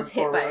was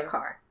hit by a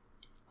car.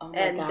 Oh my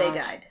and gosh. they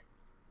died.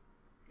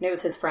 And it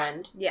was his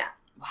friend? Yeah.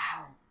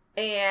 Wow.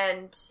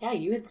 And... yeah,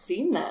 you had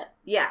seen that.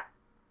 Yeah.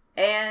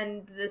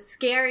 And the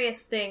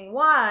scariest thing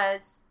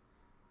was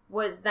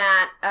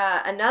that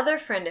another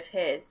friend of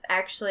his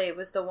actually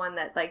was the one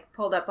that, like,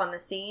 pulled up on the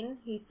scene.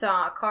 He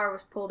saw a car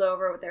was pulled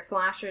over with their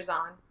flashers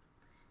on.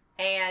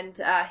 And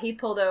he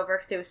pulled over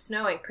because it was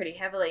snowing pretty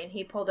heavily. And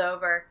he pulled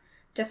over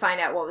to find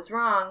out what was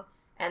wrong.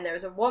 And there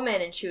was a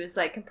woman, and she was,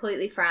 like,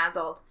 completely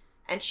frazzled.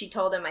 And she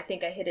told him, I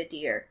think I hit a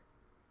deer.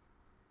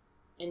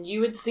 And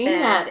you had seen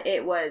that. And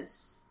it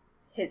was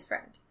his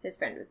friend. His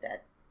friend was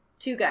dead.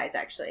 2 guys,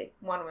 actually.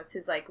 One was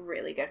his, like,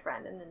 really good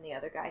friend, and then the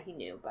other guy he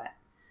knew, but...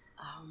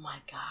 oh, my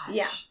gosh.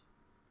 Yeah.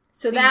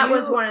 So that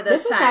was one of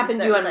those times. This has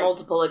happened to you on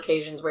multiple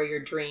occasions where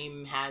your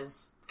dream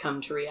has come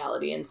to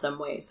reality in some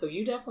way. So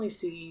you definitely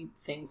see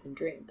things in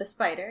dreams. The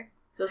spider.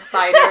 The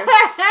spider.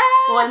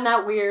 Well, and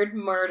that weird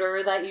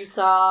murder that you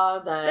saw.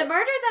 The murder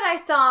that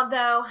I saw,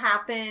 though,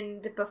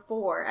 happened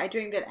before. I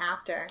dreamed it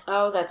after.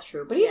 Oh, that's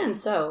true. But even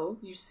so,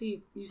 you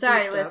see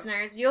Sorry, stuff.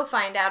 Listeners. You'll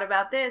find out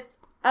about this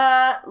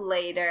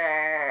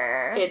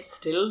later. It's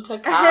still to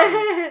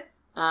come.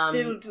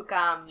 Still to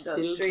come.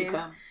 Still to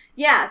come.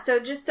 Yeah, so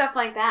just stuff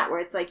like that where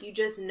it's like you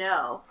just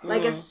know.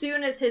 Like, as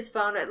soon as his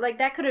phone... like,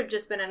 that could have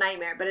just been a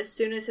nightmare, but as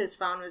soon as his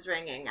phone was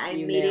ringing, I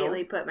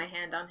immediately put my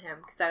hand on him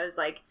because I was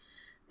like...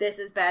 this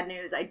is bad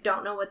news. I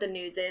don't know what the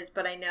news is,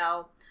 but I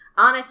know.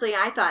 Honestly,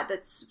 I thought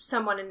that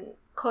someone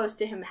close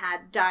to him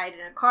had died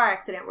in a car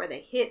accident where they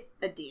hit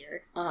a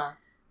deer. Uh-huh.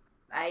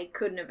 I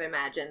couldn't have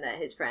imagined that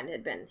his friend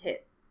had been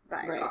hit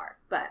by a car.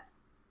 But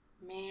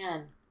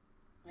man,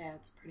 yeah,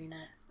 it's pretty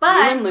nuts. But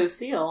you and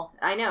Lucille.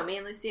 I know, me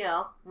and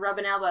Lucille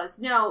rubbing elbows.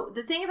 No,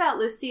 the thing about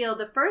Lucille,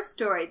 the first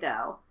story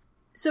though,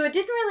 so it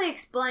didn't really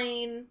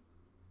explain.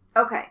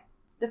 Okay.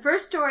 The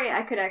first story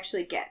I could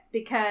actually get,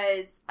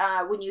 because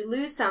when you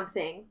lose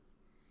something,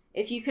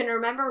 if you can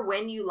remember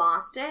when you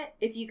lost it,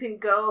 if you can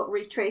go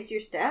retrace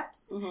your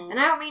steps, and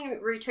I don't mean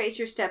retrace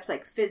your steps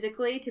like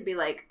physically to be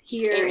like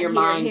here in your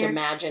mind,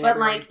 imagine, but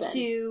like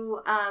to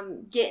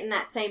get in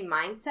that same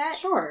mindset.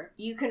 Sure,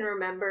 you can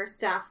remember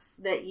stuff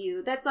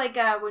that's like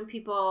when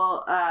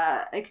people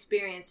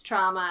experience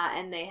trauma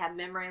and they have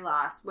memory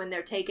loss. When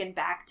they're taken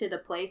back to the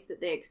place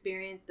that they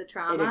experienced the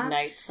trauma, it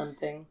ignites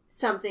something.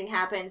 Something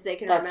happens. They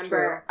can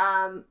remember.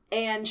 True.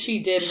 And she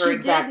did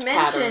mention,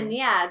 pattern.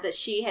 That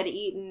she had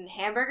eaten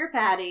hamburger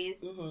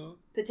patties,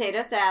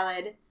 potato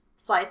salad,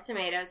 sliced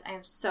tomatoes. I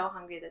am so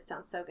hungry. That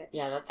sounds so good.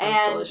 Yeah, that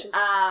sounds delicious.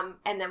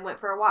 And then went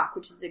for a walk,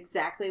 which is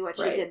exactly what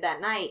she did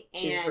that night.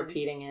 She was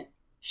repeating it.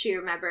 She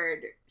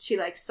remembered, she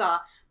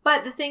saw.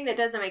 But the thing that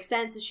doesn't make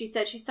sense is she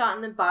said she saw it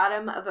in the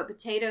bottom of a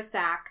potato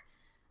sack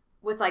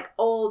with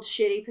old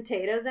shitty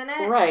potatoes in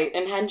it. Right.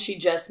 And hadn't she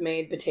just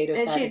made potato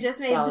salad? And she had just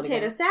made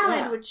potato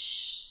salad,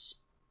 which...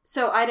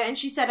 So, and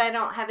she said, I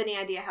don't have any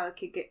idea how it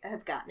could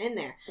have gotten in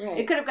there. Right.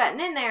 It could have gotten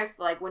in there if,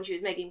 when she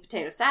was making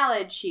potato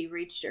salad, she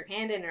reached her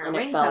hand in and her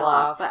ring fell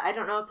off. But I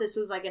don't know if this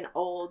was, an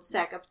old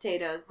sack of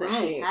potatoes that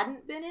she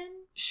hadn't been in.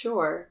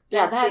 Sure.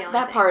 Yeah,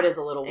 that part is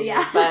a little weird.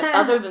 Yeah. But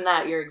other than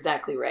that, you're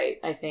exactly right.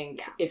 I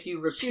think if you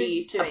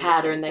repeat a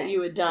pattern that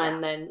you had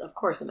done, then, of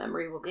course, a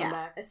memory will come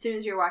back. As soon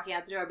as you're walking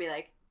out the door, I'll be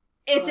like,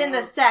 it's in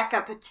the sack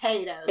of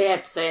potatoes.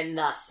 It's in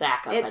the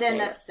sack of potatoes. It's in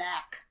the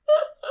sack.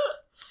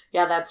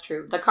 Yeah, that's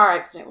true. The car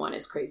accident one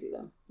is crazy,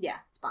 though. Yeah,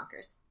 it's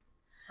bonkers.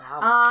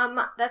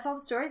 Wow. That's all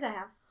the stories I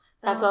have.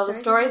 That's all the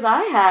stories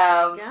I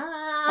have.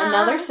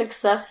 Another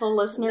successful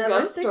listener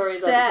ghost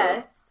stories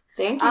episode.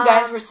 Thank you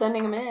guys for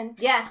sending them in.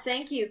 Yes,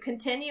 thank you.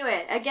 Continue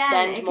it.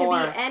 Again, it can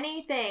be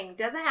anything.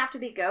 Doesn't have to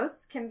be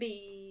ghosts. Can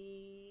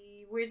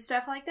be weird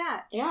stuff like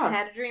that. Yeah. I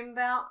had a dream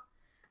about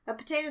a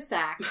potato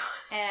sack,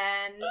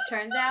 and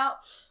turns out,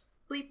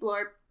 bleep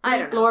blorp. I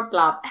don't know. Blorp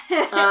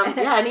blop.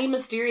 Any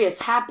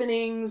mysterious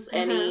happenings,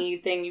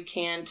 anything you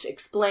can't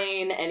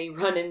explain, any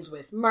run-ins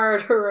with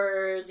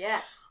murderers.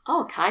 Yes.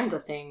 All kinds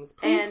of things.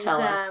 Please tell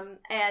us.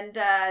 And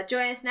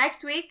join us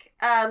next week.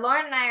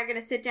 Lauren and I are going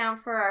to sit down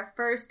for our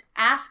first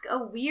Ask a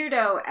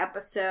Weirdo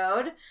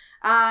episode.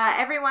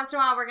 Every once in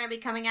a while, we're going to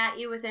be coming at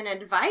you with an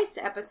advice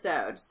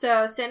episode.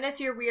 So send us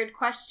your weird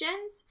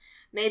questions.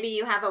 Maybe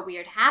you have a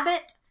weird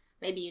habit.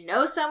 Maybe you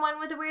know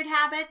someone with a weird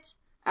habit.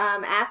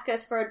 Ask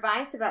us for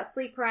advice about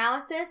sleep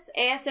paralysis,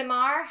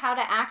 ASMR, how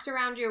to act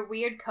around your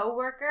weird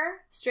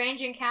coworker,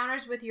 strange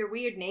encounters with your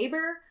weird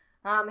neighbor,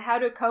 how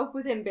to cope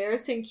with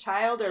embarrassing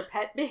child or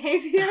pet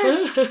behavior.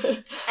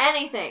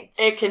 Anything.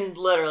 It can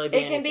literally be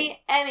anything. It can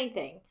be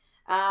anything.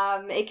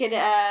 It could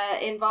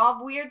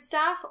involve weird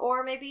stuff,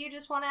 or maybe you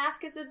just want to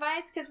ask us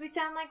advice because we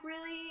sound like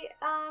really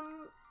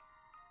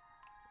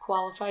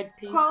qualified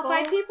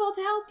people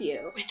to help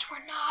you. Which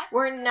we're not.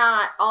 We're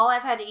not. All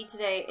I've had to eat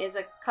today is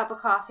a cup of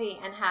coffee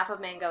and half a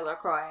mango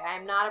LaCroix.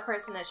 I'm not a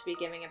person that should be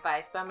giving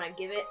advice, but I'm going to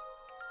give it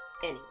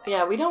anyway.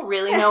 Yeah, we don't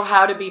really know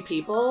how to be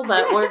people,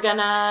 but we're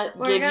gonna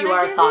give you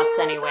our thoughts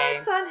anyway.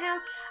 Thoughts on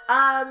how.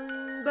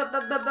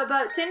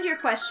 But send your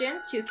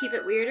questions to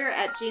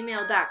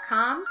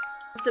keepitweirder@gmail.com.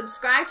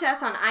 Subscribe to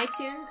us on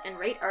iTunes and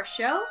rate our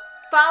show.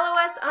 Follow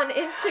us on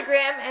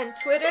Instagram and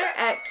Twitter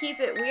at Keep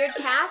It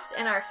Weirdcast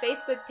and our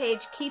Facebook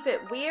page Keep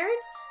It Weird.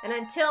 And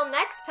until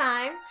next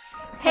time,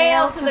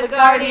 hail to the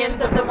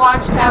guardians of the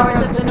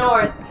watchtowers of the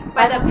north.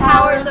 By the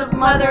powers of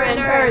Mother and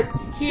Earth,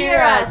 hear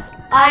us.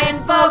 I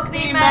invoke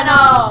thee,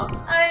 Menno.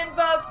 I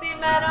invoke thee,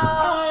 Menno.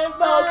 I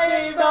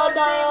invoke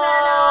thee,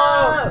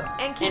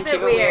 Menno. And keep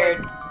it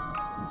weird.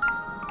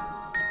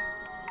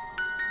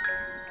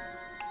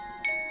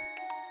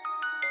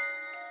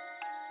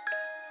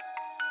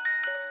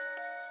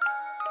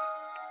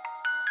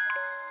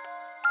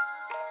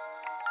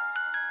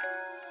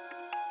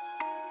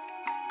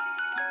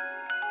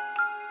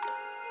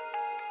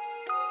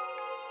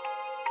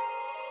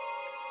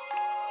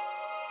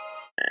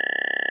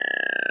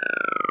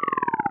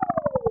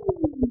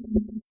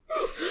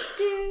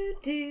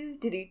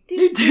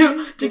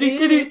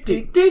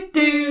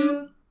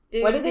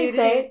 What did they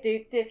say?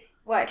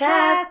 What?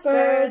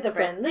 Casper, the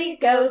friendly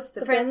ghost,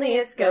 the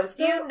friendliest ghost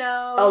you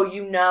know. Oh,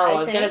 you know. I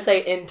was going to say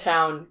in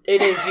town.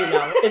 It is you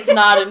know. It's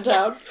not in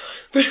town.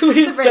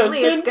 Friendliest ghost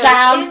in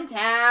town. In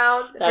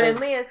town. The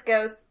friendliest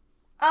ghost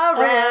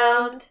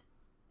around.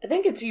 I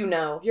think it's you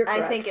know. You're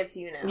correct. I think it's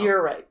you know.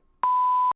 You're right.